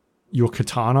your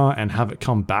katana and have it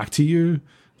come back to you,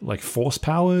 like force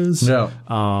powers. Yeah.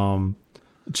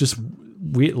 Just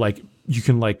weird, like you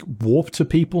can like warp to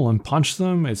people and punch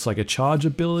them. It's like a charge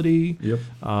ability. Yep.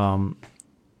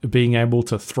 Being able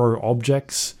to throw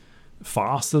objects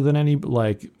faster than any,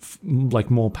 like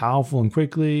more powerful and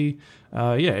quickly.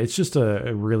 Yeah, it's just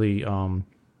a really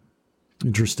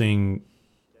interesting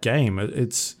game.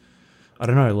 It's, I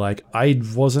don't know, like I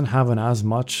wasn't having as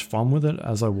much fun with it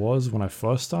as I was when I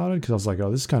first started, because I was like, oh,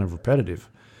 this is kind of repetitive.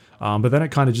 But then it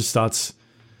kind of just starts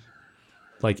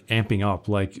like amping up,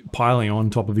 like piling on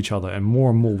top of each other, and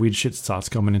more weird shit starts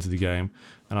coming into the game,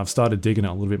 and I've started digging it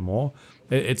a little bit more.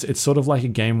 It's sort of like a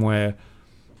game where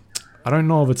I don't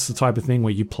know if it's the type of thing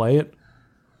where you play it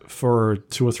for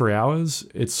 2 or 3 hours.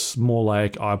 It's more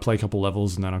like I play a couple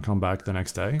levels and then I'll come back the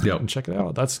next day and check it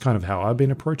out. That's kind of how I've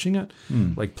been approaching it.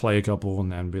 Like play a couple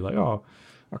and then be like, oh,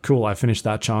 cool, I finished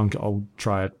that chunk. I'll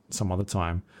try it some other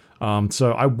time.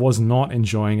 So I was not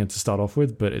enjoying it to start off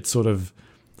with, but it sort of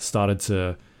started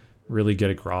to really get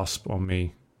a grasp on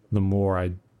me the more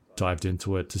I dived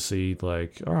into it to see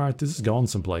like, all right, this is going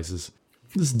some places.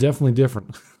 This is definitely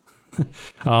different.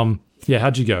 Yeah,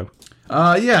 how'd you go?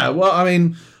 Yeah, well, I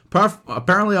mean,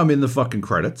 apparently I'm in the fucking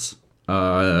credits.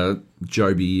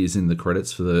 Joby is in the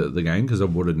credits for the game because I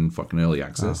bought it in fucking early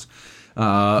access.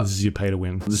 This is your pay to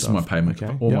win. This is my payment,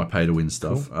 okay. my pay to win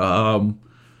stuff. Cool.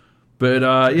 But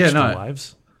yeah, Extra no.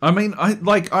 lives. I mean, I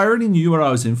already knew what I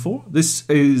was in for. This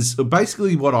is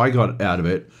basically what I got out of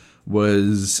it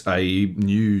was a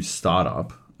new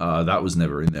startup that was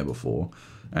never in there before.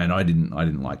 And I didn't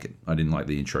like it. I didn't like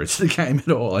the intro to the game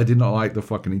at all. I did not like the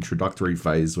fucking introductory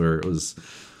phase where it was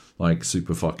like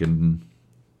super fucking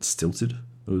stilted.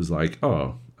 It was like,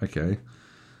 oh, okay.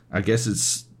 I guess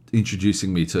it's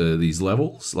introducing me to these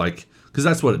levels, like, because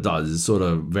that's what it does. It's sort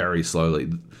of very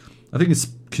slowly. I think it's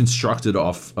constructed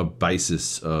off a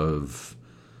basis of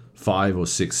 5 or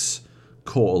 6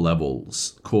 core level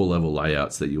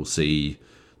layouts that you'll see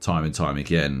time and time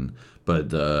again.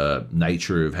 But the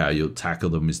nature of how you'll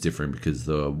tackle them is different because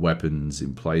the weapons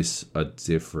in place are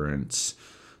different,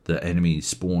 the enemy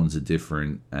spawns are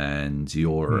different, and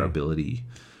your ability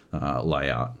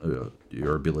layout,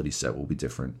 your ability set will be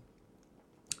different.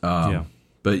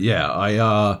 But yeah,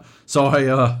 I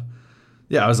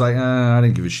was like, I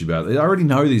didn't give a shit about it. I already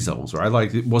know these levels, right?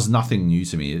 Like, it was nothing new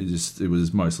to me. It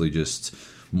was mostly just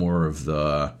more of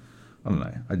the, I don't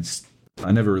know.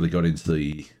 I never really got into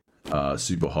the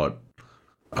super hot.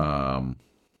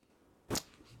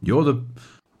 You're the,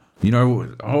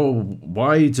 why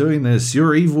are you doing this?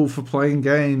 You're evil for playing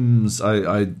games.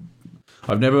 I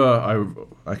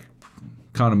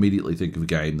can't immediately think of a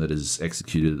game that is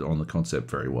executed on the concept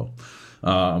very well.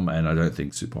 And I don't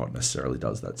think Superhot necessarily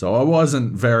does that. So I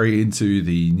wasn't very into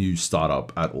the new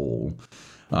startup at all.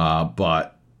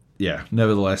 But yeah,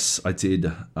 nevertheless, I did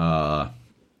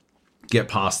get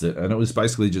past it, and it was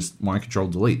basically just mind control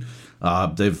delete.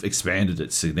 They've expanded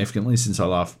it significantly since I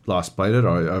last played it.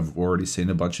 I've already seen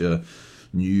a bunch of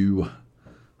new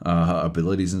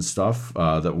abilities and stuff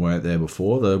that weren't there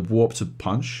before. The warp to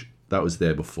punch, that was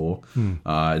there before.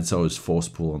 And so it was force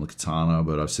pull on the katana,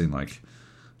 but I've seen I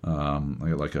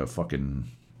got like a fucking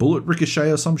bullet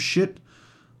ricochet or some shit.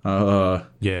 Yeah,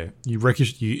 you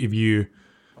ricochet.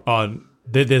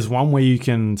 There's one where you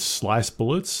can slice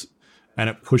bullets, and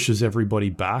it pushes everybody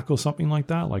back or something like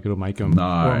that. Like it'll make them,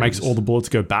 No, or it makes all the bullets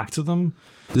go back to them.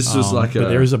 This was like but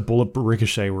there is a bullet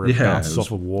ricochet where it bounces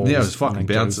off a wall. Yeah, it was fucking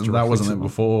bouncing. That wasn't it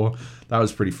before. That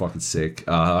was pretty fucking sick.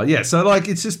 Yeah, so like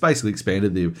it's just basically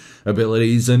expanded the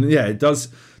abilities, and yeah, it does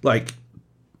like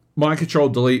mind control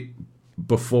delete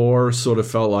before sort of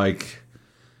felt like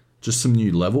just some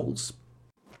new levels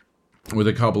with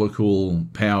a couple of cool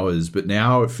powers, but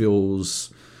now it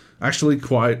feels actually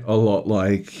quite a lot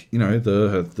like, you know,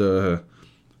 the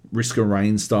Risk of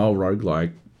Rain style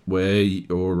roguelike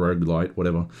or roguelite,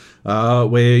 whatever,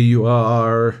 where you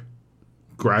are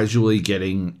gradually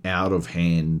getting out of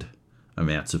hand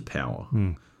amounts of power.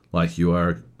 Like you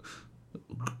are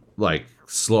like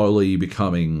slowly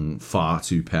becoming far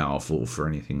too powerful for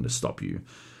anything to stop you.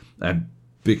 And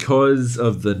because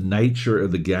of the nature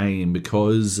of the game,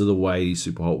 because of the way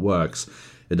Superhot works,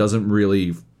 it doesn't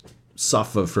really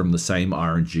suffer from the same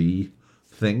RNG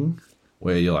thing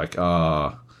where you're like,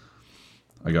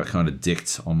 I got kind of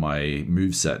dicked on my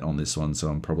moveset on this one, so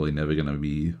I'm probably never going to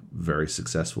be very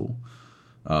successful.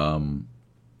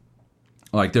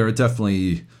 Like, there are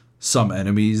definitely some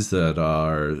enemies that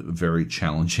are very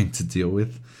challenging to deal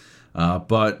with.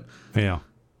 But Yeah.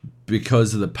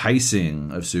 because of the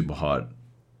pacing of Superhot,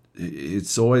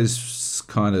 it's always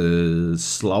kind of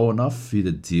slow enough for you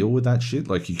to deal with that shit.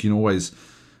 Like, you can always...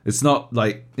 It's not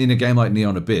like in a game like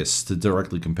Neon Abyss, to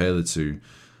directly compare the two.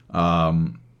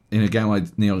 In a game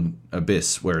like Neon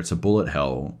Abyss, where it's a bullet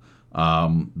hell,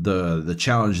 the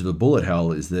challenge of the bullet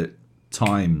hell is that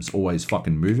time's always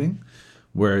fucking moving.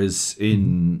 Whereas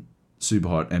in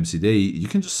Superhot MCD, you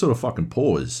can just sort of fucking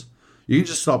pause. You can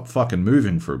just stop fucking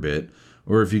moving for a bit.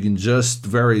 Or if you can just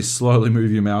very slowly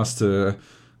move your mouse to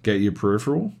get your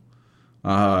peripheral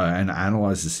and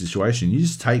analyze the situation, you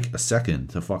just take a second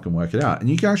to fucking work it out. And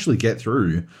you can actually get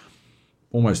through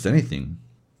almost anything.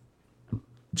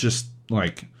 Just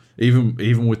like...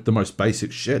 Even with the most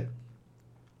basic shit.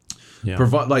 Yeah.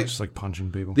 Just like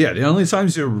punching people. Yeah, the only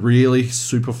times you're really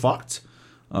super fucked,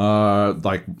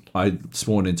 like I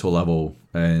spawned into a level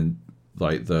and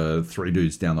like the three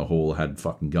dudes down the hall had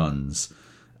fucking guns,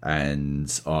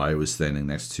 and I was standing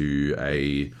next to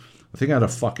I think I had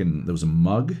there was a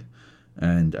mug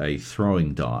and a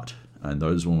throwing dart, and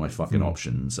those were my fucking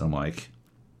options. I'm like,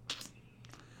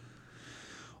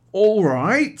 all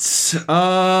right.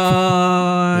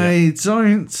 I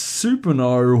don't super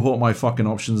know what my fucking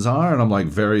options are, and I'm like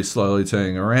very slowly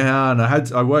turning around.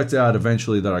 I worked out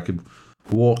eventually that I could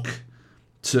walk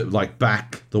to like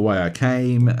back the way I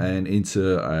came and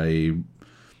into a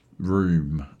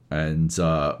room, and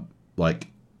like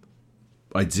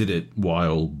I did it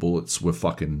while bullets were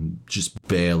fucking just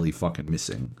barely fucking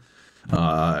missing,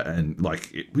 and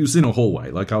like it was in a hallway.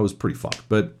 Like I was pretty fucked,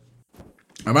 but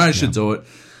I managed to do it.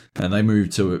 And they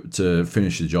moved to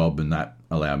finish the job, and that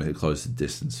allowed me to close the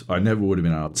distance. I never would have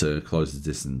been able to close the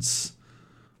distance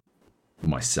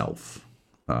myself,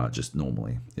 just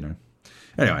normally, you know.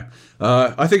 Anyway,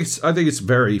 I think it's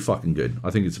very fucking good.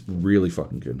 I think it's really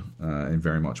fucking good, and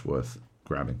very much worth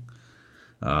grabbing.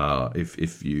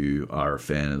 If you are a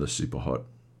fan of the Superhot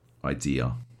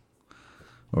idea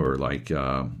or like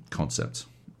concept,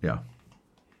 yeah,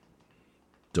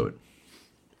 do it.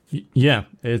 Yeah,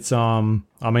 it's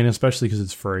I mean, especially because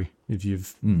it's free. If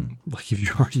you've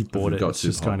already bought it, it's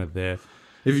just kind of there.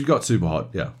 If you've got Superhot,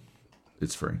 yeah,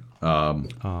 it's free.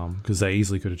 Because they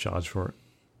easily could have charged for it,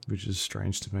 which is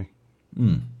strange to me.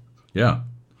 Yeah.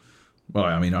 Well,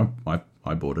 I mean, I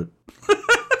bought it.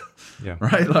 Yeah.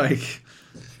 Right. Like,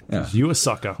 yeah. You a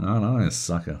sucker. No, a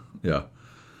sucker. Yeah.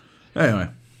 Anyway.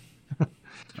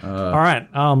 All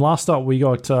right. Last up, we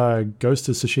got Ghost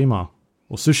of Tsushima.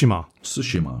 Or Tsushima.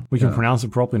 We can pronounce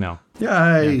it properly now. Yay.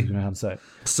 Yeah, you know how to say it.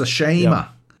 Tsushima. Yeah.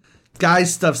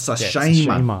 Ghost of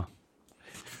Tsushima.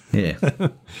 Yeah.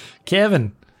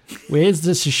 Kevin, where's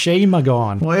the Tsushima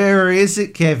gone? Where is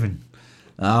it, Kevin?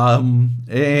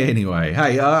 Anyway.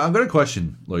 Hey, I've got a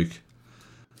question, Luke.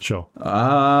 Sure.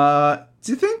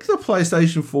 Do you think the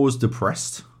PlayStation 4 is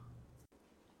depressed?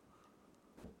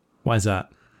 Why is that?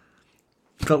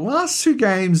 The last two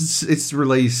games it's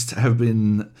released have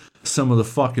been some of the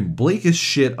fucking bleakest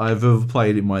shit I've ever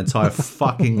played in my entire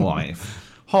fucking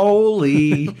life.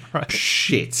 Holy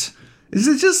shit. Is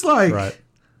it just like...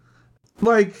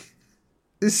 Like,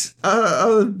 this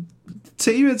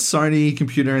team at Sony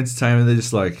Computer Entertainment, they're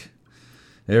just like,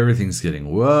 everything's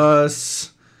getting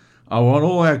worse. I want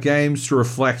all our games to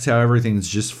reflect how everything's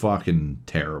just fucking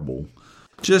terrible.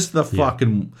 Just the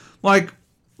fucking... Like...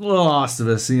 The Last of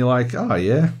Us, and you're like, oh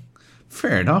yeah,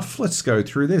 fair enough, let's go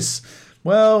through this.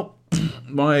 Well,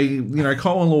 my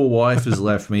common law wife has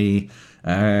left me,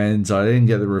 and I didn't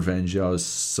get the revenge I was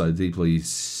so deeply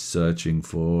searching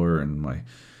for, and my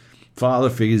father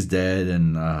figure's dead,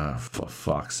 and for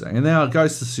fuck's sake. And now it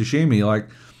goes to Tsushima, like,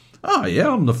 oh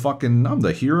yeah, I'm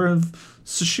the hero of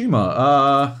Tsushima.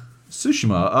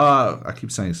 I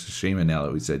keep saying Tsushima now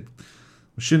that we said,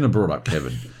 we shouldn't have brought up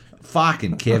Kevin.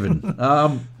 Fucking Kevin.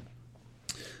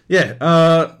 Yeah,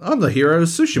 I'm the hero of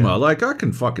Tsushima. Like, I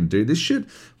can fucking do this shit.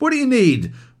 What do you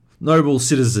need, noble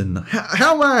citizen?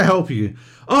 How may I help you?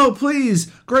 Oh, please,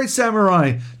 great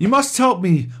samurai, you must help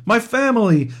me. My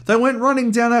family, they went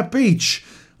running down that beach.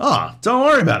 Ah, don't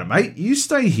worry about it, mate. You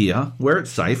stay here where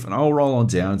it's safe, and I'll roll on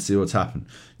down and see what's happened.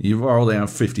 You roll down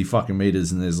 50 fucking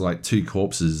meters, and there's like 2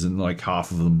 corpses, and like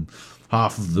half of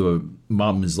the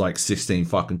mum is like 16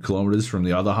 fucking kilometers from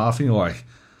the other half, and you're like,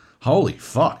 holy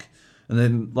fuck. And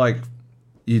then, like,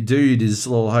 your dude is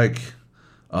like,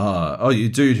 your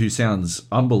dude who sounds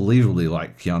unbelievably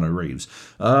like Keanu Reeves,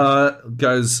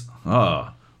 goes,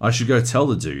 I should go tell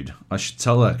the dude. I should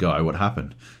tell that guy what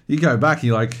happened. You go back and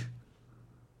you're like,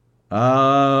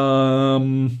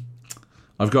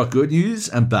 I've got good news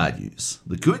and bad news.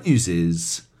 The good news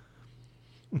is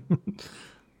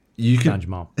you can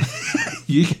Mom.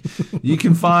 you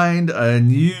can find a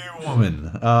new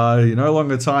woman. You're no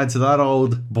longer tied to that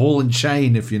old ball and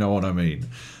chain, if you know what I mean.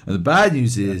 And the bad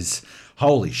news is,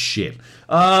 holy shit.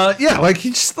 It's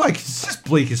just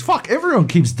bleak as fuck. Everyone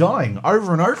keeps dying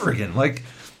over and over again. Like,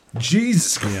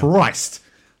 Jesus Christ.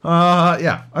 I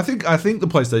think the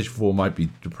PlayStation 4 might be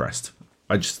depressed.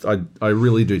 I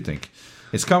really do think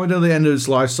it's coming to the end of its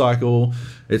life cycle.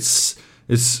 It's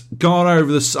gone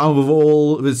over the sum of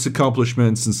all of its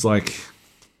accomplishments. It's like,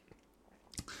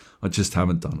 I just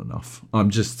haven't done enough.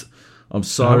 I'm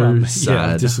so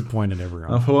sad. Yeah, disappointed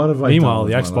everyone. What have I Meanwhile,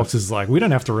 done the with my Xbox life? is like, we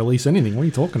don't have to release anything. What are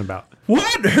you talking about?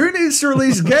 What? Who needs to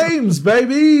release games,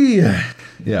 baby?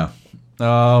 Yeah.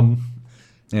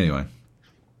 Anyway.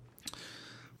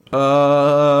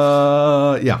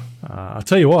 Yeah. I'll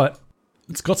tell you what,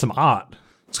 it's got some art.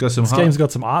 It's got some This game's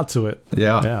got some art to it.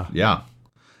 Yeah.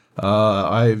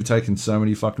 I've taken so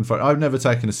many fucking photos. I've never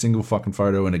taken a single fucking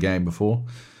photo in a game before.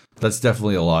 That's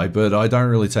definitely a lie, but I don't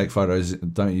really take photos.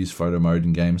 Don't use photo mode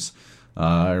in games.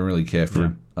 I don't really care for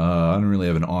it. I don't really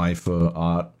have an eye for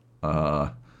art.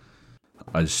 I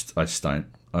just don't.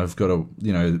 I've got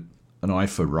an eye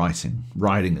for writing.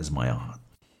 Writing is my art.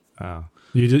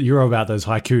 You're about those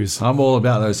haikus. I'm all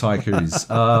about those haikus.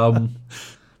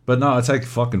 But no, I take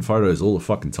fucking photos all the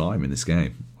fucking time in this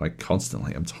game, like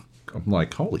constantly. I'm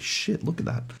like, holy shit! Look at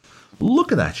that!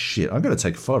 Look at that shit! I'm gonna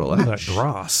take a photo of Look that. at that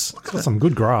grass. It's got some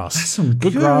good grass. That's some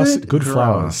good grass, good grass.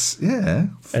 flowers. Yeah.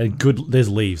 And good. There's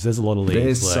leaves. There's a lot of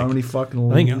leaves. There's so many fucking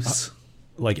leaves. I think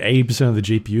like 80% of the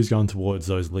GPU is going towards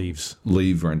those leaves.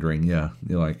 Leave rendering, yeah.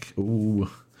 You're like, ooh,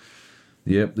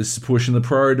 yep. This is pushing the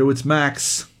Pro to its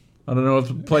max. I don't know if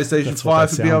the PlayStation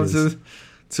 5 would be able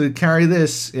to carry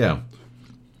this. Yeah.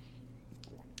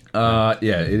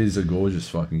 It is a gorgeous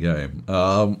fucking game.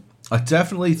 I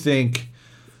definitely think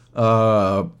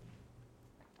The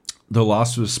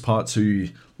Last of Us Part 2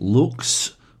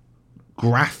 looks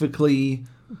graphically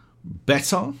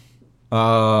better.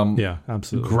 Yeah,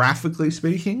 absolutely. Graphically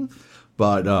speaking.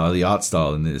 But the art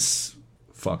style in this,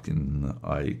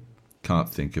 I can't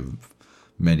think of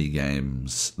many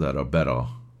games that are better,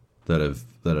 that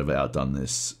have outdone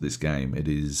this game. It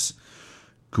is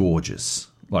gorgeous.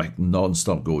 Like,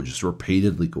 non-stop gorgeous,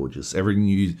 repeatedly gorgeous. Every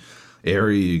new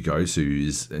area you go to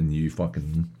is a new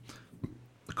fucking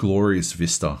glorious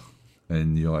vista.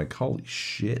 And you're like, holy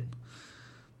shit.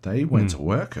 They went to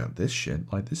work at this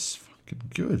shit. Like, this is fucking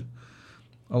good.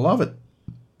 I love it.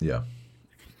 Yeah.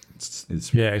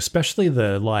 It's yeah, especially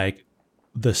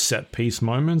the set piece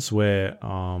moments where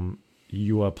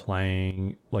you are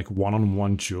playing like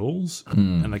one-on-one duels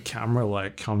and the camera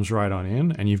like comes right on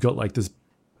in and you've got like this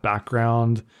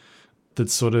background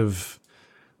that's sort of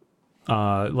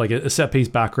like a set piece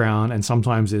background, and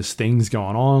sometimes there's things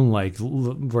going on, like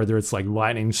whether it's like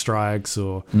lightning strikes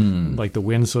or like the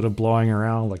wind sort of blowing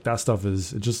around. Like that stuff it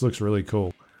just looks really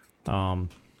cool.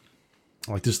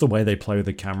 Like just the way they play with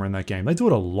the camera in that game, they do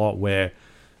it a lot where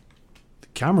the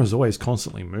camera's always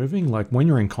constantly moving. Like when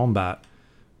you're in combat,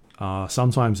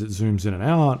 sometimes it zooms in and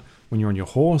out. When you're on your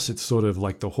horse, it's sort of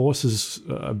like the horse is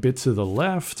a bit to the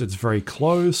left. It's very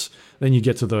close. Then you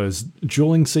get to those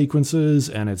dueling sequences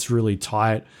and it's really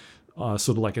tight, sort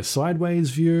of like a sideways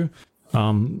view.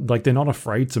 Like they're not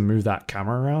afraid to move that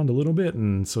camera around a little bit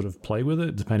and sort of play with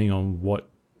it depending on what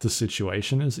the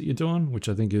situation is that you're doing, which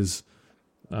I think is,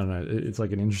 I don't know, it's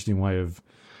like an interesting way of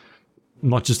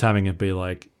not just having it be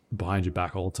like behind your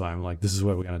back all the time. Like this is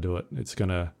where we're going to do it. It's going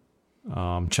to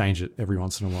change it every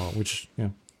once in a while, which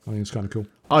I think it's kind of cool.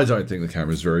 I don't think the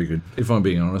camera's very good, if I'm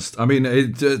being honest. I mean,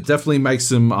 it definitely makes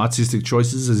some artistic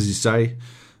choices, as you say.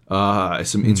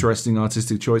 Some interesting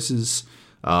artistic choices.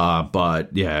 But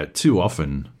yeah, too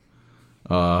often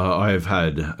I've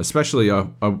had, especially I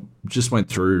just went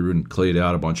through and cleared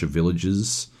out a bunch of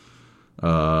villages.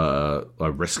 I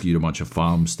rescued a bunch of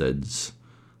farmsteads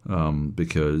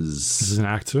because... This is an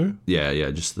Act 2?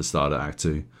 Yeah, just the start of Act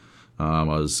 2. I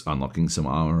was unlocking some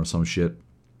armor or some shit.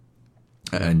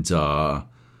 And a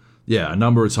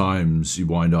number of times you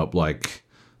wind up like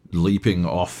leaping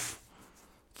off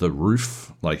the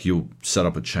roof. Like you'll set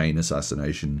up a chain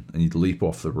assassination and you'd leap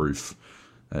off the roof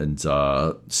and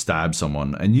stab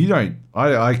someone. And you don't...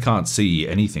 I can't see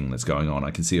anything that's going on.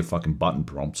 I can see a fucking button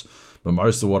prompt. But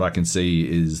most of what I can see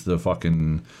is the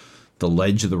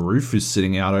ledge of the roof is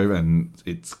sitting out over and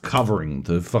it's covering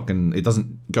the fucking... It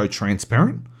doesn't go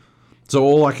transparent. So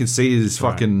all I can see is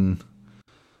fucking...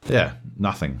 Yeah,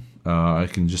 nothing. I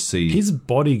can just see... His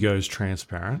body goes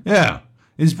transparent. Yeah.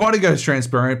 His body goes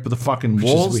transparent, but the fucking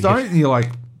walls don't. And you're like...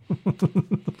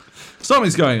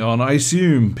 Something's going on. I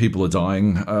assume people are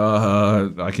dying.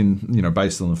 I can,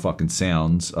 based on the fucking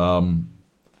sounds.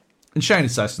 In chain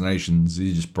assassinations,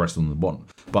 you just press on the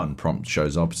button prompt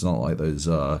shows up. It's not like those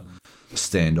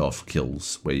standoff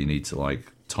kills where you need to,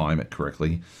 like, time it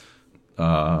correctly.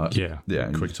 Yeah,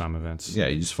 quick just, time events. Yeah,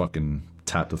 you just fucking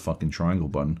tap the fucking triangle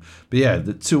button. But yeah,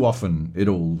 too often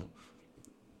it'll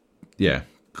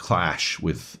clash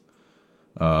with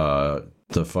the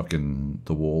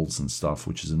walls and stuff,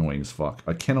 which is annoying as fuck.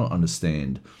 I cannot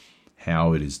understand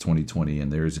how it is 2020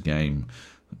 and there is a game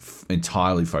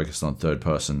entirely focused on third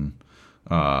person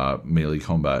melee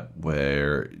combat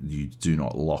where you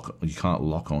can't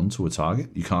lock on to a target.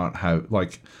 You can't have,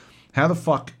 like, how the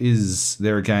fuck is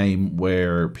there a game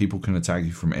where people can attack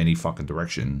you from any fucking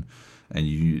direction and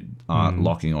you aren't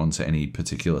locking on to any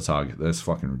particular target? That's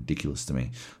fucking ridiculous to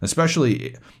me.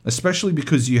 Especially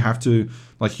because you have to,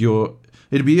 like,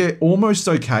 it'd be almost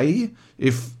okay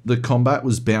if the combat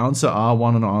was bound to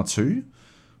R1 and R2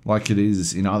 like it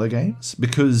is in other games,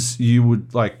 because you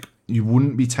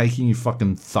wouldn't be taking your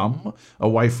fucking thumb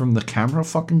away from the camera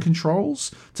fucking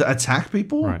controls to attack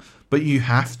people, right? But you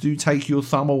have to take your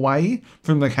thumb away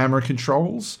from the camera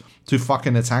controls to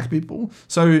fucking attack people.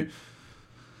 So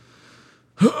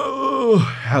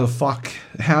how the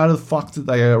fuck did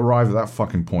they arrive at that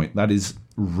fucking point? That is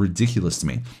ridiculous to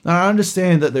me. And I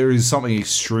understand that there is something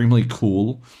extremely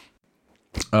cool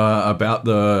about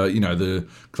the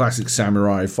classic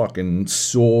samurai fucking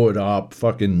sword up,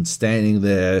 fucking standing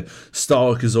there,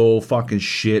 stoic as all fucking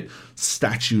shit,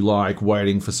 statue-like,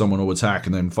 waiting for someone to attack,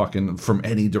 and then fucking from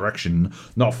any direction,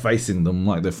 not facing them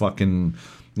like they're fucking,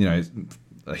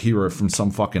 a hero from some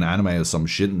fucking anime or some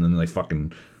shit, and then they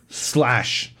fucking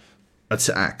slash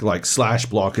attack, like slash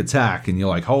block attack, and you're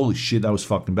like, holy shit, that was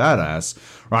fucking badass,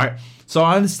 right? So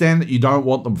I understand that you don't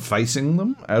want them facing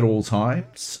them at all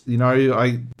times.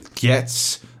 I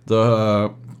get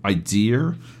the idea,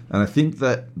 and I think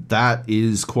that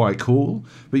is quite cool.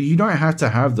 But you don't have to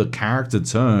have the character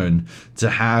turn to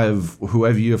have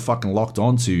whoever you're fucking locked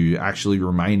onto actually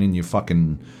remain in your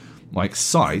fucking, like,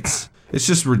 sights. It's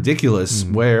just ridiculous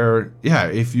where,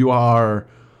 if you are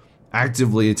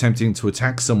actively attempting to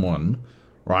attack someone,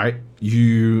 right,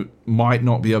 you might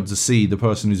not be able to see the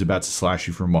person who's about to slash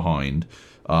you from behind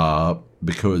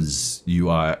because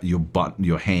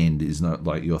your hand is not,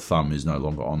 like, your thumb is no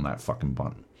longer on that fucking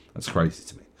button. That's crazy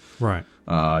to me. Right.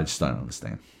 I just don't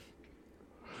understand.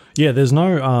 Yeah, there's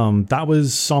no... that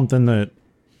was something that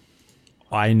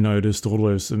I noticed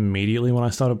almost immediately when I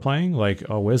started playing. Like,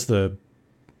 where's the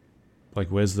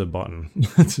button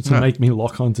to make me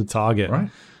lock onto target?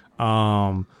 Right.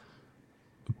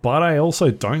 But I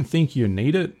also don't think you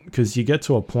need it, because you get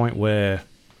to a point where,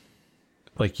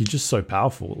 like, you're just so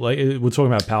powerful. Like, we're talking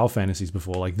about power fantasies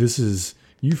before. Like,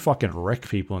 you fucking wreck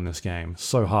people in this game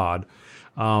so hard.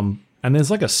 And there's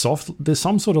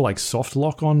some sort of like soft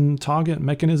lock on target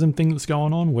mechanism thing that's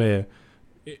going on, where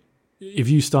if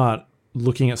you start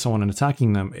looking at someone and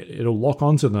attacking them, it'll lock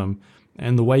onto them.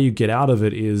 And the way you get out of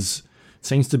it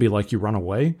seems to be like you run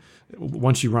away.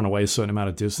 Once you run away a certain amount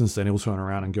of distance, then he'll turn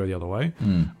around and go the other way.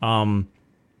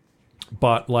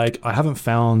 But, like, I haven't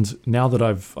found, now that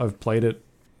I've played it,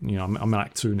 I'm in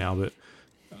Act 2 now, but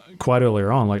quite earlier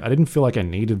on, like, I didn't feel like I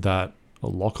needed that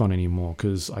lock on anymore,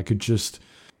 because I could just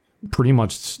pretty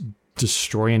much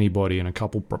destroy anybody in a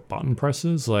couple button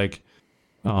presses. Like,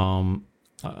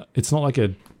 it's not like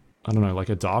like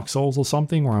a Dark Souls or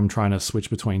something where I'm trying to switch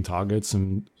between targets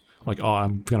and, like,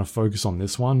 I'm going to focus on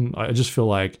this one. I just feel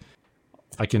like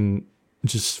I can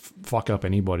just fuck up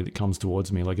anybody that comes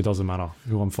towards me. Like, it doesn't matter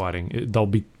who I'm fighting. They'll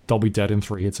be dead in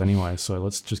 3 hits anyway. So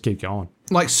let's just keep going.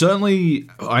 Like, certainly,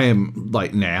 I am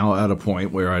like now at a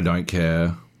point where I don't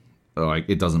care. Like,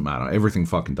 it doesn't matter. Everything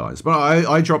fucking dies. But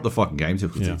I drop the fucking game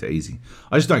difficulty to easy.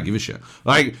 I just don't give a shit.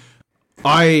 Like,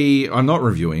 I'm not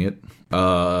reviewing it.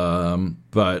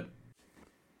 But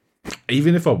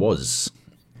even if I was,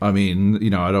 I mean, you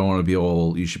know, I don't want to be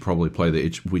all, you should probably play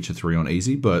the Witcher 3 on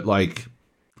easy, but like,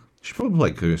 you should probably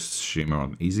play Ghost of Tsushima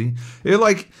on easy. It,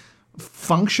 like,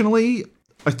 functionally,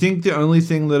 I think the only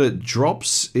thing that it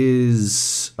drops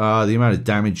is the amount of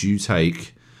damage you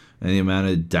take and the amount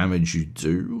of damage you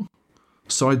do.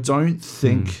 So I don't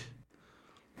think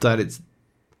that it's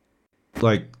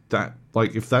like that.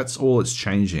 Like, if that's all it's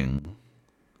changing,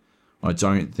 I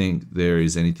don't think there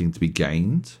is anything to be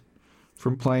gained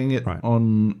from playing it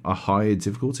on a higher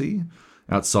difficulty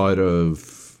outside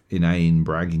of inane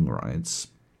bragging rights.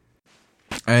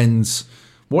 And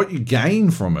what you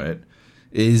gain from it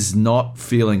is not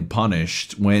feeling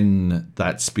punished when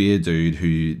that spear dude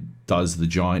who does the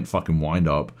giant fucking wind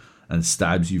up and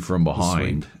stabs you from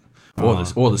behind.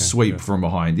 The sweep from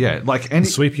behind. Yeah, like any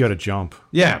sweep, you got to jump.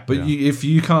 Yeah, but if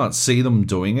you can't see them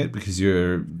doing it because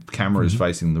your camera is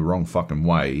facing the wrong fucking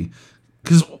way,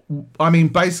 because I mean,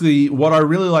 basically, what I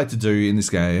really like to do in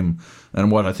this game,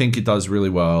 and what I think it does really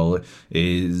well,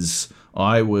 is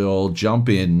I will jump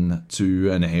in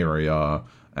to an area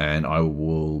and I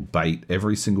will bait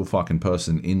every single fucking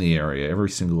person in the area, every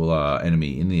single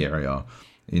enemy in the area,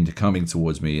 into coming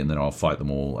towards me, and then I'll fight them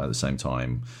all at the same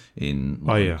time in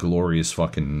glorious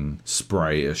fucking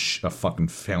spray, a fucking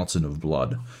fountain of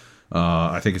blood.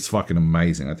 I think it's fucking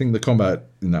amazing. I think the combat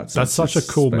in that sense, that's such a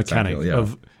cool mechanic.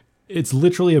 Of it's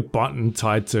literally a button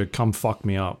tied to come fuck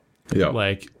me up. Yeah,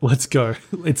 like, let's go.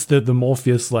 It's the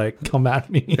Morpheus, like, come at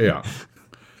me. Yeah.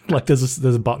 Like, there's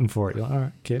a button for it. You're like, all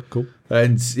right, okay, cool.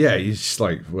 And yeah, you're just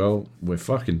like, well, we're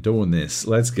fucking doing this.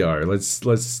 Let's go. Let's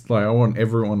like, I want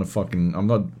everyone to fucking. I'm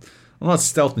not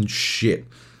stealthing shit.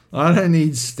 I don't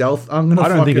need stealth. I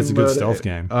don't think it's a good stealth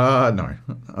game. No,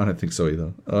 I don't think so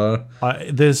either.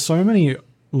 There's so many,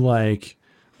 like,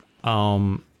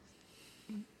 I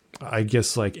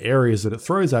guess, like, areas that it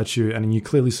throws at you, and you're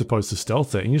clearly supposed to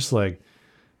stealth it, and you're just like,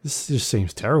 this just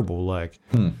seems terrible. Like,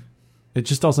 it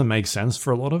just doesn't make sense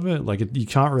for a lot of it. Like, you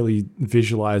can't really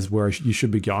visualize where you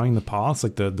should be going, the paths,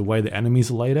 like the way the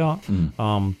enemies are laid out.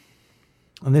 And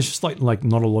there's just like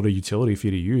not a lot of utility for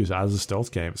you to use as a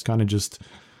stealth game. It's kind of just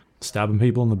stabbing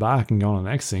people in the back and going on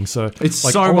the next thing. So it's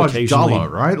like, so much duller,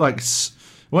 right? Like,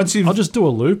 once I'll just do a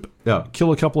loop, yeah,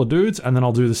 kill a couple of dudes, and then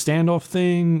I'll do the standoff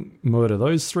thing, murder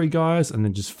those 3 guys, and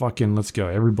then just fucking let's go,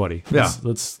 everybody.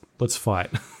 Let's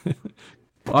fight.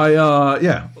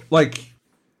 Like,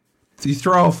 you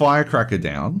throw a firecracker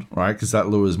down, right? Because that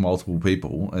lures multiple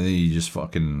people, and then you just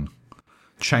fucking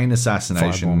chain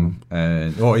assassination,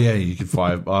 and you can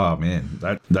fire. Oh man,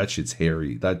 that shit's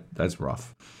hairy. That's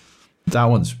rough. That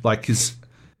one's like, cause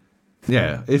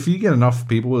if you get enough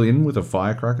people in with a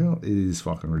firecracker, it is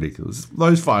fucking ridiculous.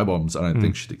 Those firebombs, I don't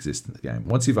think should exist in the game.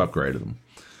 Once you've upgraded them,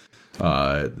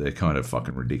 they're kind of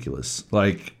fucking ridiculous.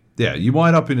 Like, you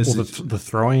wind up in a the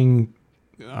throwing.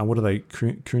 What are they,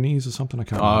 kunies or something? I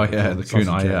can't remember. Oh, yeah, the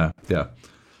kunai, yeah.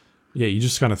 Yeah, you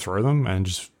just kind of throw them and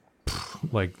just,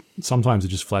 like, sometimes it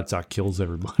just flats out kills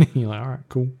everybody. You're like, all right,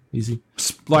 cool, easy.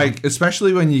 Like,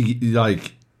 especially when you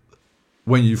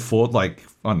fought, like,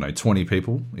 I don't know, 20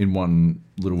 people in one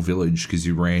little village because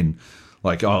you ran,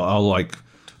 like, I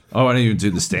won't even do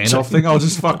the standoff thing. I'll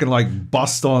just fucking, like,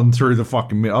 bust on through the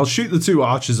fucking middle. I'll shoot the 2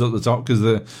 archers at the top because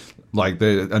they're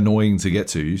annoying to get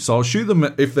to. So I'll shoot them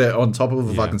if they're on top of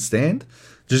a fucking stand.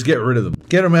 Just get rid of them.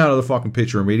 Get them out of the fucking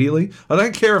picture immediately. I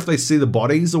don't care if they see the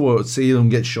bodies or see them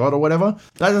get shot or whatever.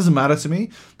 That doesn't matter to me,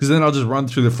 because then I'll just run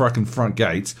through the fucking front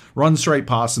gates, run straight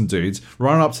past some dudes,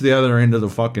 run up to the other end of the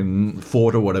fucking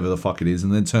fort or whatever the fuck it is,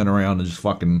 and then turn around and just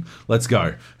fucking, let's go.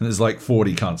 And there's like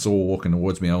 40 cunts all walking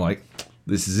towards me. I'm like,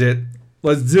 this is it.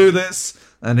 Let's do this.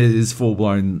 And it is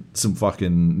full-blown some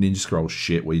fucking Ninja Scroll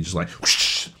shit where you just like,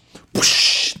 whoosh,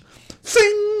 whoosh,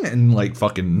 sing, and like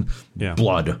fucking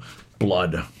blood.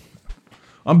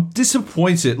 I'm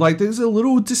disappointed. Like, there's a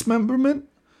little dismemberment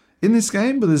in this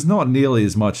game, but there's not nearly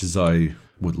as much as I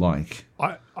would like.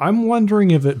 I'm wondering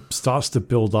if it starts to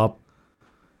build up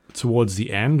towards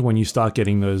the end when you start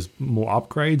getting those more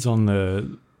upgrades on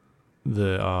the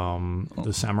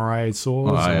samurai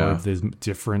swords, or if there's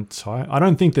different type. I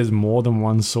don't think there's more than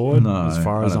one sword, as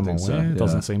far as I'm aware. So. It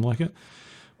doesn't seem like it.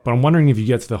 But I'm wondering if you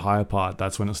get to the higher part,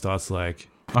 that's when it starts, like...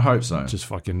 I hope so. Just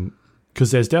fucking...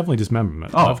 Because there's definitely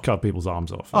dismemberment. I've cut people's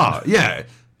arms off. Oh, yeah.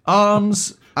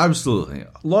 Arms, absolutely.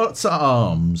 Lots of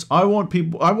arms. I want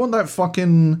that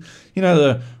fucking,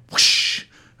 the whoosh,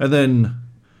 and then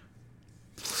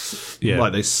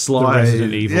like they slide. The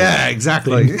Resident Evil yeah,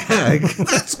 exactly. Yeah,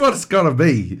 that's what it's gotta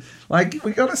be. Like,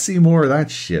 we gotta see more of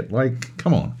that shit. Like,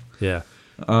 come on. Yeah.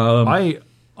 I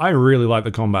really like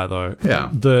the combat though. Yeah.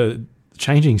 The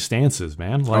changing stances,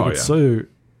 man. Like it's yeah.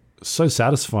 so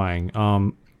satisfying.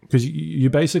 Because you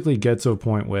basically get to a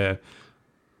point where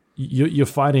you're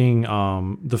fighting.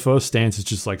 The first stance is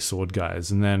just like sword guys,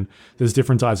 and then there's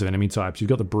different types of enemy types. You've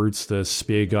got the brutes, the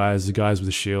spear guys, the guys with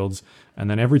the shields, and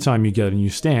then every time you get a new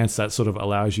stance, that sort of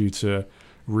allows you to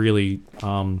really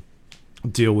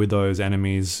deal with those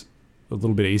enemies a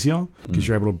little bit easier because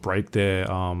you're able to break their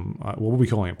what were we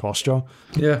calling it, posture?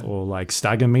 Yeah. Or like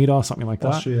stagger meter, something like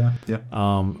that. Posture,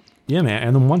 yeah. Yeah, man.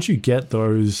 And then once you get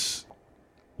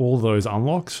all those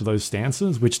unlocks for those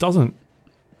stances, which doesn't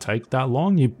take that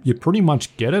long, you pretty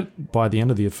much get it by the end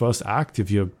of the first act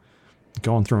if you're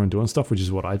going through and doing stuff, which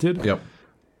is what I did. Yep.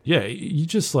 Yeah, you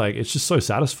just like, it's just so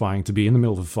satisfying to be in the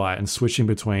middle of a fight and switching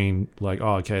between like,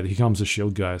 oh, okay, here comes the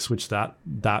shield guy, switch that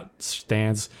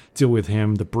stance, deal with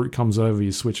him, the brute comes over,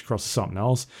 you switch across to something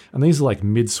else. And these are like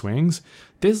mid swings.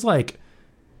 There's like,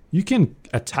 you can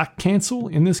attack cancel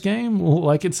in this game.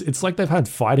 Like it's like they've had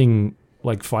fighting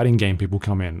game people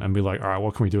come in and be like, all right,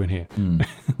 what can we do in here?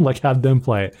 Like, have them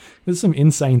play it. There's some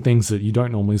insane things that you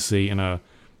don't normally see in an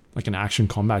action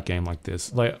combat game like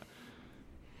this. Like,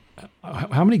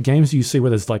 how many games do you see where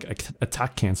there's like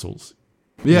attack cancels?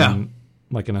 Yeah. In,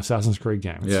 like an Assassin's Creed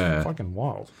game. It's Yeah. fucking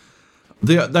wild.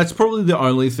 That's probably the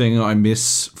only thing I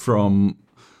miss from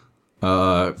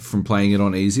playing it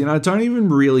on easy, and I don't even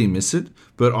really miss it,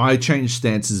 but I change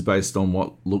stances based on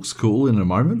what looks cool in a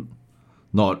moment,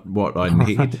 not what I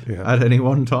need at any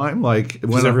one time. Like,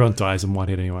 Because everyone dies in one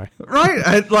hit anyway. right?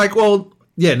 And like, well,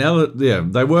 yeah. Now that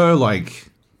they were like,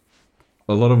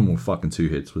 a lot of them were fucking 2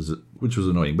 hits, which was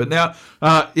annoying. But now,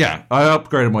 I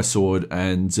upgraded my sword,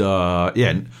 and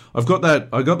I've got that.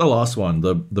 I got the last one,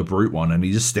 the brute one, and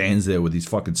he just stands there with his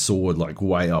fucking sword like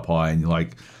way up high, and you're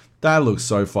like, that looks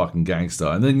so fucking gangster.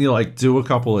 And then you like do a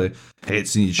couple of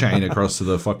hits, and you chain across to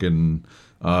the fucking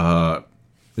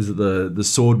is it the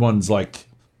sword one's like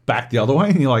back the other way,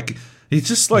 and you're like, he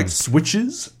just like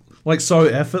switches like so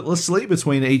effortlessly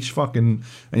between each fucking,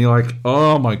 and you're like,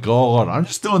 oh my god, I'm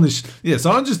just doing this. Yeah,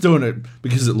 so I'm just doing it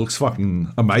because it looks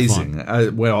fucking amazing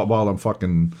while I'm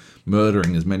fucking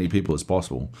murdering as many people as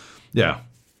possible. Yeah.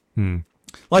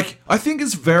 Like, I think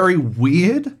it's very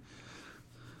weird.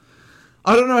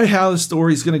 I don't know how the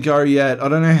story's going to go yet. I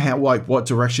don't know what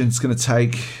direction it's going to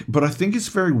take, but I think it's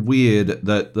very weird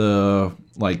that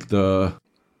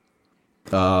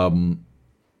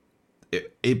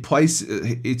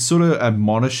it sort of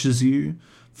admonishes you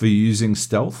for using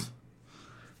stealth.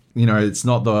 You know, it's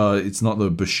not the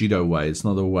Bushido way. It's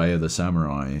not the way of the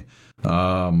samurai.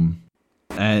 And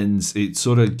it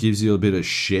sort of gives you a bit of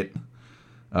shit.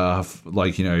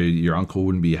 Like, you know, your uncle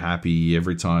wouldn't be happy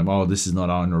every time. Oh, this is not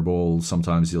honorable.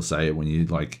 Sometimes he'll say it when you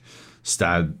like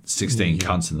stab 16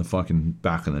 cunts in the fucking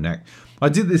back of the neck. I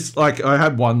did this, like, I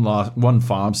had one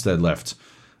farmstead left,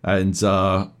 and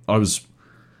I was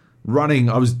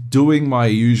doing my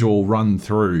usual run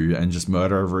through and just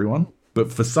murder everyone.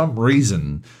 But for some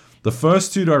reason, the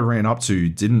first dude I ran up to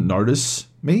didn't notice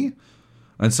me.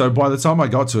 And so by the time I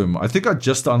got to him, I think I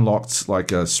just unlocked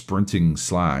like a sprinting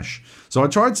slash. So I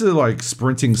tried to like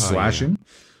sprinting slash him.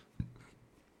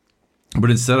 But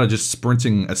instead I just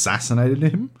sprinting assassinated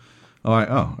him. I'm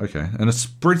like, oh, okay. And I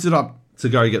sprinted up to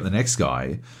go get the next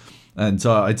guy. And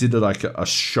I did like a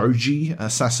shoji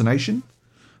assassination.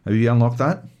 Have you unlocked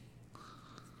that?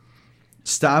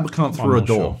 Stab cunt through a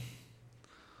door.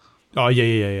 Sure. Oh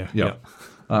yeah. Yep.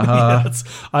 Yeah,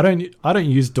 I don't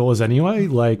use doors anyway.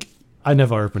 Like, I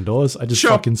never open doors. I just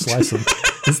fucking slice them.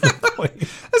 That's the point.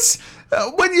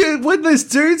 When there's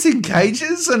dudes in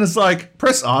cages and it's like,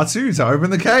 press R2 to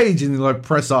open the cage, and you like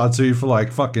press R2 for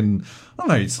like fucking, I don't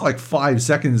know, it's like 5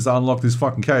 seconds to unlock this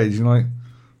fucking cage. And you're like,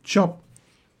 chop.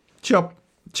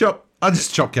 I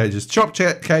just chop cages,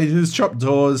 cages, chop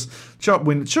doors, chop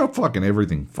windows, chop fucking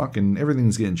everything. Fucking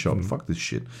everything's getting chopped. Fuck this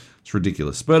shit. It's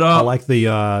ridiculous. But I like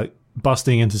the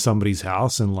busting into somebody's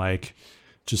house and like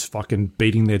just fucking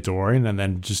beating their door in and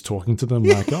then just talking to them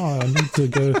like, oh, I need to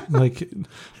go, like,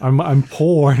 I'm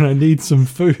poor and I need some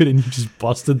food, and you just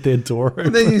busted their door open.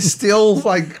 And then you steal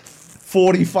like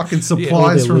 40 fucking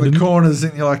supplies from the corners,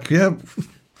 and you're like, yep.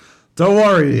 Don't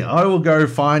worry, I will go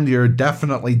find your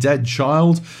definitely dead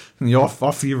child, and you're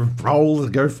off you roll to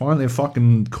go find their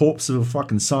fucking corpse of a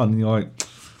fucking son. And you're like,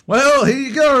 well, here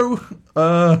you go.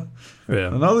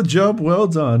 Another job well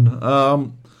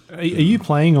done. Are you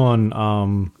playing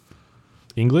on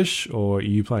English or are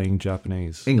you playing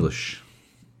Japanese? English.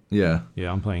 Yeah.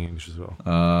 Yeah, I'm playing English as well.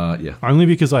 Yeah. Only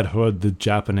because I'd heard the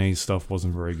Japanese stuff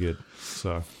wasn't very good.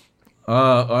 So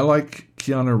I like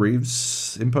Keanu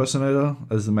Reeves impersonator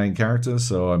as the main character,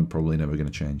 so I'm probably never going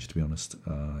to change, to be honest.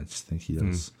 I just think he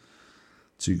does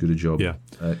too good a job. Yeah.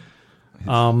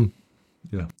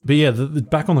 Yeah. But yeah, the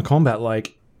back on the combat,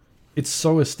 like, it's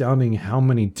so astounding how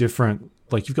many different,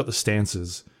 like, you've got the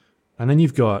stances, and then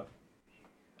you've got,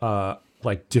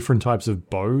 like, different types of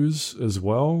bows as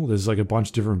well. There's, like, a bunch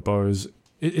of different bows.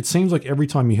 It seems like every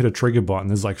time you hit a trigger button,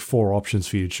 there's, like, 4 options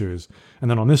for you to choose. And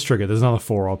then on this trigger, there's another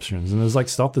 4 options. And there's, like,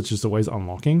 stuff that's just always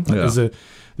unlocking. Like,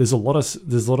 there's a lot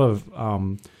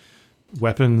of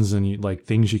weapons and, like,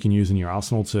 things you can use in your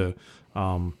arsenal to,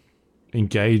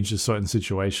 engage a certain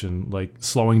situation, like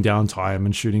slowing down time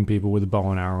and shooting people with a bow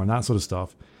and arrow and that sort of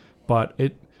stuff. But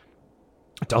it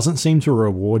doesn't seem to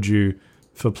reward you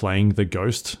for playing the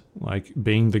ghost, like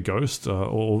being the ghost,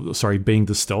 being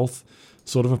the stealth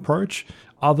sort of approach,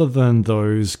 other than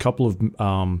those couple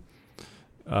of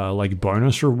like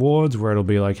bonus rewards where it'll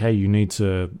be like, hey, you need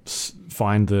to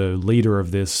find the leader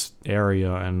of this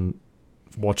area and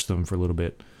watch them for a little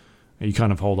bit. You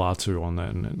kind of hold R2 on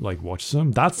that and like watch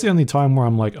them. That's the only time where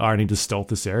I'm like, I need to stealth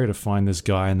this area to find this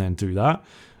guy and then do that.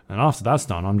 And after that's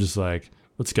done, I'm just like,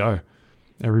 let's go.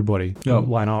 Everybody,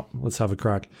 line up. Let's have a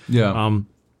crack. Yeah.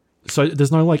 So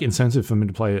there's no like incentive for me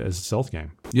to play it as a stealth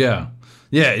game. Yeah.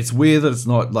 Yeah, it's weird that it's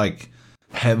not like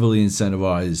heavily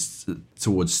incentivized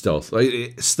towards stealth.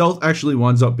 Like, stealth actually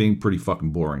winds up being pretty fucking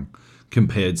boring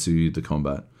compared to the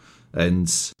combat. And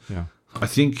yeah. I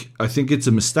think it's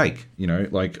a mistake, you know,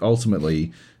 like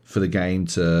ultimately for the game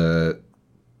to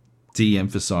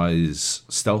de-emphasize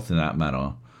stealth in that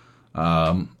manner.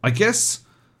 I guess,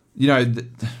 you know,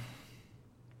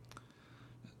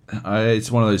 it's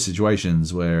one of those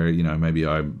situations where, you know, maybe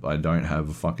I don't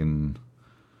have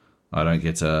I don't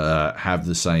get to have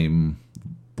the same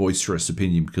boisterous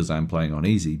opinion because I'm playing on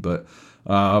easy, but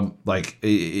like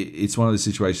it's one of those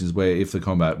situations where if the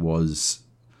combat was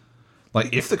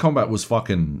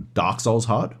fucking Dark Souls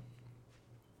hard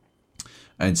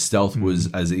and stealth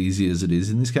was as easy as it is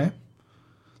in this game,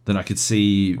 then I could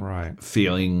see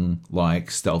feeling like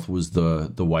stealth was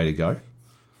the way to go.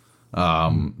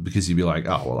 Because you'd be like,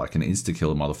 oh, well, I can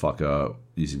insta-kill a motherfucker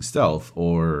using stealth,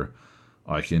 or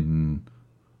I can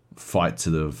fight to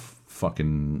the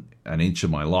fucking an inch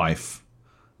of my life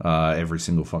every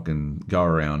single fucking go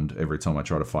around every time I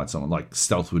try to fight someone. Like,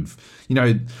 stealth would, you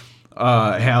know...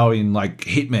 how in like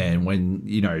Hitman, when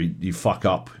you know you fuck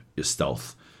up your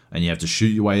stealth and you have to shoot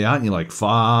your way out and you're like,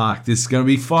 fuck, this is gonna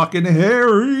be fucking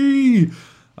hairy.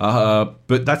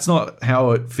 But that's not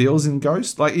how it feels in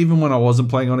Ghost. Like, even when I wasn't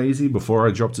playing on easy before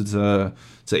I dropped it to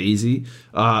easy,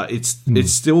 it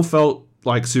still felt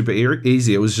like super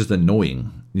easy. It was just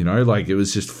annoying, you know, like it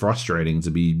was just frustrating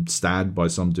to be stabbed by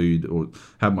some dude or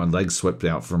have my legs swept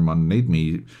out from underneath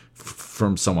me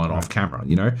from someone off camera,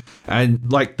 you know.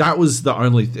 And like that was the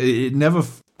only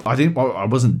I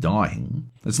wasn't dying.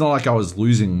 It's not like I was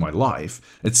losing my life.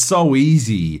 It's so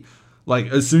easy. Like,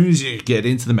 as soon as you get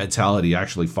into the mentality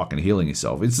actually fucking healing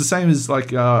yourself, it's the same as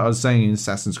like I was saying in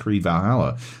Assassin's Creed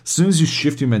Valhalla. As soon as you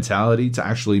shift your mentality to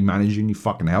actually managing your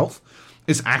fucking health,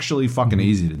 it's actually fucking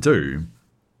easy to do.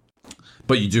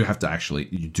 But you do have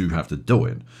to do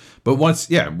it. But once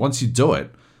you do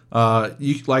it,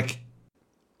 you like,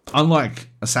 unlike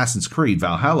Assassin's Creed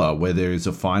Valhalla, where there is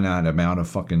a finite amount of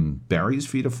fucking berries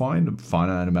for you to find, a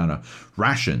finite amount of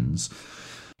rations,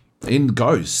 in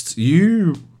Ghost,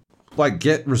 you like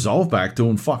get resolve back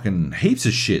doing fucking heaps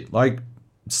of shit, like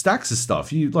stacks of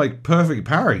stuff. You like perfect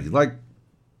parry. Like,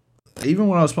 even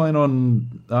when I was playing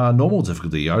on normal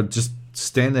difficulty, I'd just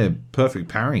stand there perfect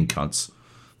parrying cunts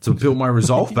to build my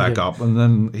resolve back up and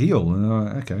then heal. And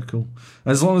okay, cool.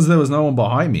 As long as there was no one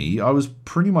behind me, I was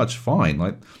pretty much fine.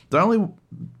 Like,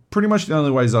 pretty much the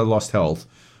only ways I lost health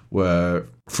were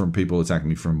from people attacking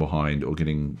me from behind or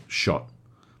getting shot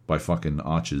by fucking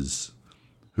archers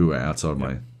who were outside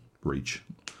my reach,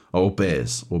 or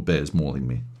bears mauling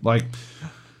me. Like,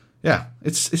 yeah,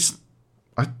 it's.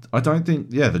 I don't think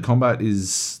the combat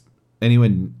is anywhere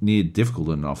near difficult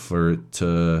enough for it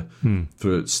to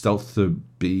for stealth to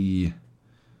be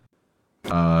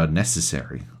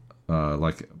necessary.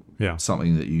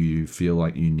 Something that you feel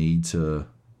like you need to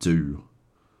do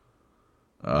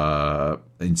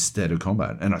instead of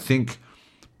combat. And I think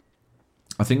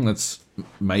that's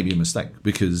maybe a mistake,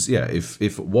 because if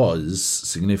it was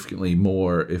significantly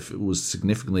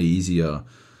easier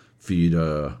for you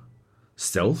to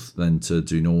stealth than to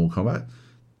do normal combat,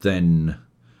 then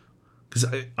because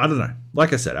I don't know.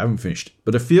 Like I said, I haven't finished,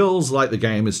 but it feels like the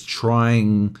game is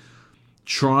trying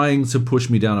to push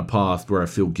me down a path where I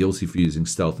feel guilty for using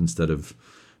stealth instead of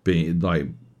being like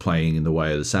playing in the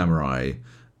way of the samurai,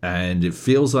 and it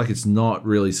feels like it's not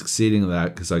really succeeding at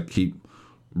that because I keep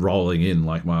rolling in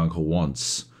like my uncle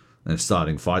wants and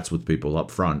starting fights with people up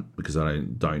front because I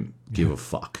don't give a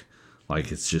fuck.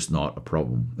 Like, it's just not a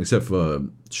problem, except for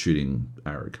shooting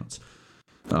arrow cunts.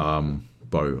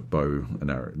 Bow and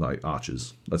arrow, like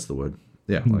archers. That's the word.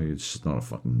 Yeah, like it's just not a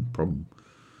fucking problem.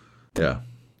 Yeah.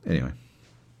 Anyway,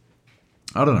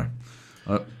 I don't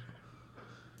know.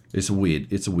 It's a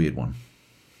weird one.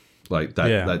 Like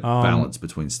that balance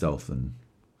between stealth and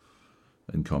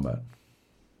combat.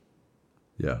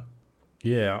 Yeah.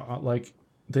 Yeah, like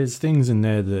there's things in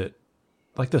there that,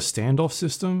 like the standoff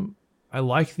system, I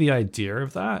like the idea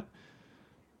of that,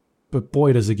 but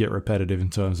boy does it get repetitive in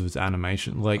terms of its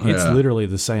animation. Like it's literally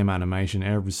the same animation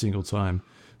every single time.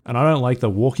 And I don't like the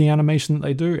walking animation that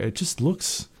they do. It just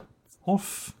looks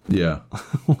off. Yeah.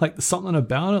 Like there's something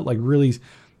about it, like really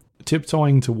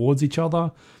tiptoeing towards each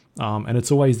other. And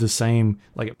it's always the same,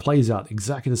 like it plays out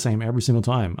exactly the same every single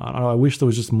time. I wish there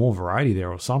was just more variety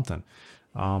there or something.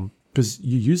 Because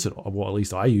you use it, well, at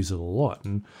least I use it a lot.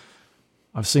 And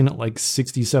I've seen it like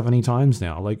 60, 70 times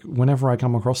now. Like whenever I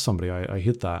come across somebody, I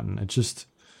hit that and it's just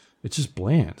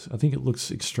bland. I think it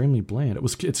looks extremely bland.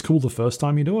 It's cool the first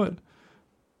time you do it,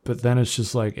 but then it's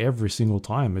just like every single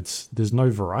time there's no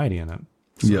variety in it.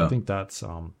 So I think that's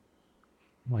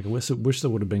like I wish there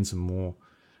would have been some more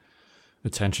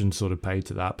attention sort of paid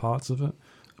to that parts of it.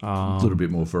 A little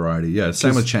bit more variety. Yeah,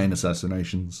 same with chain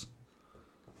assassinations.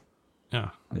 Yeah.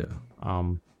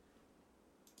 Yeah.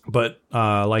 But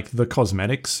like the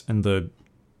cosmetics and the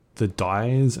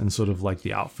dyes and sort of like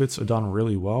the outfits are done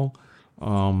really well.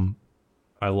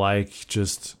 I like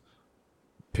just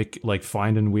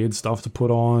finding weird stuff to put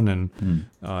on, and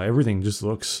everything just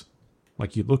looks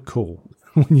like you look cool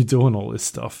when you're doing all this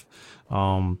stuff.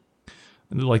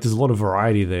 Like there's a lot of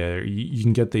variety there. You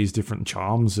can get these different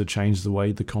charms that change the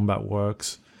way the combat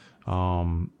works.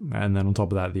 And then on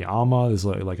top of that, the armor, there's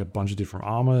like a bunch of different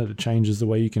armor that changes the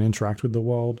way you can interact with the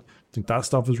world. I think that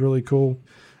stuff is really cool.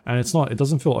 And it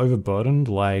doesn't feel overburdened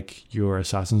like your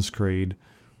Assassin's Creed,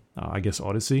 I guess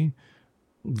Odyssey.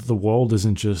 The world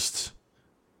isn't just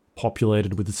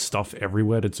populated with stuff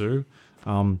everywhere to do.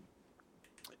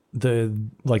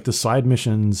 The side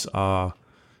missions are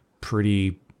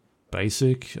pretty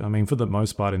basic. I mean, for the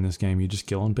most part in this game, you're just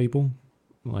killing people.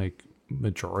 Like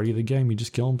majority of the game, you're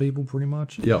just killing people pretty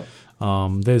much. Yeah.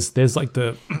 There's like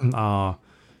the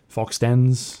fox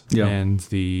dens and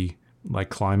the like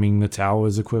climbing the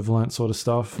towers equivalent sort of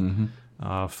stuff.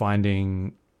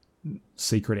 Finding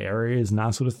secret areas and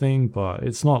that sort of thing, but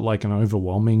it's not like an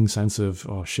overwhelming sense of,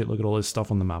 oh shit, look at all this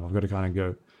stuff on the map, I've got to kind of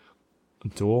go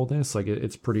do all this. Like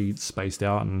it's pretty spaced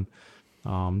out, and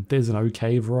there's an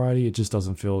okay variety. It just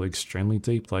doesn't feel extremely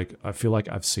deep. Like I feel like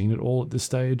I've seen it all at this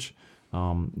stage.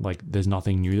 Like there's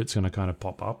nothing new that's going to kind of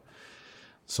pop up.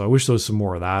 So I wish there was some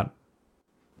more of that.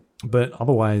 But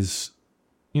otherwise,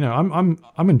 you know,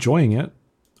 I'm enjoying it.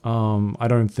 I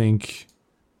don't think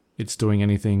it's doing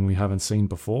anything we haven't seen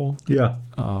before. Yeah.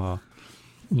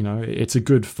 You know, it's a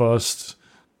good first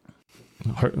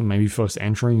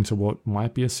entry into what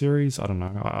might be a series. I don't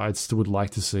know. I still would like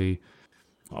to see.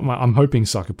 I'm hoping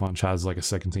Sucker Punch has like a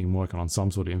second team working on some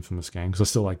sort of Infamous game, because I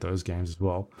still like those games as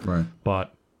well. Right.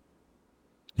 But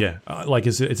yeah, like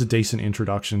it's a decent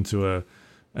introduction to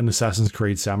an Assassin's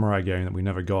Creed Samurai game that we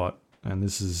never got, and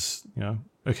this is, you know,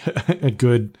 a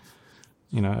good,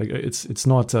 you know, it's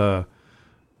not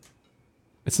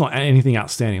anything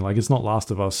outstanding. Like it's not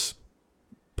Last of Us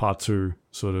Part 2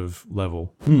 sort of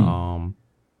level.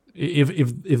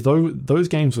 If those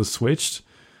games were switched,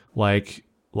 like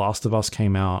Last of Us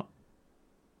came out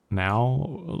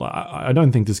now, I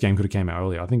don't think this game could have came out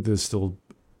earlier. I think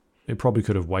it probably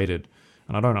could have waited,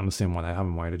 and I don't understand why they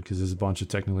haven't waited, because there's a bunch of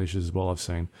technical issues as well I've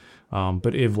seen.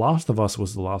 But if Last of Us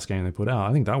was the last game they put out,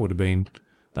 I think that would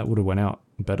have went out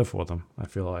better for them. I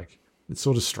feel like it's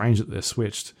sort of strange that they're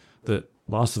switched, that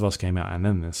Last of Us came out and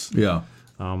then this. Yeah.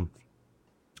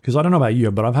 Because I don't know about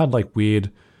you, but I've had like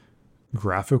weird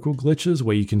graphical glitches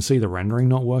where you can see the rendering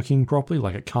not working properly.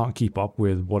 Like it can't keep up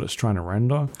with what it's trying to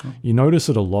render. You notice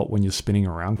it a lot when you're spinning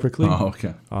around quickly. Oh,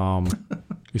 okay.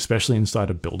 Especially inside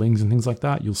of buildings and things like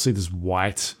that. You'll see this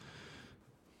white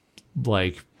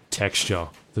like texture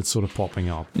that's sort of popping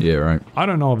up. Yeah, right. I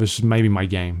don't know if it's just maybe my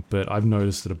game, but I've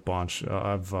noticed it a bunch.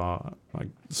 I've like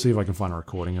see if I can find a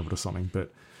recording of it or something,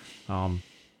 but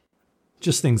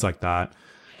just things like that.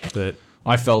 That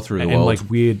I fell through the and world. like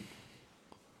weird.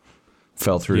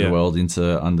 fell through Yeah. the world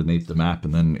into underneath the map,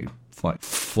 and then it like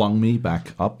flung me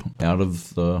back up out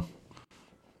of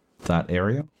that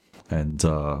area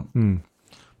and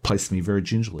placed me very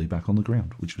gingerly back on the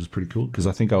ground, which was pretty cool because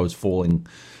I think I was falling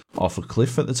off a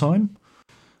cliff at the time,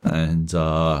 and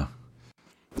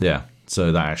yeah,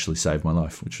 so that actually saved my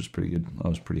life, which was pretty good. I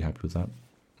was pretty happy with that.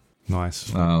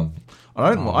 Nice. I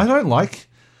don't like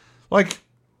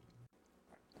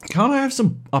can't I have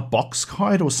a box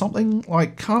kite or something?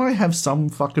 Like, can't I have some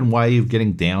fucking way of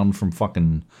getting down from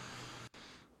fucking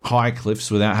high cliffs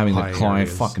without having to High climb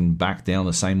areas. fucking back down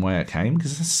the same way it came?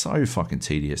 Because it's so fucking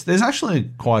tedious. There's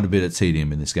actually quite a bit of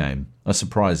tedium in this game, a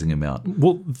surprising amount.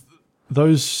 Well,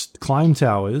 those climb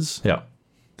towers, Yeah.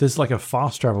 there's like a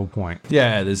fast travel point.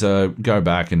 Yeah, there's a go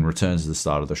back and return to the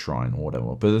start of the shrine or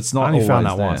whatever, but it's not I only always found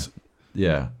that there. once.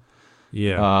 Yeah.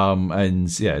 Yeah.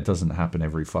 And yeah, it doesn't happen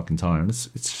every fucking time. It's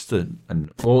just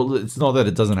well, it's not that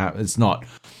it doesn't happen. It's not.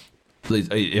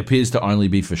 It appears to only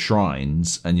be for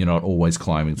shrines, and you're not always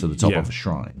climbing to the top Yeah. of a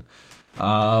shrine.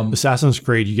 Assassin's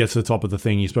Creed, you get to the top of the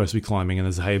thing you're supposed to be climbing, and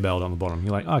there's a hay bale down the bottom.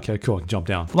 You're like, okay, cool, I can jump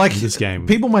down. Like In this game,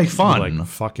 people make you're fun, like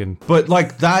fucking. but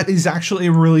like that is actually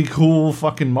a really cool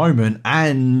fucking moment,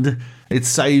 and it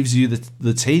saves you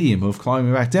the tedium of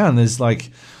climbing back down. There's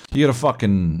like. You gotta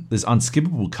fucking. There's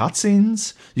unskippable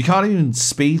cutscenes. You can't even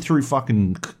speed through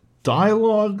fucking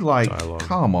dialogue. Like,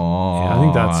 come on. Yeah, I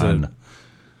think that's it.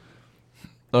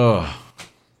 Ugh.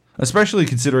 Especially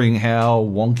considering how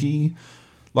wonky.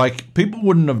 Like, people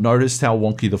wouldn't have noticed how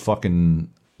wonky the fucking,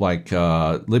 like,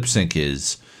 lip sync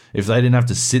is if they didn't have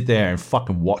to sit there and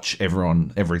fucking watch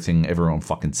everything everyone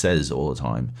fucking says all the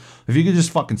time. If you could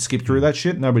just fucking skip through that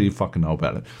shit, nobody would fucking know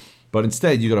about it. But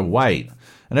instead, you gotta wait.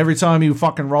 And every time he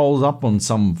fucking rolls up on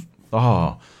some,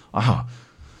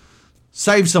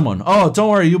 save someone. Oh, don't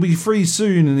worry, you'll be free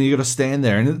soon. And you got to stand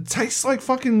there. And it takes like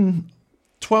fucking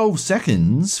 12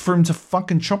 seconds for him to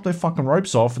fucking chop their fucking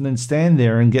ropes off and then stand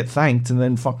there and get thanked and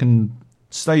then fucking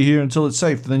stay here until it's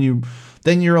safe. Then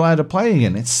you're allowed to play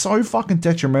again. It's so fucking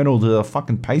detrimental to the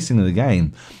fucking pacing of the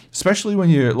game, especially when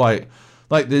you're like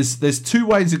there's two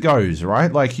ways it goes,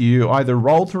 right? Like you either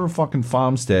roll through a fucking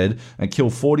farmstead and kill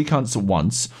 40 cunts at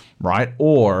once, right?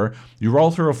 Or you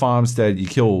roll through a farmstead, you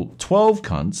kill 12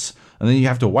 cunts, and then you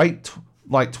have to wait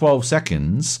like 12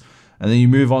 seconds, and then you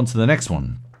move on to the next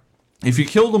one. If you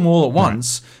kill them all at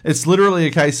once, it's literally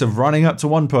a case of running up to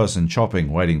one person,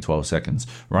 chopping, waiting 12 seconds.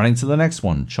 Running to the next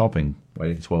one, chopping,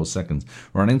 waiting 12 seconds.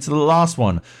 Running to the last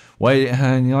one, wait,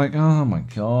 and you're like, oh my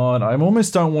god, I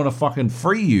almost don't want to fucking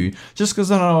free you just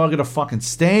because I know I gotta fucking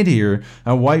stand here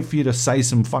and wait for you to say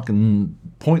some fucking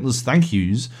pointless thank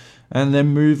yous and then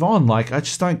move on. Like, I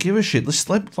just don't give a shit.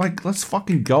 Let's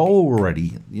fucking go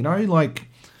already. You know, like,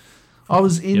 I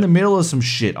was in the middle of some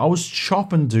shit. I was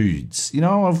chopping dudes. You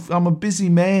know, I'm a busy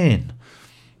man.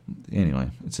 Anyway,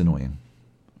 it's annoying.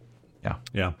 Yeah.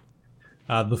 Yeah.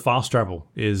 The fast travel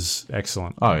is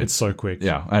excellent. Oh, it's so quick.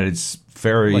 Yeah, and it's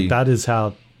very Like, that is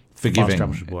how forgiving. fast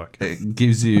travel should work. It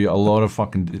gives you a lot of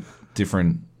fucking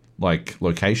different like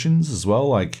locations as well.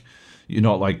 Like, you're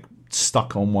not like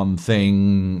stuck on one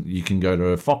thing. You can go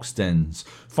to fox dens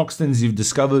you've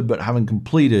discovered but haven't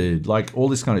completed, like all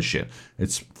this kind of shit.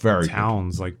 It's very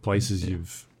Towns, like places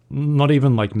you've not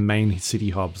even like main city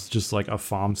hubs, just like a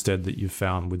farmstead that you've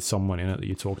found with someone in it that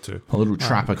you talk to. a little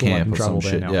trapper cool, I camp can or some travel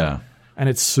there shit. now. Yeah. And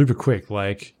it's super quick.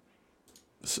 Like,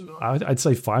 I'd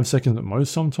say 5 seconds at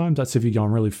most sometimes. That's if you're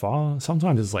going really far.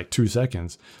 Sometimes it's like 2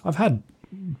 seconds. I've had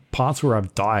parts where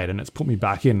I've died and it's put me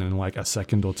back in like a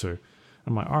second or two.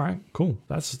 I'm like, all right, cool.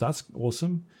 That's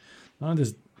awesome. None of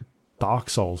this Dark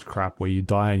Souls crap where you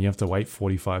die and you have to wait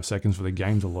 45 seconds for the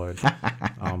game to load.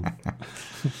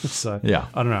 So, Yeah.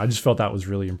 I don't know. I just felt that was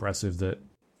really impressive that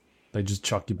they just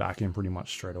chuck you back in pretty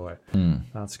much straight away.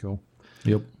 That's cool.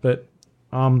 Yep. But,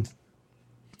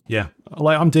 yeah,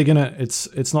 like I'm digging it.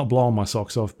 It's not blowing my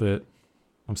socks off, but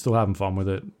I'm still having fun with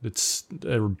it. It's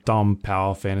a dumb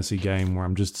power fantasy game where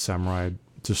I'm just a samurai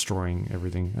destroying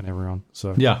everything and everyone.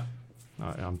 So Yeah.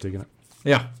 I'm digging it.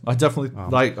 Yeah, I definitely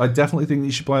I definitely think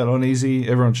you should play it on easy.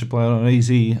 Everyone should play it on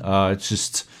easy. It's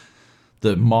just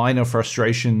the minor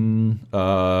frustration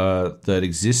that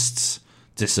exists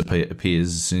disappears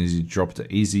as soon as you drop it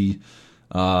to easy.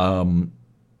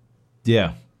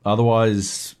 Yeah.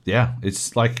 Otherwise, yeah,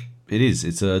 it's like it is.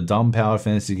 It's a dumb power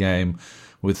fantasy game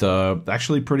with a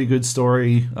actually pretty good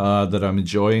story that I'm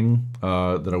enjoying.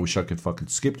 That I wish I could fucking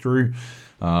skip through.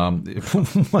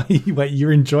 Wait,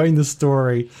 you're enjoying the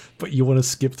story, but you want to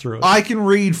skip through it. I can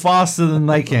read faster than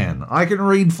they can. I can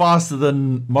read faster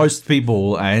than most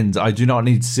people, and I do not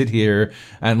need to sit here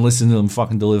and listen to them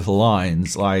fucking deliver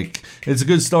lines. Like, it's a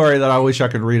good story that I wish I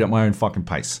could read at my own fucking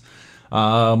pace.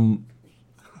 Yeah.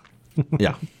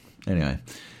 Anyway.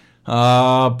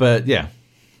 But yeah.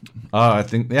 I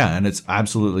think, yeah, and it's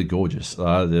absolutely gorgeous.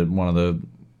 One of the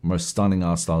most stunning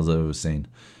art styles I've ever seen.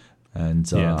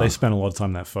 And yeah, they spent a lot of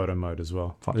time in that photo mode as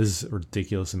well. There's a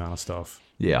ridiculous amount of stuff.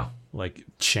 Yeah. Like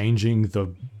changing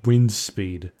the wind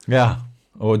speed. Yeah.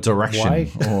 Or direction. Why?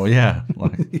 Or, yeah.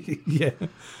 Like, Yeah.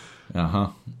 uh-huh.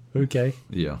 Okay.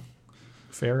 Yeah.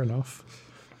 Fair enough.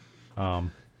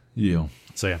 Yeah.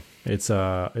 So yeah, it's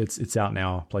out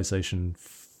now, PlayStation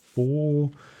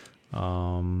 4,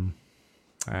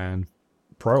 and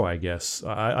Pro, I guess.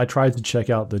 I tried to check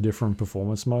out the different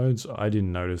performance modes. I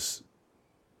didn't notice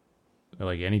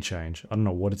like any change. I don't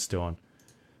know what it's doing.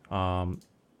 I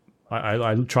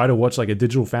try to watch like a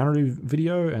Digital Foundry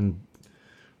video, and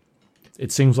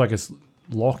it seems like it's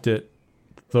locked at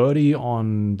 30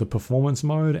 on the performance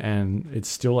mode, and it's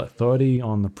still at 30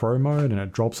 on the Pro mode, and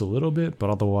it drops a little bit, but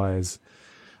otherwise,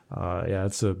 yeah,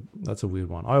 that's a weird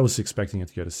one. I was expecting it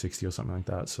to go to 60 or something like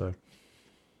that. So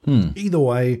either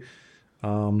way,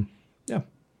 yeah,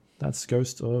 that's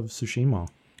Ghost of Tsushima.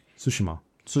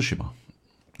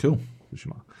 Cool.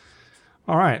 Tsushima.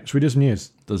 All right, should we do some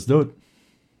news? Let's do it.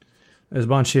 There's a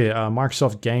bunch here.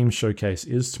 Microsoft Game Showcase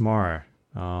is tomorrow.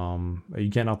 Are you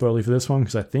getting up early for this one?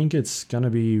 Because I think it's going to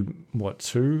be, what,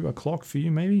 2 o'clock for you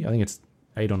maybe? I think it's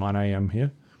 8 or 9 a.m.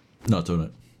 here. Not doing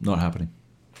it. Not happening.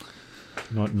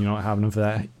 You're not having for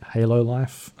that Halo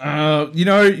life? You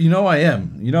know I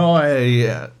am. You know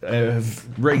I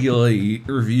have regularly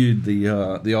reviewed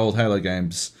the old Halo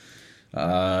games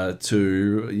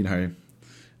to, you know,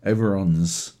 everyone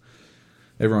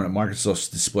at Microsoft's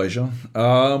displeasure.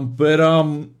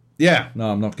 Yeah,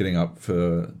 no, I'm not getting up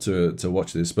to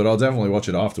watch this, but I'll definitely watch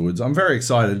it afterwards. I'm very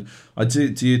excited.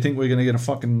 Do you think we're going to get a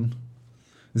fucking...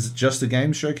 Is it just a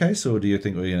game showcase, or do you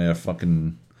think we're going to get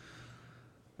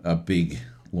a big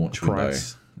launch window?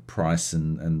 Price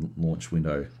and launch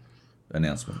window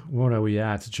announcement. What are we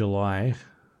at? July?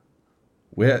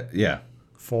 Yeah.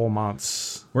 4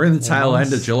 months. We're in the tail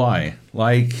end of July.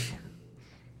 Like...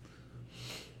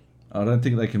 I don't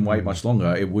think they can wait much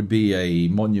longer. It would be a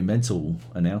monumental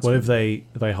announcement. What if they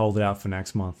hold it out for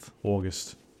next month,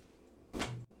 August?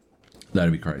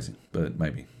 That'd be crazy, but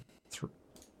maybe.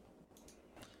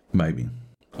 Maybe.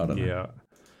 I don't know. Yeah.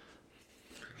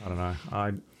 I don't know.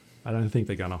 I don't think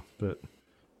they're gonna, but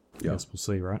I guess we'll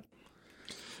see, right?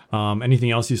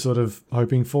 Anything else you're sort of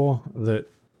hoping for? That,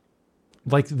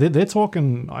 like, they're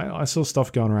talking... I saw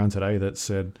stuff going around today that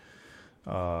said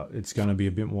it's going to be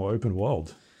a bit more open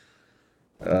world.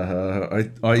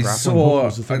 I saw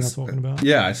was the thing I'm talking about.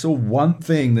 Yeah, I saw one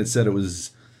thing that said it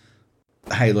was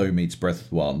Halo meets Breath of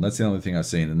the Wild, and that's the only thing I've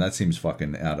seen, and that seems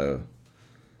fucking out of,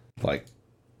 like,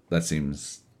 that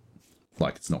seems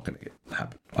like it's not going to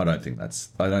happen. I don't think that's.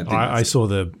 I saw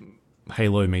the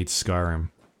Halo meets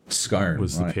Skyrim. Skyrim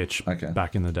was the pitch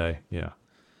back in the day. Yeah.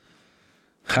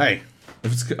 Hey,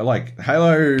 if it's like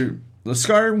Halo, the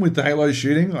Skyrim with the Halo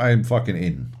shooting, I'm fucking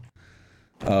in.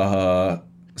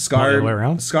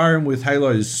 Skyrim with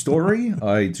Halo's story,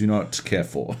 I do not care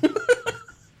for.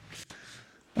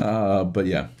 But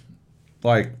yeah,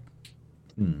 like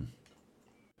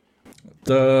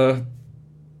that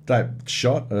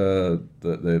shot, the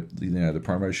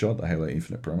promo shot, the Halo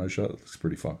Infinite promo shot, looks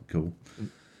pretty fucking cool.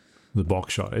 The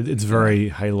box shot, it's very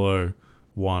Halo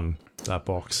 1. That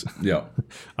box. Yeah.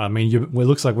 I mean, it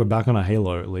looks like we're back on a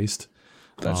Halo at least.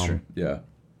 That's true. Yeah.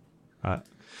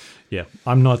 Yeah,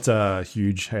 I'm not a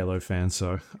huge Halo fan,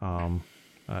 so yeah,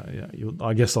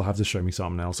 I guess they'll have to show me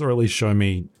something else, or at least show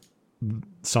me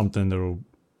something that'll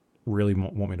really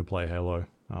want me to play Halo.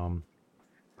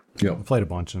 Yeah, I've played a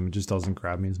bunch of them; it just doesn't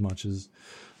grab me as much as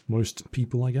most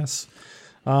people, I guess.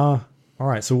 All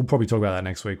right, so we'll probably talk about that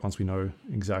next week once we know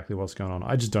exactly what's going on.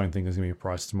 I just don't think there's gonna be a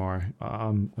price tomorrow.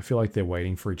 I feel like they're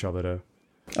waiting for each other to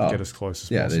get as close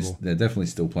as possible. They're definitely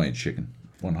still playing chicken,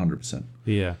 100%.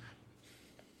 Yeah.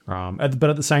 But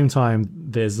at the same time,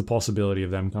 there's the possibility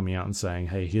of them coming out and saying,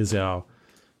 hey, here's our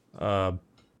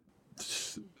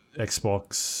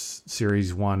Xbox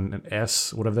Series 1 and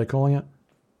S, whatever they're calling it.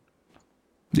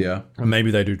 Yeah. And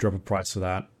maybe they do drop a price for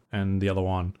that and the other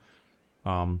one.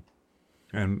 And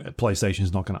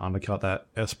PlayStation's not going to undercut that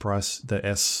S price, the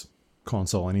S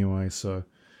console anyway. So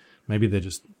maybe they're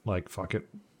just like, fuck it.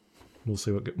 We'll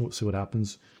see what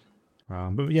happens.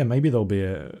 But yeah, maybe there'll be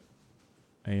a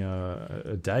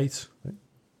date.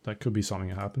 That could be something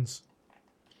that happens.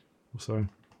 So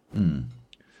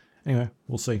anyway,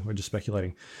 we'll see. We're just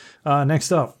speculating.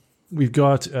 Next up, we've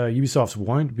got Ubisoft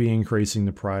won't be increasing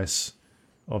the price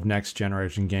of next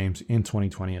generation games in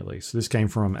 2020 at least. This came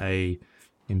from a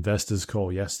investors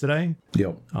call yesterday,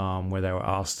 Yep. where they were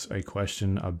asked a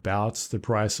question about the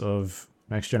price of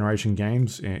next generation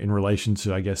games in relation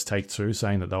to, I guess, Take-Two,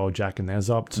 saying that they were jacking theirs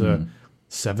up to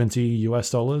 $70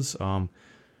 US.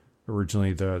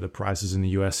 Originally, the prices in the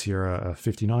US here are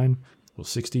 59 or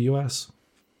 60 US.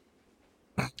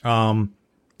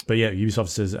 But yeah, Ubisoft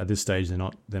says at this stage they're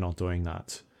not doing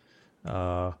that.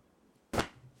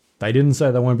 They didn't say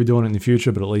they won't be doing it in the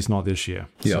future, but at least not this year.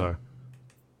 Yep. So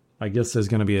I guess there's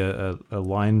going to be a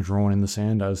line drawn in the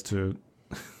sand as to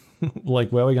like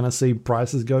where we're going to see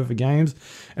prices go for games.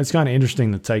 It's kind of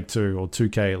interesting that Take-Two, or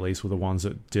 2K at least, were the ones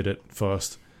that did it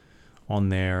first on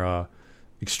their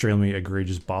extremely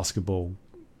egregious basketball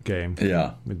game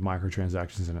Yeah. with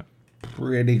microtransactions in it.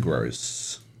 Pretty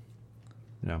gross.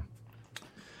 Yeah.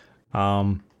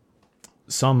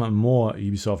 Some more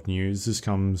Ubisoft news. This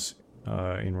comes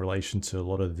in relation to a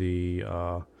lot of the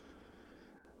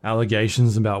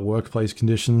allegations about workplace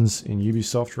conditions in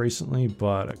Ubisoft recently,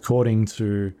 but according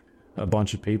to a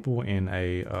bunch of people in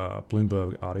a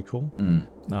Bloomberg article,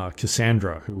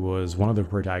 Cassandra, who was one of the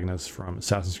protagonists from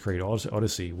Assassin's Creed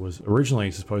Odyssey, was originally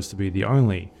supposed to be the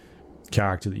only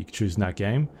character that you could choose in that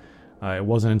game. It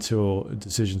wasn't until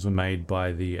decisions were made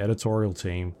by the editorial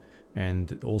team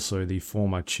and also the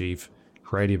former chief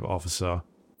creative officer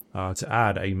to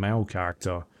add a male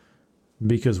character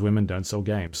because women don't sell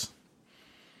games.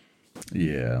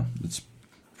 Yeah, it's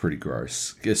pretty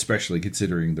gross, especially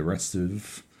considering the rest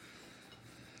of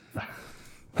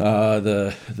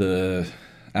the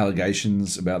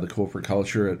allegations about the corporate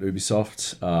culture at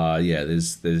Ubisoft. Yeah,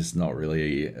 there's not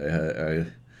really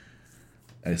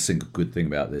a single good thing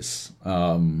about this.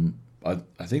 I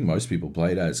think most people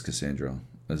played as Cassandra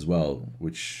as well,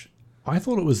 which I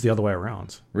thought it was the other way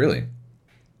around. really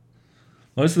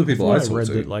most of the people I I saw read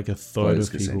too that like a third as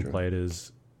of people Cassandra. played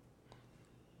as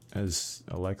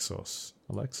Alexos.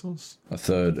 Alexos? A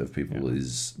third of people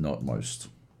is not most.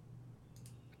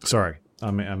 Sorry,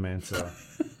 I meant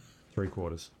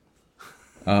 3/4.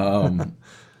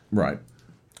 Right.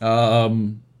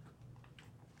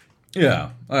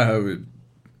 Yeah.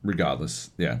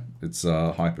 Regardless, yeah, it's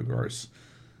hyper gross,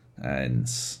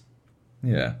 and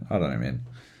yeah, I don't know, man.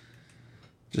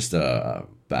 Just a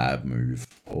bad move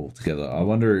altogether. I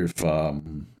wonder if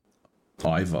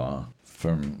Ivar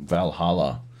from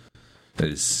Valhalla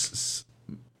is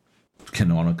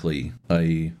canonically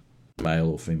a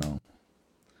male or female.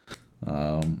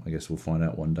 I guess we'll find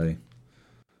out one day.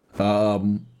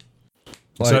 So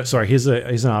sorry, here's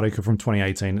an article from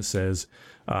 2018 that says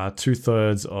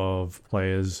 2/3 of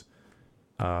players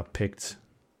picked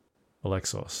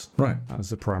Alexos right. as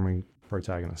the primary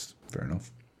protagonist. Fair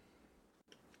enough.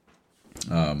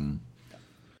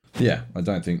 Yeah, I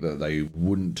don't think that they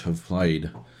wouldn't have played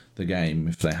the game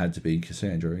if they had to be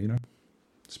Cassandra, you know?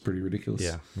 It's pretty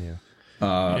ridiculous. Yeah.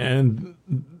 And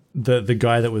the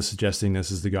guy that was suggesting this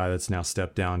is the guy that's now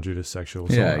stepped down due to sexual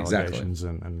assault allegations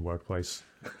and workplace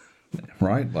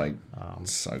Right? Like,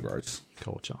 it's so gross.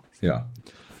 culture. Yeah.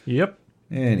 Yep.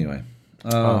 Anyway.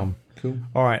 Um, Cool.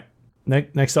 All right.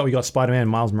 Next up, we got Spider-Man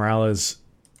Miles Morales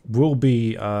will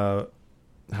be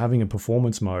having a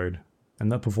performance mode,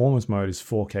 and that performance mode is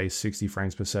 4K 60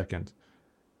 frames per second,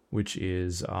 which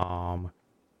is I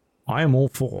am all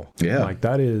for. Yeah. Like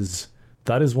that is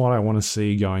what I want to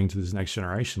see going to this next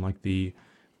generation. Like the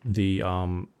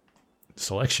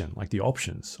selection, like the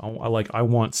options. I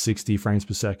want 60 frames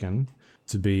per second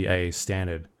to be a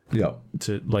standard. Yeah.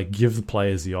 To like give the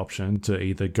players the option to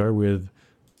either go with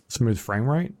smooth frame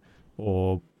rate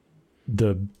or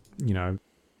the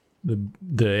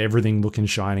everything looking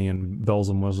shiny and bells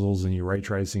and whistles and your ray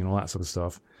tracing and all that sort of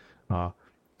stuff.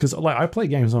 Because like I play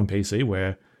games on PC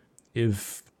where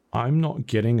if I'm not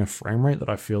getting a frame rate that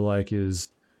I feel like is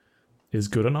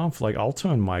good enough, like I'll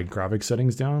turn my graphic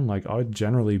settings down. Like I would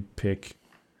generally pick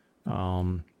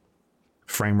frame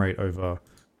rate over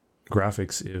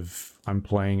graphics if I'm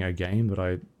playing a game that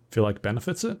I feel like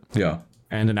benefits it. Yeah.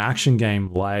 And an action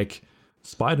game like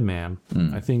Spider-Man,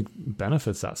 I think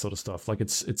benefits that sort of stuff. Like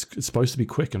it's supposed to be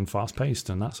quick and fast paced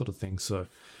and that sort of thing. So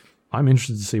I'm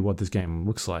interested to see what this game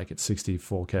looks like at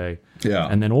 64K. Yeah.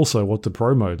 And then also what the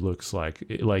pro mode looks like.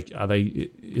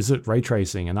 Is it ray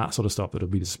tracing and that sort of stuff that'll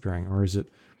be disappearing, or is it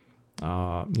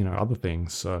other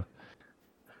things? So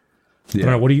I don't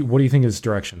know, what do you think of this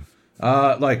direction?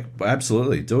 Like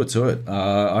absolutely, do it to it.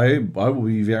 I will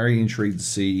be very intrigued to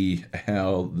see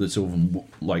how the two of them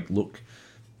look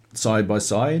side by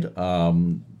side,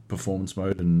 performance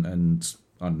mode and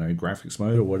I don't know, graphics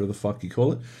mode or whatever the fuck you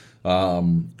call it.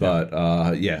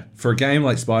 But yeah, for a game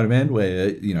like Spider-Man where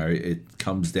it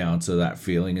comes down to that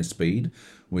feeling of speed,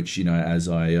 which as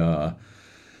I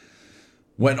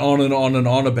went on and on and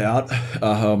on about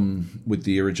with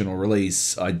the original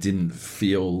release, I didn't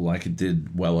feel like it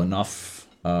did well enough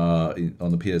on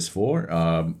the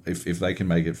PS4. If they can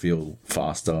make it feel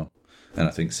faster, and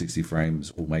I think 60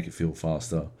 frames will make it feel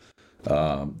faster,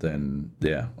 then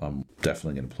yeah, I'm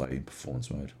definitely going to play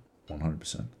performance mode,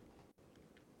 100%.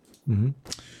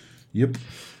 Yep.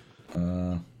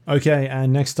 Okay,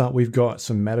 and next up we've got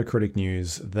some Metacritic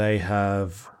news. They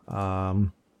have,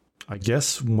 I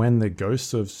guess, when the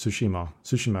Ghost of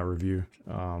Tsushima review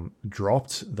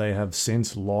dropped, they have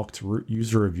since locked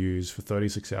user reviews for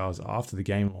 36 hours after the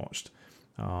game launched.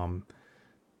 And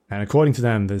according to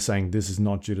them, they're saying this is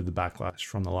not due to the backlash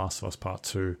from The Last of Us Part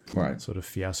 2 sort of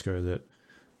fiasco that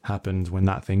happened when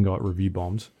that thing got review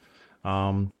bombed.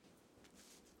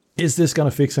 Is this going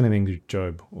to fix anything,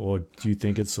 Job? Or do you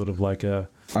think it's sort of like a...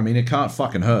 I mean, it can't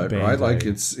fucking hurt, Band-Aid. Right? Like,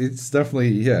 it's definitely,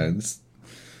 yeah,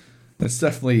 it's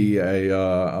definitely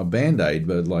a Band-Aid,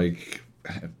 but, like,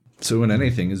 doing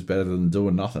anything is better than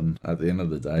doing nothing at the end of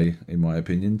the day, in my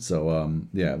opinion. So,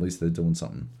 yeah, at least they're doing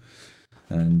something.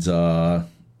 And,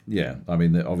 yeah, I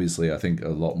mean, obviously, I think a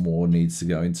lot more needs to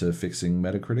go into fixing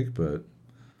Metacritic, but,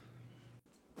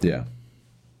 yeah.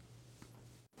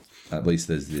 At least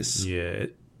there's this. Yeah,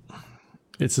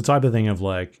 it's the type of thing of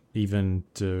like, even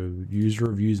do user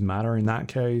reviews matter in that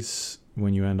case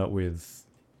when you end up with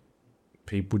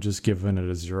people just giving it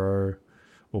a 0,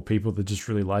 or people that just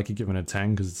really like it giving it a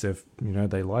 10 because it's if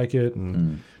they like it,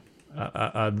 and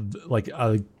are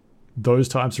those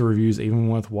types of reviews even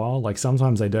worthwhile? Like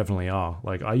sometimes they definitely are.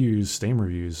 Like I use Steam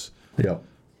reviews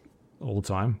all the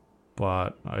time,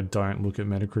 but I don't look at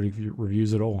Metacritic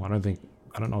reviews at all. I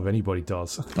don't know if anybody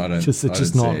does. It's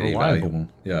just not reliable.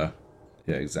 Yeah,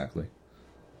 exactly.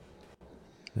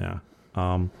 Yeah.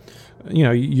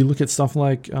 You look at stuff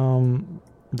like Rotten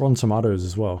Tomatoes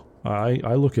as well.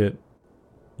 I look at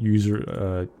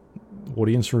user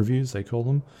audience reviews, they call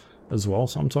them, as well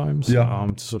sometimes,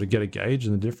 to sort of get a gauge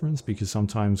in the difference, because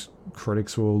sometimes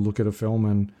critics will look at a film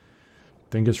and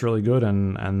think it's really good,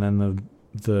 and then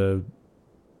the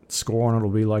score on it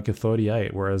will be like a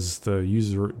 38, whereas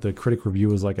the critic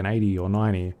review is like an 80 or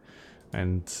 90,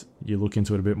 and you look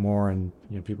into it a bit more, and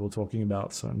people are talking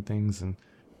about certain things, and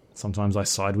sometimes I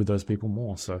side with those people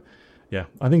more. So yeah,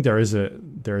 I think there is a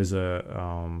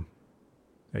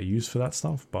use for that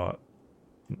stuff, but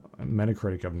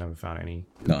Metacritic I've never found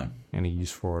any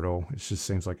use for at all. It just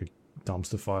seems like a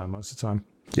dumpster fire most of the time.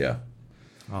 Yeah.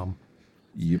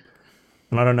 Yep.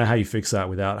 And I don't know how you fix that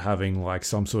without having like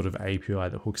some sort of API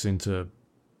that hooks into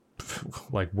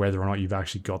like whether or not you've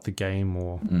actually got the game,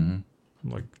 or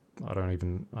like I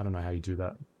don't know how you do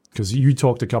that, because you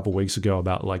talked a couple weeks ago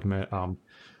about like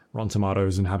Rotten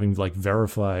Tomatoes and having like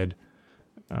verified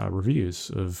reviews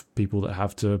of people that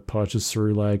have to purchase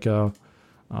through like Show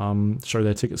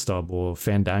Their Ticket Stub or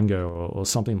Fandango or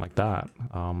something like that.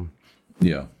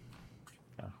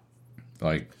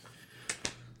 Like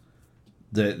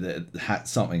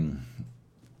something.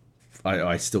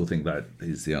 I still think that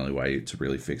is the only way to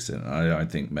really fix it. I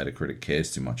don't think Metacritic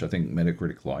cares too much. I think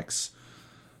Metacritic likes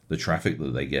the traffic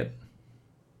that they get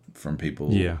from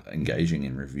people engaging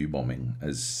in review bombing,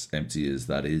 as empty as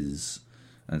that is,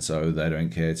 and so they don't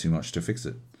care too much to fix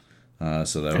it.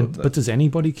 But does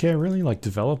anybody care really? Like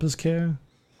developers care?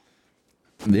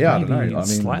 Yeah, maybe I don't know. I mean,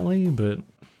 slightly, but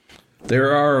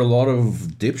there are a lot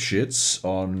of dipshits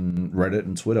on Reddit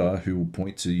and Twitter who will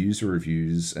point to user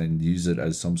reviews and use it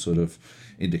as some sort of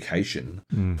indication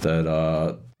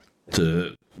that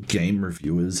the game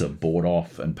reviewers are bought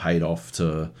off and paid off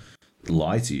to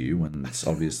lie to you, when it's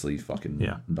obviously fucking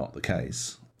not the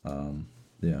case.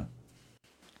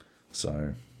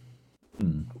 So.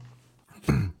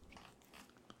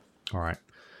 All right.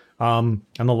 And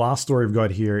the last story we've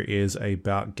got here is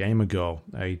about Gamer Girl,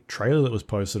 a trailer that was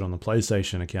posted on the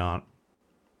PlayStation account,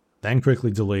 then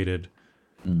quickly deleted,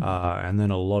 and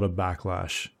then a lot of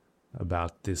backlash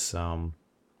about this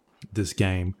this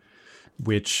game,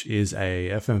 which is a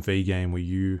FMV game where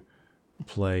you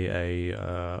play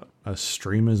a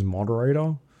streamer's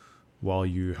moderator while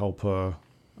you help her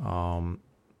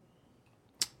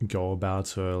go about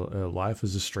her life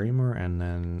as a streamer, and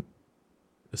then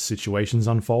situations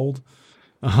unfold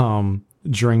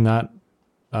during that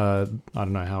I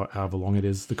don't know however long it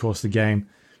is, the course of the game,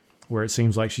 where it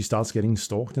seems like she starts getting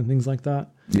stalked and things like that.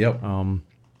 And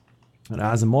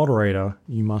as a moderator,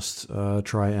 you must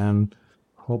try and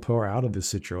help her out of this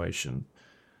situation.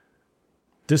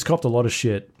 This copped a lot of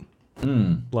shit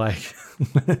like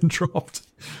when it dropped.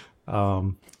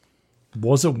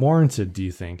 Was it warranted, do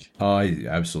you think? I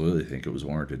absolutely think it was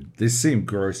warranted. This seemed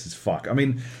gross as fuck. I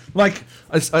mean, like,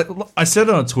 I said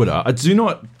it on Twitter, I do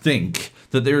not think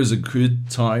that there is a good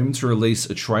time to release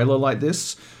a trailer like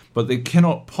this, but there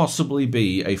cannot possibly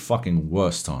be a fucking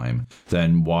worse time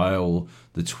than while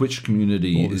the Twitch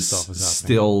community is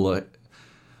still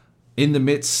in the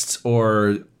midst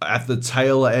or at the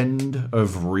tail end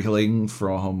of reeling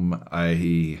from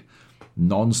a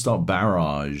non-stop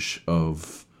barrage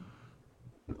of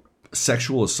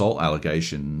sexual assault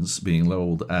allegations being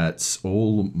leveled at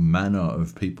all manner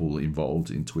of people involved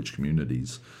in Twitch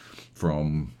communities,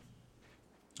 from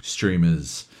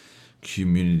streamers,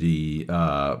 community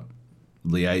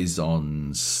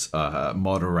liaisons,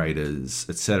 moderators,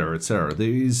 etc., etc. There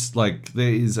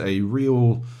is a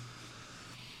real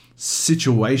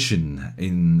situation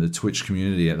in the Twitch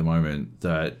community at the moment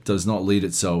that does not lead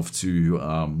itself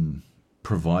to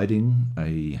providing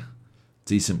a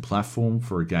decent platform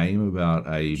for a game about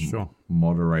a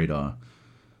moderator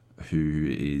who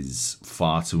is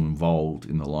far too involved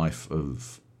in the life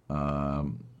of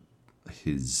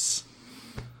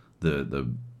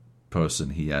the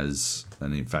person he has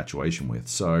an infatuation with.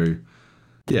 So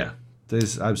yeah,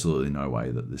 there's absolutely no way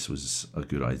that this was a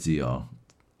good idea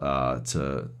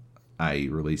to A,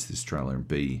 release this trailer, and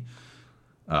B,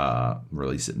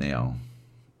 release it now.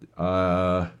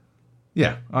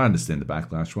 Yeah, I understand the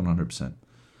backlash 100%.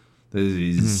 There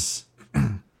is,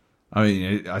 I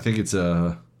mean, I think you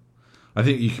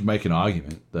can make an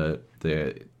argument that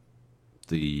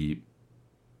the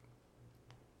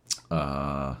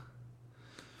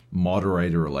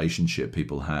moderator relationship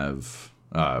people have,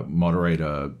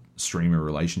 moderator streamer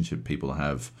relationship people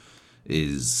have,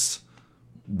 is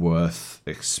worth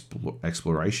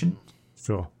exploration.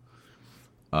 Sure.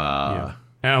 Yeah.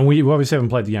 And we obviously haven't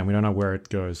played the game. We don't know where it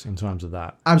goes in terms of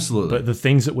that. Absolutely. But the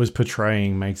things it was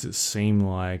portraying makes it seem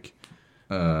like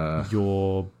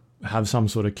you're have some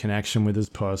sort of connection with this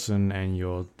person and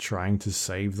you're trying to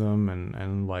save them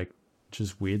and like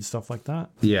just weird stuff like that.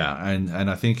 Yeah, and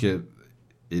I think it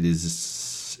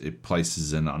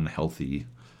places an unhealthy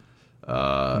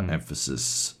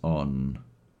emphasis on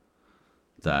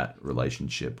that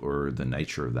relationship or the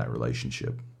nature of that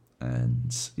relationship.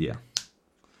 And yeah.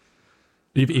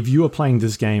 If you were playing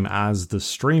this game as the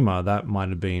streamer, that might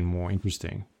have been more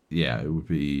interesting. Yeah, it would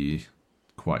be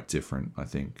quite different, I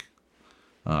think,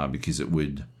 because it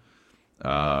would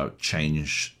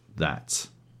change that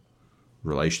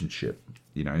relationship,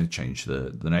 change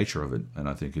the nature of it. And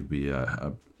I think it'd be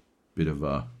a bit of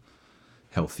a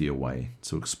healthier way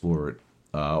to explore it.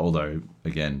 Although,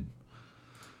 again,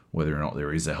 whether or not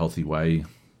there is a healthy way,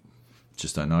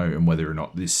 just don't know. And whether or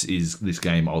not this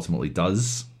game ultimately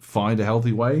does find a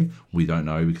healthy way, we don't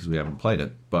know because we haven't played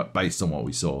it. But based on what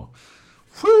we saw,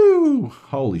 whoo,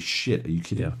 holy shit, are you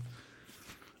kidding? Yeah.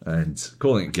 And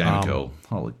calling it Gamer Girl,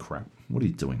 holy crap, what are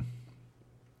you doing?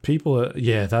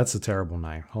 That's a terrible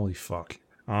name. Holy fuck.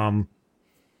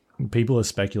 People are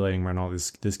speculating right now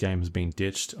this game has been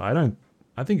ditched. I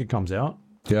think it comes out.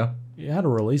 Yeah. It had a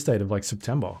release date of like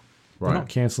September. Right. They're not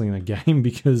cancelling the game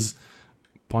because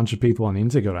a bunch of people on the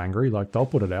internet got angry. Like, they'll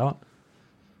put it out.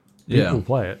 People will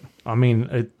play it. I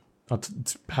mean,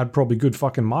 it's had probably good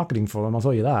fucking marketing for them, I'll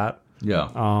tell you that. Yeah.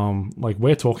 Like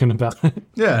we're talking about it.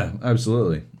 Yeah,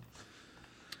 absolutely.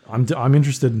 I'm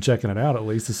interested in checking it out at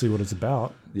least to see what it's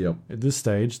about. Yep. At this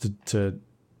stage to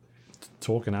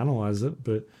talk and analyze it,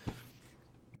 but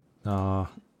I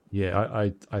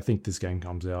think this game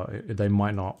comes out. They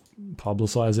might not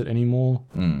publicize it anymore.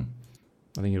 I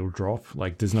think it'll drop.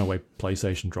 Like, there's no way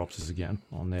PlayStation drops this again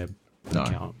on their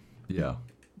account. Yeah.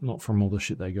 Not from all the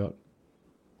shit they got.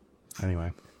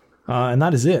 Anyway. And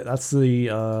that is it. That's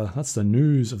the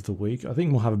news of the week. I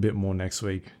think we'll have a bit more next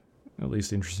week. At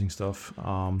least interesting stuff.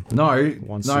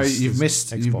 You've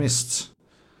missed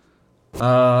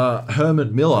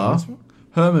Herman Miller.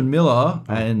 Herman Miller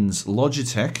and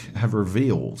Logitech have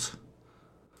revealed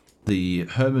the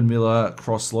Herman Miller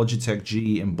Cross Logitech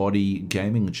G Embody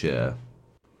gaming chair.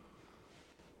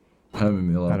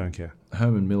 Herman Miller. I don't care.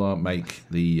 Herman Miller make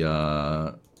the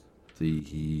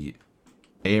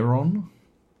Aeron,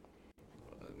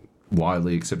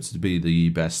 widely accepted to be the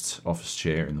best office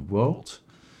chair in the world.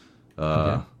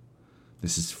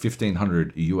 This is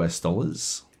 $1,500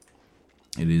 US.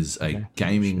 It is a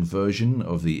gaming version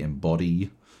of the Embody,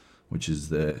 which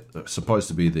is supposed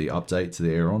to be the update to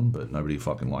the Aeron, but nobody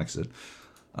fucking likes it.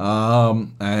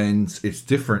 And it's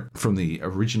different from the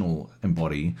original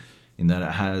Embody in that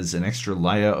it has an extra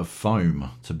layer of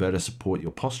foam to better support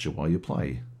your posture while you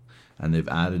play. And they've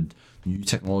added new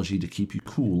technology to keep you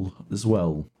cool as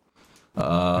well.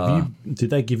 Have you did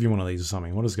they give you one of these or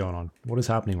something? What is going on? What is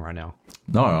happening right now?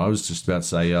 No, I was just about to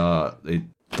say,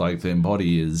 the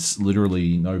Embody is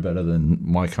literally no better than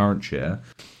my current chair,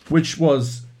 which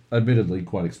was admittedly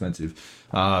quite expensive.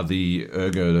 The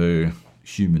Ergo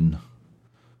Human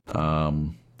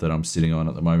that I'm sitting on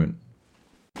at the moment,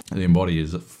 the Embody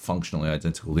is functionally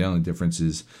identical. The only difference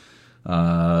is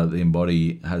the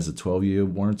Embody has a 12-year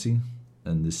warranty,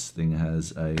 and this thing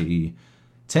has a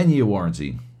 10-year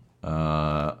warranty.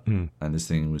 And this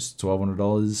thing was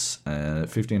 $1,200 and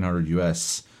 $1,500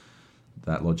 US.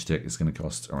 That Logitech is going to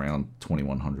cost around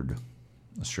 2,100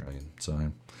 Australian.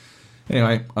 So,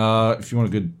 anyway, if you want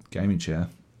a good gaming chair,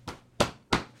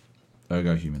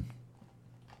 Ergo Human.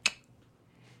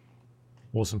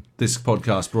 Awesome. This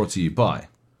podcast brought to you by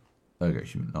Ergo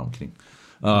Human. No, I'm kidding.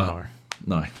 No.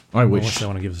 No, I wish. Unless they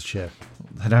want to give us a chair.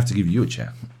 They'd have to give you a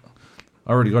chair.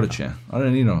 I already got a chair. I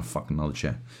don't need a fucking another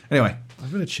chair. Anyway.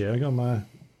 I've got a chair. I got my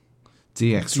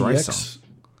DX Racer.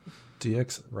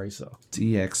 DX Racer.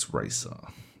 DX Racer.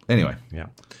 Anyway. Yeah.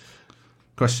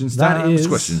 Questions That time. is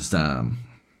Questions time.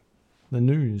 the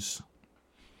news.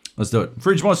 Let's do it.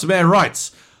 Fridge Monster Man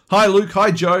writes, "Hi Luke, hi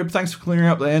Job. Thanks for clearing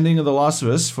up the ending of The Last of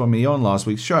Us for me on last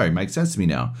week's show. Makes sense to me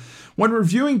now. When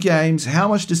reviewing games, how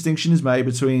much distinction is made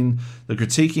between the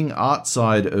critiquing art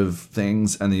side of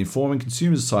things and the informing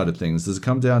consumers side of things? Does it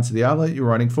come down to the outlet you're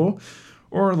writing for,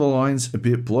 or are the lines a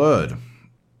bit blurred?"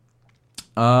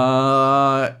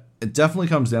 It definitely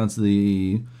comes down to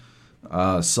the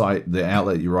the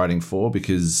outlet you're writing for,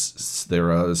 because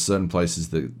there are certain places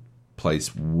that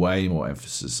place way more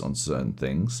emphasis on certain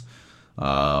things.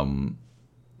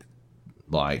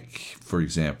 Like, for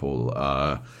example,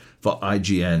 for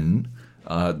IGN,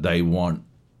 they want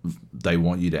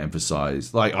you to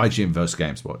emphasize, like IGN versus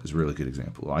GameSpot is a really good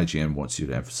example. IGN wants you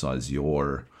to emphasize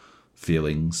your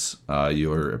feelings,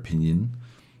 your opinion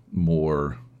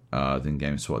more than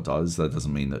GameSpot does. That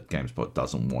doesn't mean that GameSpot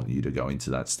doesn't want you to go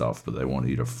into that stuff, but they want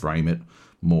you to frame it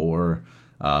more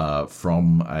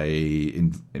from a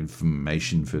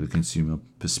information for the consumer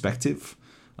perspective.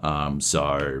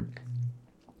 So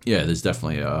yeah, there's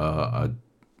definitely a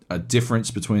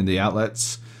difference between the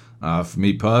outlets. For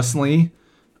me personally,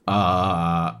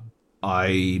 I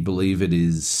believe it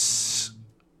is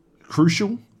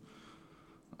crucial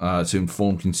to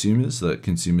inform consumers, so that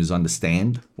consumers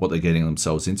understand what they're getting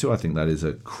themselves into. I think that is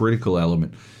a critical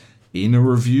element in a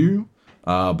review,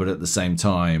 but at the same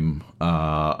time,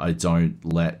 I don't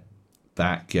let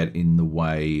that get in the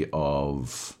way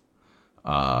of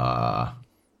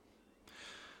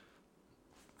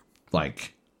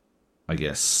I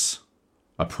guess,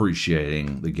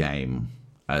 appreciating the game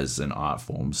as an art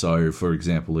form. So, for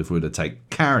example, if we were to take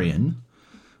Carrion,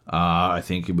 I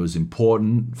think it was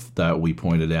important that we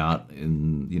pointed out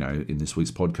in this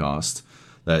week's podcast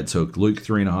that it took Luke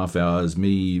 3.5 hours,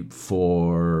 me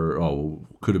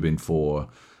could have been 4,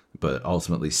 but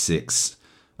ultimately 6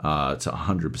 to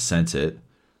 100% it.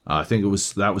 I think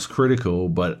that was critical,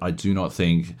 but I do not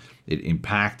think it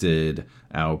impacted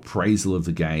our appraisal of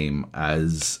the game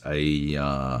as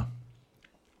a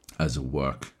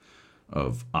work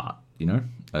of art,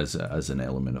 as an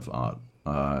element of art,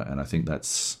 and I think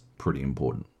that's pretty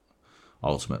important.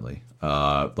 Ultimately,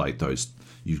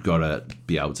 you've got to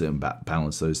be able to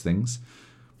balance those things,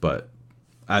 but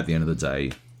at the end of the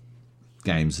day,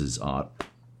 games as art,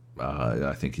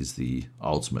 I think, is the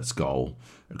ultimate goal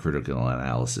of critical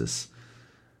analysis.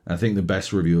 And I think the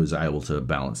best reviewers are able to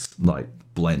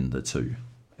blend the two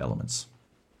elements.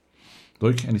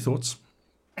 Luke, any thoughts?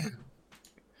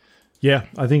 Yeah,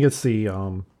 I think it's the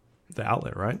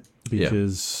outlet, right?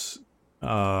 Because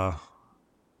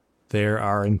there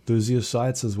are enthusiast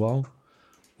sites as well,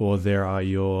 or there are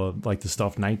the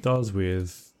stuff Nate does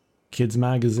with kids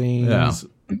magazines,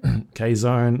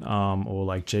 K-Zone, or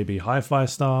like JB Hi-Fi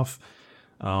stuff.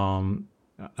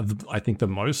 I think the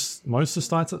most of the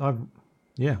sites that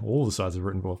all the sites I've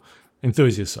written for,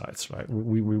 enthusiast sites, right?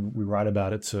 We write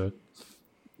about it to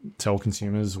tell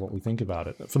consumers what we think about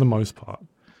it for the most part.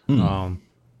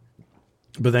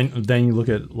 But then you look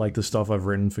at like the stuff I've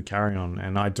written for Carrion,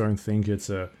 and I don't think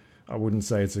I wouldn't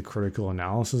say it's a critical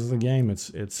analysis of the game.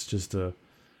 It's just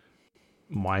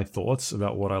my thoughts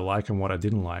about what I like and what I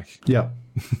didn't like. Yeah.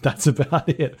 That's about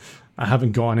it. I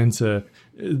haven't gone into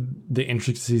the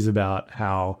intricacies about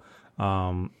how,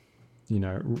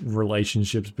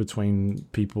 relationships between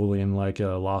people in like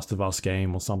a Last of Us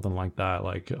game or something like that.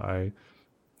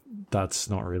 That's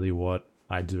not really what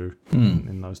I do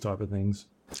in those type of things.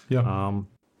 Yeah.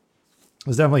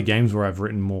 There's definitely games where I've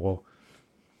written more,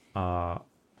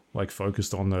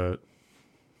 focused on the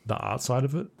art side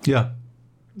of it. Yeah.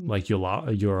 like your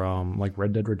like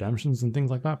Red Dead Redemptions and things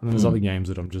like that. And then there's other games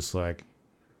that I'm just like,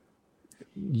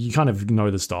 you kind of know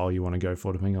the style you want to go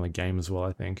for depending on the game as well,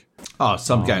 I think. Oh,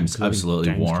 some games so I think absolutely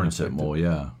games can warrant it affect more,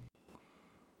 yeah.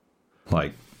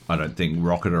 Like, I don't think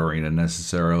Rocket Arena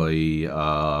necessarily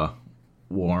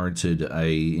warranted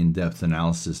a in-depth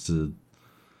analysis to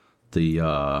the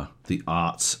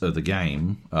arts of the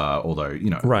game, although, you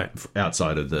know, Right.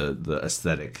 outside of the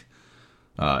aesthetic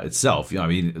itself. You know, I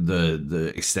mean,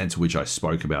 the extent to which I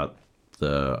spoke about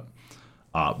the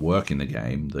artwork in the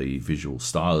game, the visual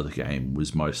style of the game,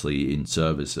 was mostly in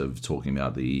service of talking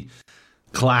about the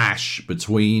clash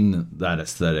between that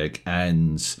aesthetic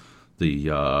and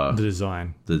the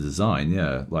design. the design,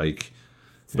 yeah. Like,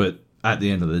 but at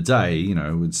the end of the day, you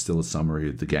know, it's still a summary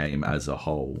of the game as a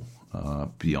whole,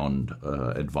 beyond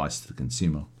advice to the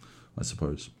consumer, I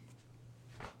suppose.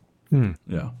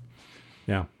 Yeah.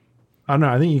 Yeah. I don't know.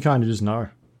 I think you kind of just know.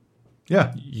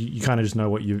 Yeah. You kind of just know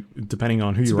what you, depending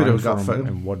on who a you're bit writing of a gut for feeling.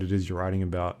 and what it is you're writing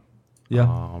about.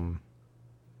 Yeah.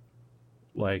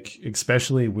 Like,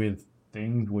 especially with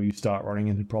things where you start running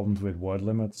into problems with word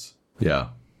limits. Yeah.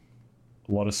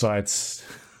 A lot of sites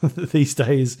these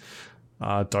days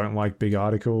don't like big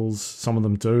articles. Some of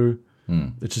them do.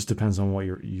 It just depends on what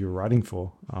you're writing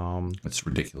for. It's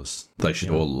ridiculous. They should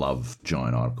all love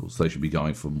giant articles. They should be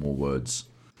going for more words.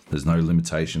 There's no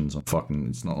limitations on fucking...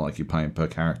 It's not like you're paying per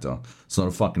character. It's not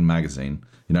a fucking magazine.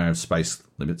 You don't have space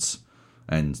limits.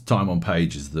 And time on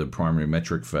page is the primary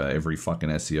metric for every fucking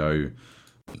SEO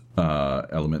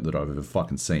element that I've ever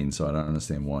fucking seen. So I don't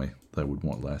understand why they would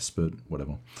want less, but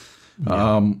whatever.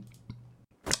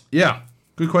 Yeah,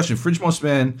 good question. Fridge Moss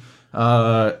Man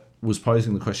was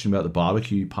posing the question about the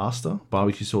barbecue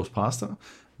sauce pasta.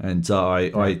 And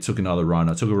I took another run.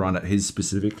 I took a run at his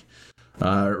specific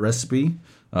recipe,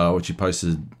 which he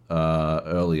posted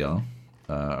earlier.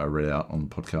 I read out on the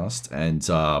podcast. And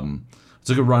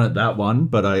took a run at that one,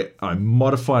 but I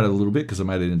modified it a little bit because I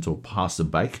made it into a pasta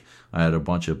bake. I had a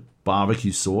bunch of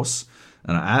barbecue sauce,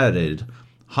 and I added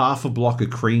half a block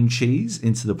of cream cheese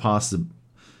into the pasta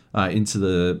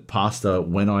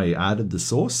when I added the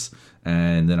sauce,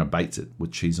 and then I baked it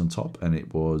with cheese on top, and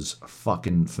it was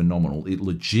fucking phenomenal. It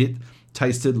legit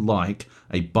tasted like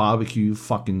a barbecue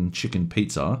fucking chicken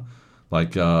pizza,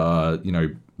 like you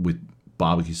know, with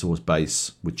barbecue sauce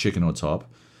base with chicken on top,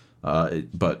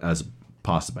 but as a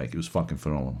pasta bake. It was fucking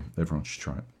phenomenal. Everyone should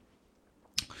try it.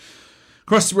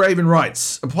 Crusty Raven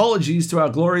writes, apologies to our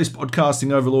glorious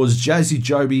podcasting overlords Jazzy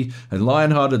Joby and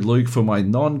Lionhearted Luke for my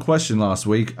non-question last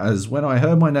week, as when I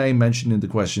heard my name mentioned in the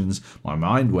questions, my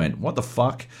mind went, what the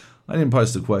fuck? I didn't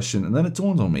post a question, and then it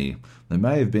dawned on me. There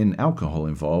may have been alcohol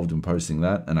involved in posting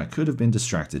that, and I could have been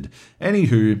distracted.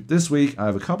 Anywho, this week I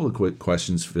have a couple of quick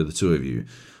questions for the two of you.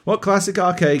 What classic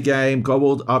arcade game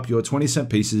gobbled up your 20-cent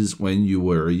pieces when you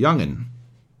were a youngin'?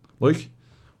 Luke,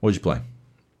 what'd you play?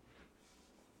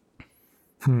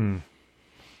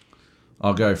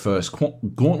 I'll go first.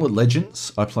 Gauntlet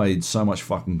Legends. I played so much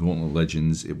fucking Gauntlet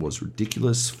Legends. It was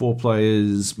ridiculous. 4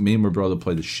 players. Me and my brother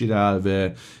played the shit out of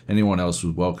it. Anyone else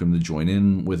was welcome to join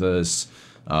in with us.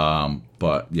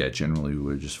 But yeah, generally we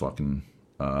were just fucking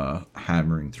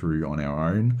hammering through on our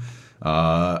own.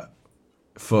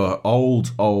 For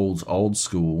old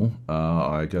school,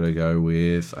 I gotta go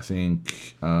with, I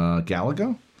think,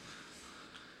 Galaga.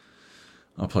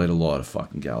 I played a lot of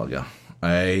fucking Galaga.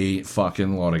 A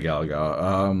fucking lot of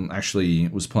Galaga. Actually,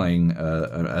 was playing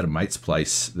at a mate's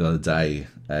place the other day,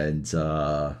 and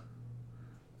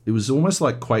it was almost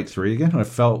like Quake 3 again. I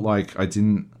felt like I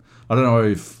don't know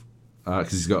if,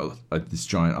 because he's got this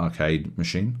giant arcade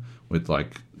machine with,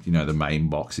 like, you know, the main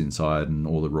box inside and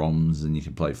all the ROMs, and you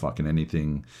can play fucking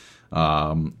anything.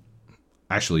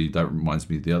 Actually, that reminds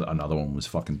me, another one was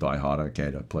fucking Die Hard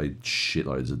Arcade. I played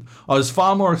shitloads of... I was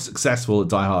far more successful at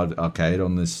Die Hard Arcade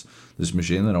on this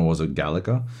machine than I was at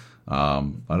Galaga. I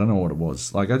don't know what it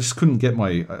was. Like, I just couldn't get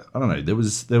my... I don't know. There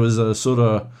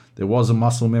was a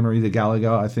muscle memory to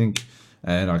Galaga, I think,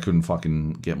 and I couldn't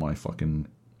fucking get my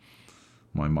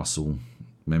muscle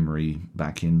memory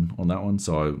back in on that one,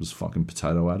 so I was fucking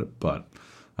potato at it. But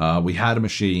we had a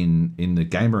machine in the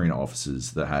Game Arena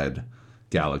offices that had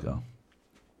Galaga.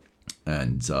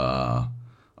 And I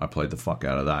played the fuck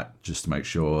out of that just to make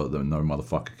sure that no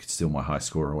motherfucker could steal my high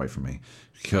score away from me.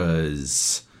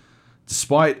 Because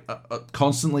despite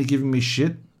constantly giving me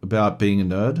shit about being a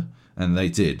nerd, and they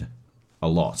did a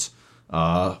lot,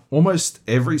 almost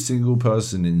every single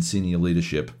person in senior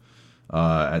leadership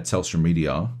at Telstra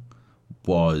Media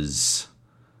was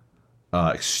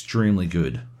extremely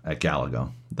good at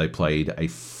Galaga. They played a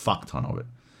fuck ton of it.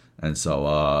 And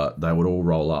so they would all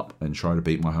roll up and try to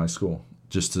beat my high score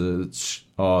just to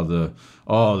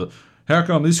how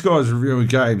come this guy's reviewing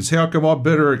games? How come I'm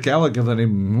better at Gallagher than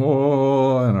him?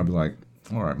 Oh, and I'd be like,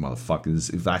 all right,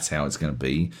 motherfuckers, if that's how it's going to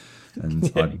be.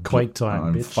 And Quake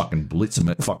time, bitch. Fucking blitz him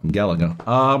at fucking Gallagher.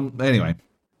 Anyway.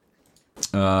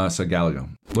 So Gallagher.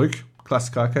 Luke,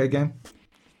 classic arcade game?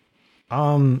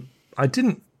 I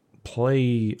didn't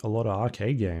play a lot of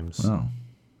arcade games.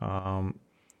 Oh.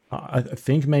 I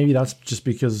think maybe that's just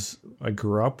because I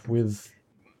grew up with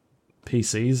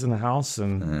PCs in the house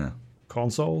and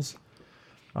consoles.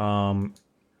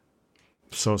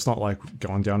 So it's not like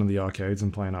going down to the arcades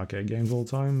and playing arcade games all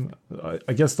the time.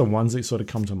 I guess the ones that sort of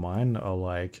come to mind are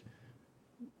like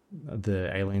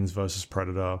the Aliens versus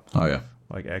Predator. Oh, yeah.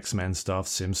 Like X-Men stuff,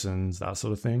 Simpsons, that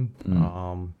sort of thing.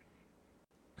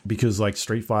 Because like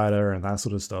Street Fighter and that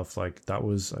sort of stuff, like I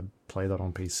played that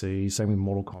on PC. Same with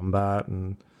Mortal Kombat.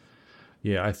 And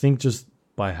yeah, I think just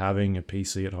by having a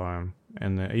PC at home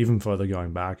and even further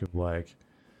going back of like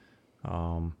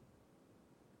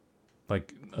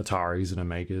Ataris and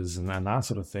Amigas and that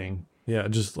sort of thing. Yeah,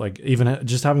 just like even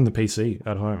just having the PC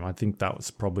at home, I think that was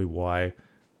probably why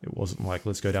it wasn't like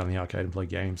let's go down the arcade and play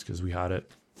games, because we had it,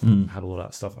 had a lot of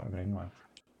that stuff at home anyway.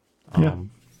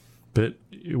 But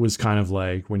it was kind of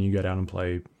like when you go down and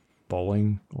play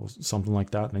bowling or something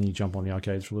like that, and then you jump on the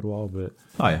arcades for a little while. But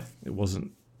it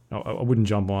wasn't. I wouldn't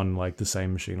jump on like the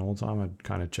same machine all the time. I'd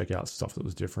kind of check out stuff that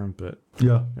was different, but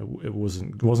it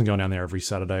wasn't going down there every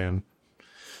Saturday and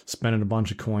spending a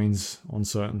bunch of coins on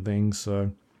certain things.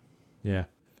 So yeah,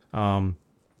 and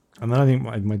then I think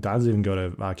my dad's even got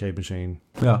an arcade machine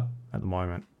at the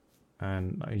moment,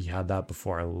 and he had that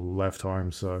before I left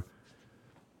home. So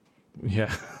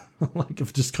yeah, like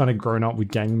I've just kind of grown up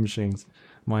with gaming machines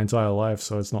my entire life,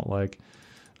 so it's not like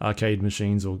arcade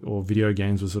machines or video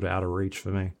games were sort of out of reach for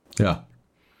me. Yeah.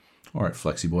 All right,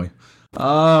 Flexi boy.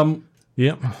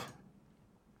 Yep.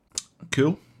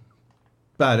 Cool.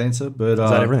 Bad answer, but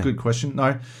good question.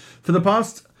 No. For the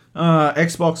past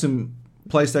Xbox and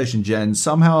PlayStation gen,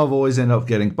 somehow I've always ended up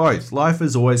getting both. Life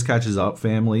as always catches up,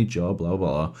 family, job, blah,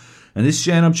 blah. And this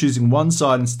gen, I'm choosing one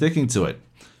side and sticking to it.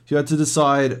 If you had to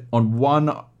decide on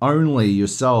one only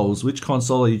yourselves, which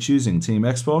console are you choosing? Team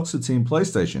Xbox or Team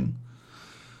PlayStation?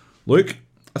 Luke,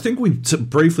 I think we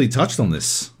briefly touched on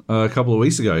this a couple of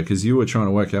weeks ago, because you were trying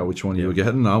to work out which one you were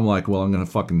getting. And I'm like, well, I'm going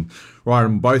to fucking write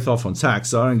them both off on tax,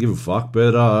 so I don't give a fuck.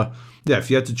 But yeah, if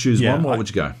you had to choose one, what would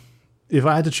you go? If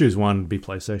I had to choose one, it'd be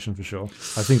PlayStation for sure.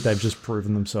 I think they've just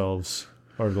proven themselves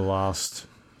over the last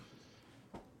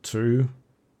two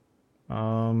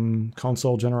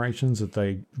console generations that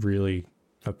they really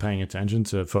are paying attention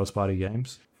to first-party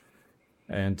games.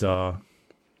 And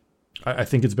I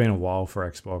think it's been a while for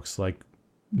Xbox. Like,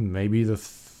 maybe the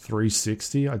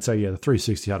 360. I'd say, the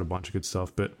 360 had a bunch of good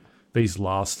stuff, but these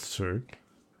last two.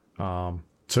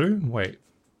 Two? Wait.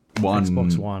 One.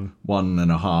 Xbox One.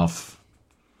 1.5.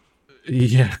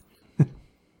 Yeah.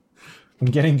 I'm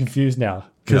getting confused now,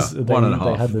 because they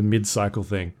had the mid-cycle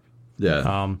thing.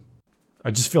 Yeah. I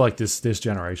just feel like this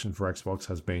generation for Xbox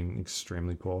has been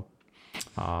extremely poor.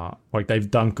 Like,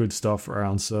 they've done good stuff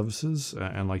around services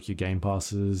and like your Game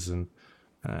Passes and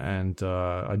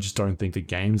I just don't think the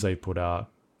games they put out,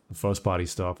 the first party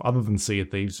stuff, other than Sea of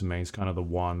Thieves, to me is kind of the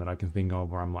one that I can think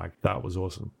of where I'm like, that was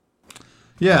awesome.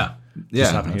 Yeah.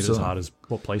 Just haven't hit as hard as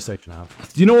what PlayStation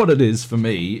have. Do you know what it is for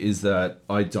me? Is that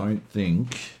I don't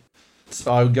think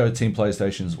I would go Team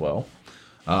PlayStation as well.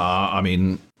 I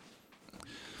mean,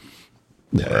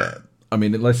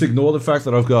 let's ignore the fact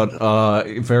that I've got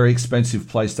very expensive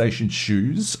PlayStation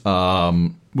shoes,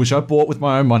 which I bought with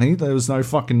my own money. There was no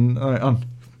fucking, I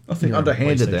think,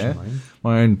 underhanded there.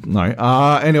 My own, no.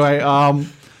 Anyway, I'm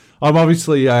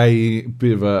obviously a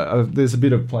bit of there's a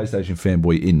bit of PlayStation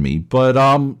fanboy in me, but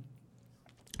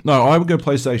no, I would go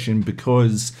PlayStation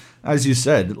because, as you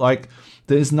said, like,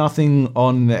 there's nothing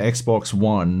on the Xbox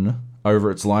One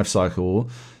over its life cycle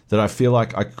that I feel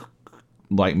like I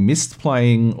missed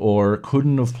playing or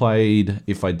couldn't have played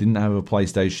if I didn't have a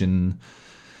PlayStation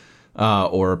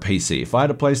or a PC. If I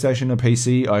had a PlayStation or a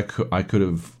PC, I could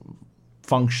have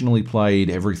functionally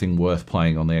played everything worth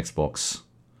playing on the Xbox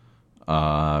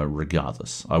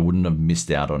regardless. I wouldn't have missed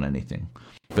out on anything.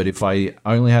 But if I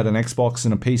only had an Xbox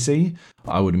and a PC,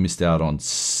 I would have missed out on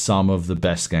some of the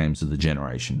best games of the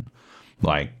generation.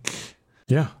 Like,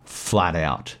 flat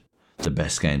out the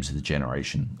best games of the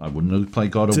generation. I wouldn't have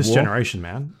played God of War. This generation,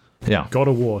 man. Yeah. God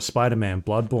of War, Spider-Man,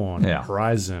 Bloodborne,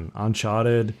 Horizon,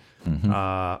 Uncharted,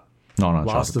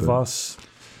 Last of Us.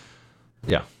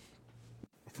 Yeah.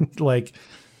 Like,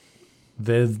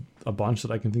 there's a bunch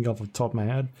that I can think of off the top of my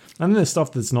head. And then there's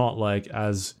stuff that's not like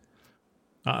as...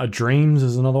 Dreams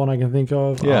is another one I can think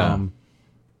of. Yeah.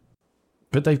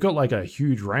 But they've got like a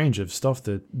huge range of stuff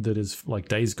that is like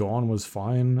Days Gone was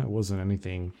fine. It wasn't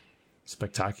anything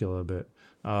spectacular,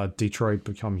 but Detroit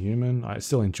Become Human, I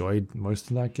still enjoyed most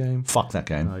of that game. Fuck that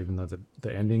game. Even though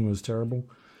the ending was terrible.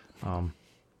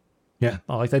 Yeah,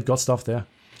 like they've got stuff there.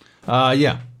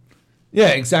 Yeah,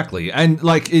 exactly. And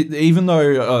like, even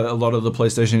though a lot of the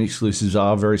PlayStation exclusives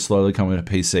are very slowly coming to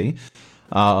PC,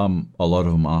 a lot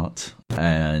of them aren't,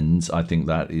 and I think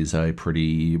that is a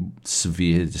pretty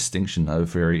severe distinction, a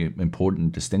very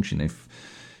important distinction.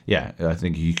 I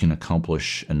think you can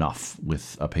accomplish enough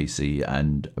with a PC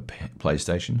and a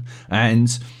PlayStation,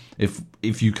 and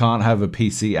if you can't have a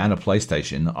PC and a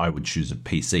PlayStation, I would choose a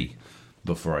PC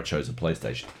before I chose a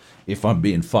PlayStation. If I'm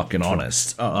being fucking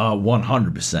honest,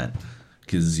 100%,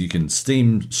 because you can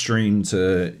stream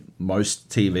to most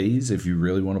TVs if you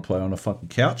really want to play on a fucking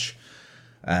couch,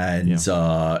 and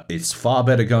it's far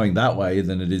better going that way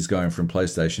than it is going from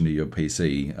PlayStation to your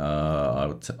PC.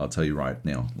 I'll tell you right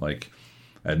now,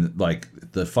 and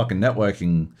the fucking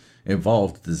networking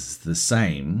involved is the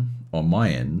same on my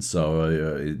end,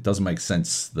 so it doesn't make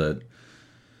sense that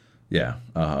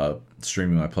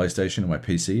streaming my PlayStation and my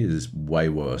PC is way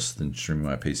worse than streaming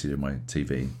my PC to my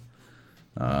TV.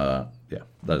 That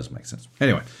doesn't make sense.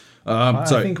 Anyway, I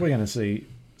think we're going to see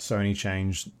Sony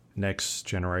change next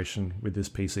generation with this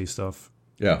PC stuff.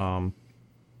 Yeah.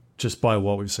 Just by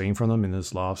what we've seen from them in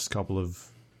this last couple of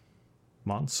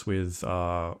months with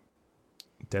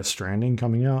Death Stranding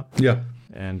coming out. Yeah.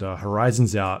 And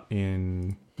Horizon's out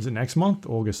is it next month?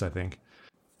 August, I think.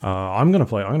 I'm going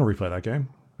to replay that game.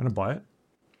 I'm going to buy it.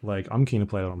 Like, I'm keen to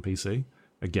play it on PC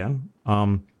again.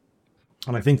 And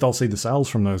I think they'll see the sales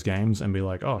from those games and be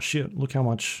like, oh shit, look how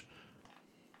much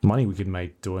money we could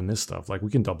make doing this stuff. Like, we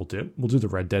can double dip. We'll do the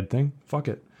Red Dead thing. Fuck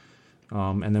it.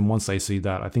 And then once they see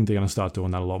that, I think they're going to start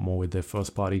doing that a lot more with their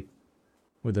first party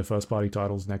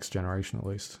titles next generation, at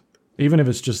least. Even if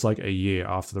it's just like a year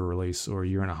after the release or a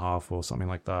year and a half or something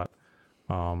like that.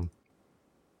 I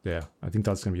think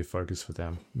that's going to be a focus for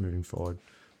them moving forward.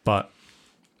 But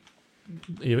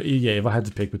if I had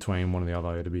to pick between one or the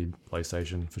other, it'd be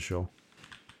PlayStation for sure.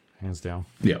 Hands down.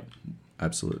 Yeah,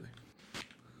 absolutely.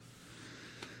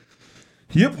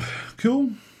 Yep,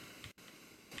 cool.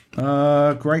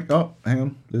 Great. Oh, hang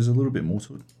on. There's a little bit more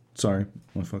to it. Sorry,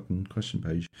 my fucking question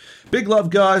page. Big love,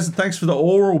 guys, and thanks for the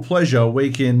oral pleasure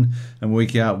week in and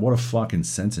week out. What a fucking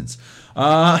sentence.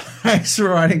 Thanks for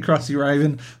writing, Krusty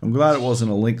Raven. I'm glad it wasn't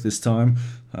a link this time.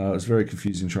 It was very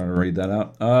confusing trying to read that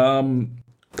out.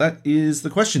 That is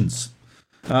the questions.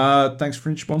 Thanks,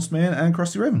 Fringe Monster Man and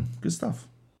Krusty Raven. Good stuff.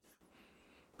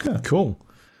 Yeah. Cool.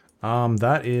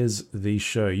 That is the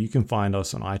show. You can find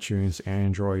us on iTunes,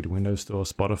 Android, Windows Store,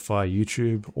 Spotify,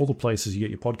 YouTube, all the places you get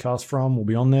your podcast from will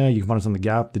be on there. You can find us on the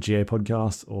Gap, the GA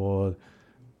podcast, or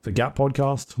the Gap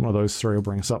podcast. One of those three will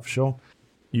bring us up for sure.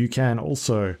 You can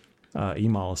also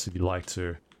email us if you'd like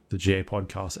to,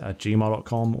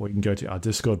 thegapodcast@gmail.com, or you can go to our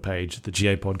Discord page,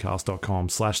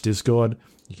 thegapodcast.com/Discord.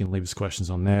 You can leave us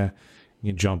questions on there.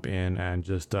 You can jump in and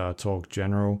just talk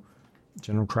general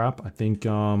crap. I think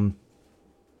I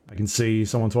can see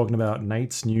someone talking about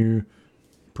Nate's new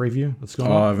preview that's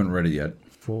gone I haven't read it yet,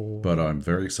 for but I'm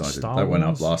very excited. Star That went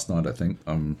up Wars? last night, I think.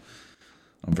 I'm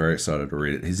very excited to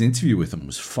read it. His interview with him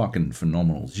was fucking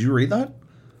phenomenal. Did you read that?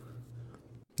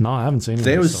 No, I haven't seen it.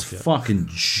 There was fucking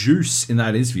juice in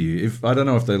that interview. I don't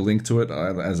know if they linked to it.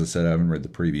 As I said, I haven't read the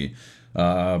preview.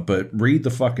 But read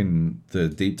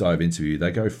the deep dive interview.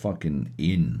 They go fucking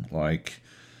in. Like,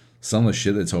 some of the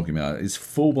shit they're talking about is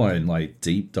full blown, like,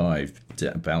 deep dive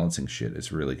balancing shit.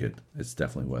 It's really good. It's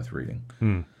definitely worth reading.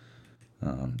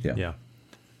 Yeah.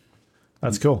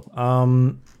 That's cool.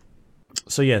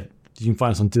 So yeah, you can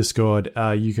find us on Discord.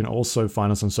 You can also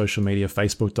find us on social media,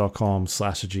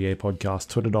 facebook.com/GA podcast,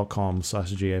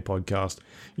 twitter.com/GA podcast.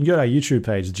 You can go to our YouTube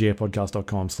page,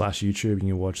 gapodcast.com/YouTube, and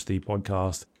you can watch the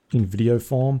podcast in video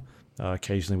form.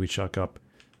 Occasionally we chuck up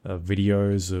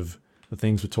videos of the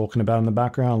things we're talking about in the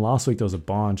background. Last week there was a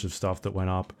bunch of stuff that went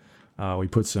up. We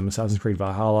put some Assassin's Creed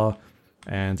Valhalla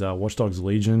and Watch Dogs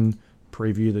Legion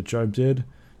preview that Job did.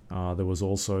 There was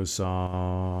also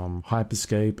some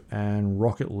Hyperscape and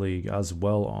Rocket League as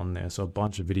well on there. So a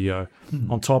bunch of video.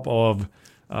 On top of,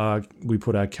 we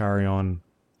put our Carry On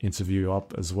interview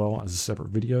up as well as a separate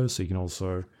video. So you can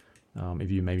also,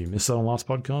 if you maybe missed that on last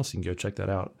podcast, you can go check that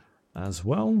out as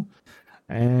well.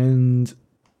 And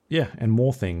yeah, and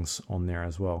more things on there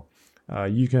as well.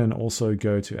 You can also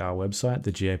go to our website,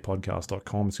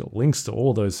 thegapodcast.com. It's got links to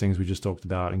all those things we just talked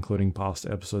about, including past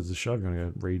episodes of the show. If you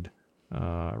want to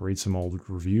read some old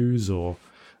reviews or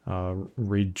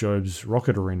read Job's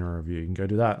Rocket Arena review, you can go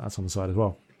do that. That's on the site as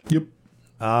well. Yep.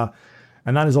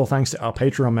 And that is all thanks to our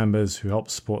Patreon members who help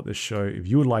support this show. If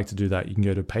you would like to do that, you can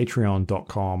go to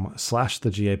patreon.com/the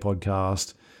GA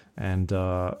podcast and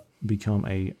become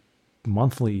a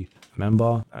monthly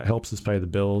member. It helps us pay the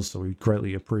bills, so we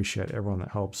greatly appreciate everyone that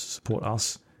helps support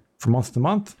us from month to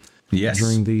month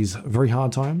during these very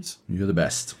hard times. You're the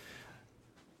best.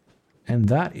 And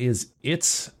that is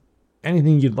it.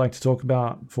 Anything you'd like to talk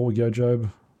about before we go,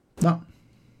 Job? No.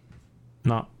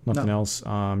 No, nothing else.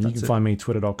 You can find me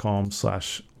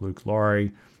twitter.com/Luke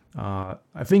Laurie. I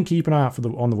think keep an eye out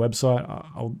on the website.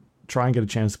 I'll try and get a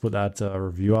chance to put that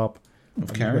review up.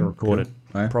 Of Karen? Record it.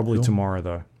 Probably tomorrow,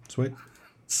 though. Sweet.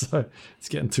 So it's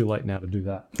getting too late now to do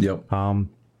that. Yep.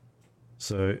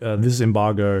 So this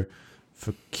embargo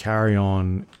for Carry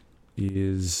On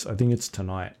is, I think it's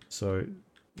tonight. So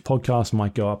podcast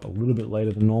might go up a little bit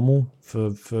later than normal for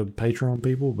Patreon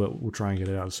people, but we'll try and get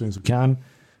it out as soon as we can.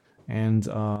 And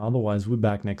otherwise, we're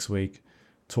back next week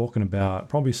talking about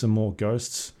probably some more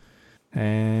Ghosts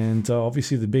and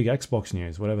obviously the big Xbox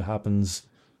news, whatever happens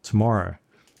tomorrow.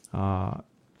 I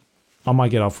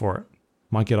might get up for it.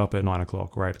 Might get up at 9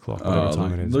 o'clock or 8 o'clock, whatever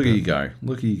time it is. Look at you go.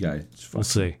 Look at you go. We'll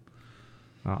see.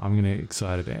 I'm going to get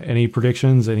excited. Any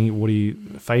predictions?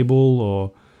 Fable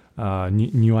or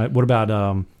new? What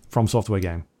about From Software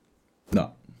game?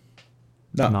 No,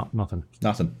 nothing.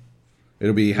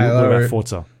 It'll be Halo. What about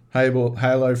Forza? Halo,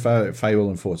 Fable,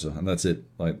 and Forza, and that's it.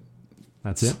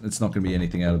 That's it. It's not going to be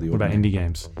anything out of the ordinary. What about indie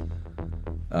games?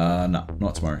 No,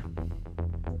 not tomorrow.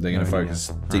 They're going to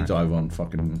focus deep dive on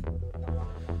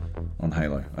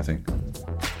Halo. I think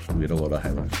we'll get a lot of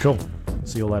Halo. Cool.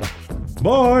 See you later.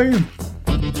 Bye.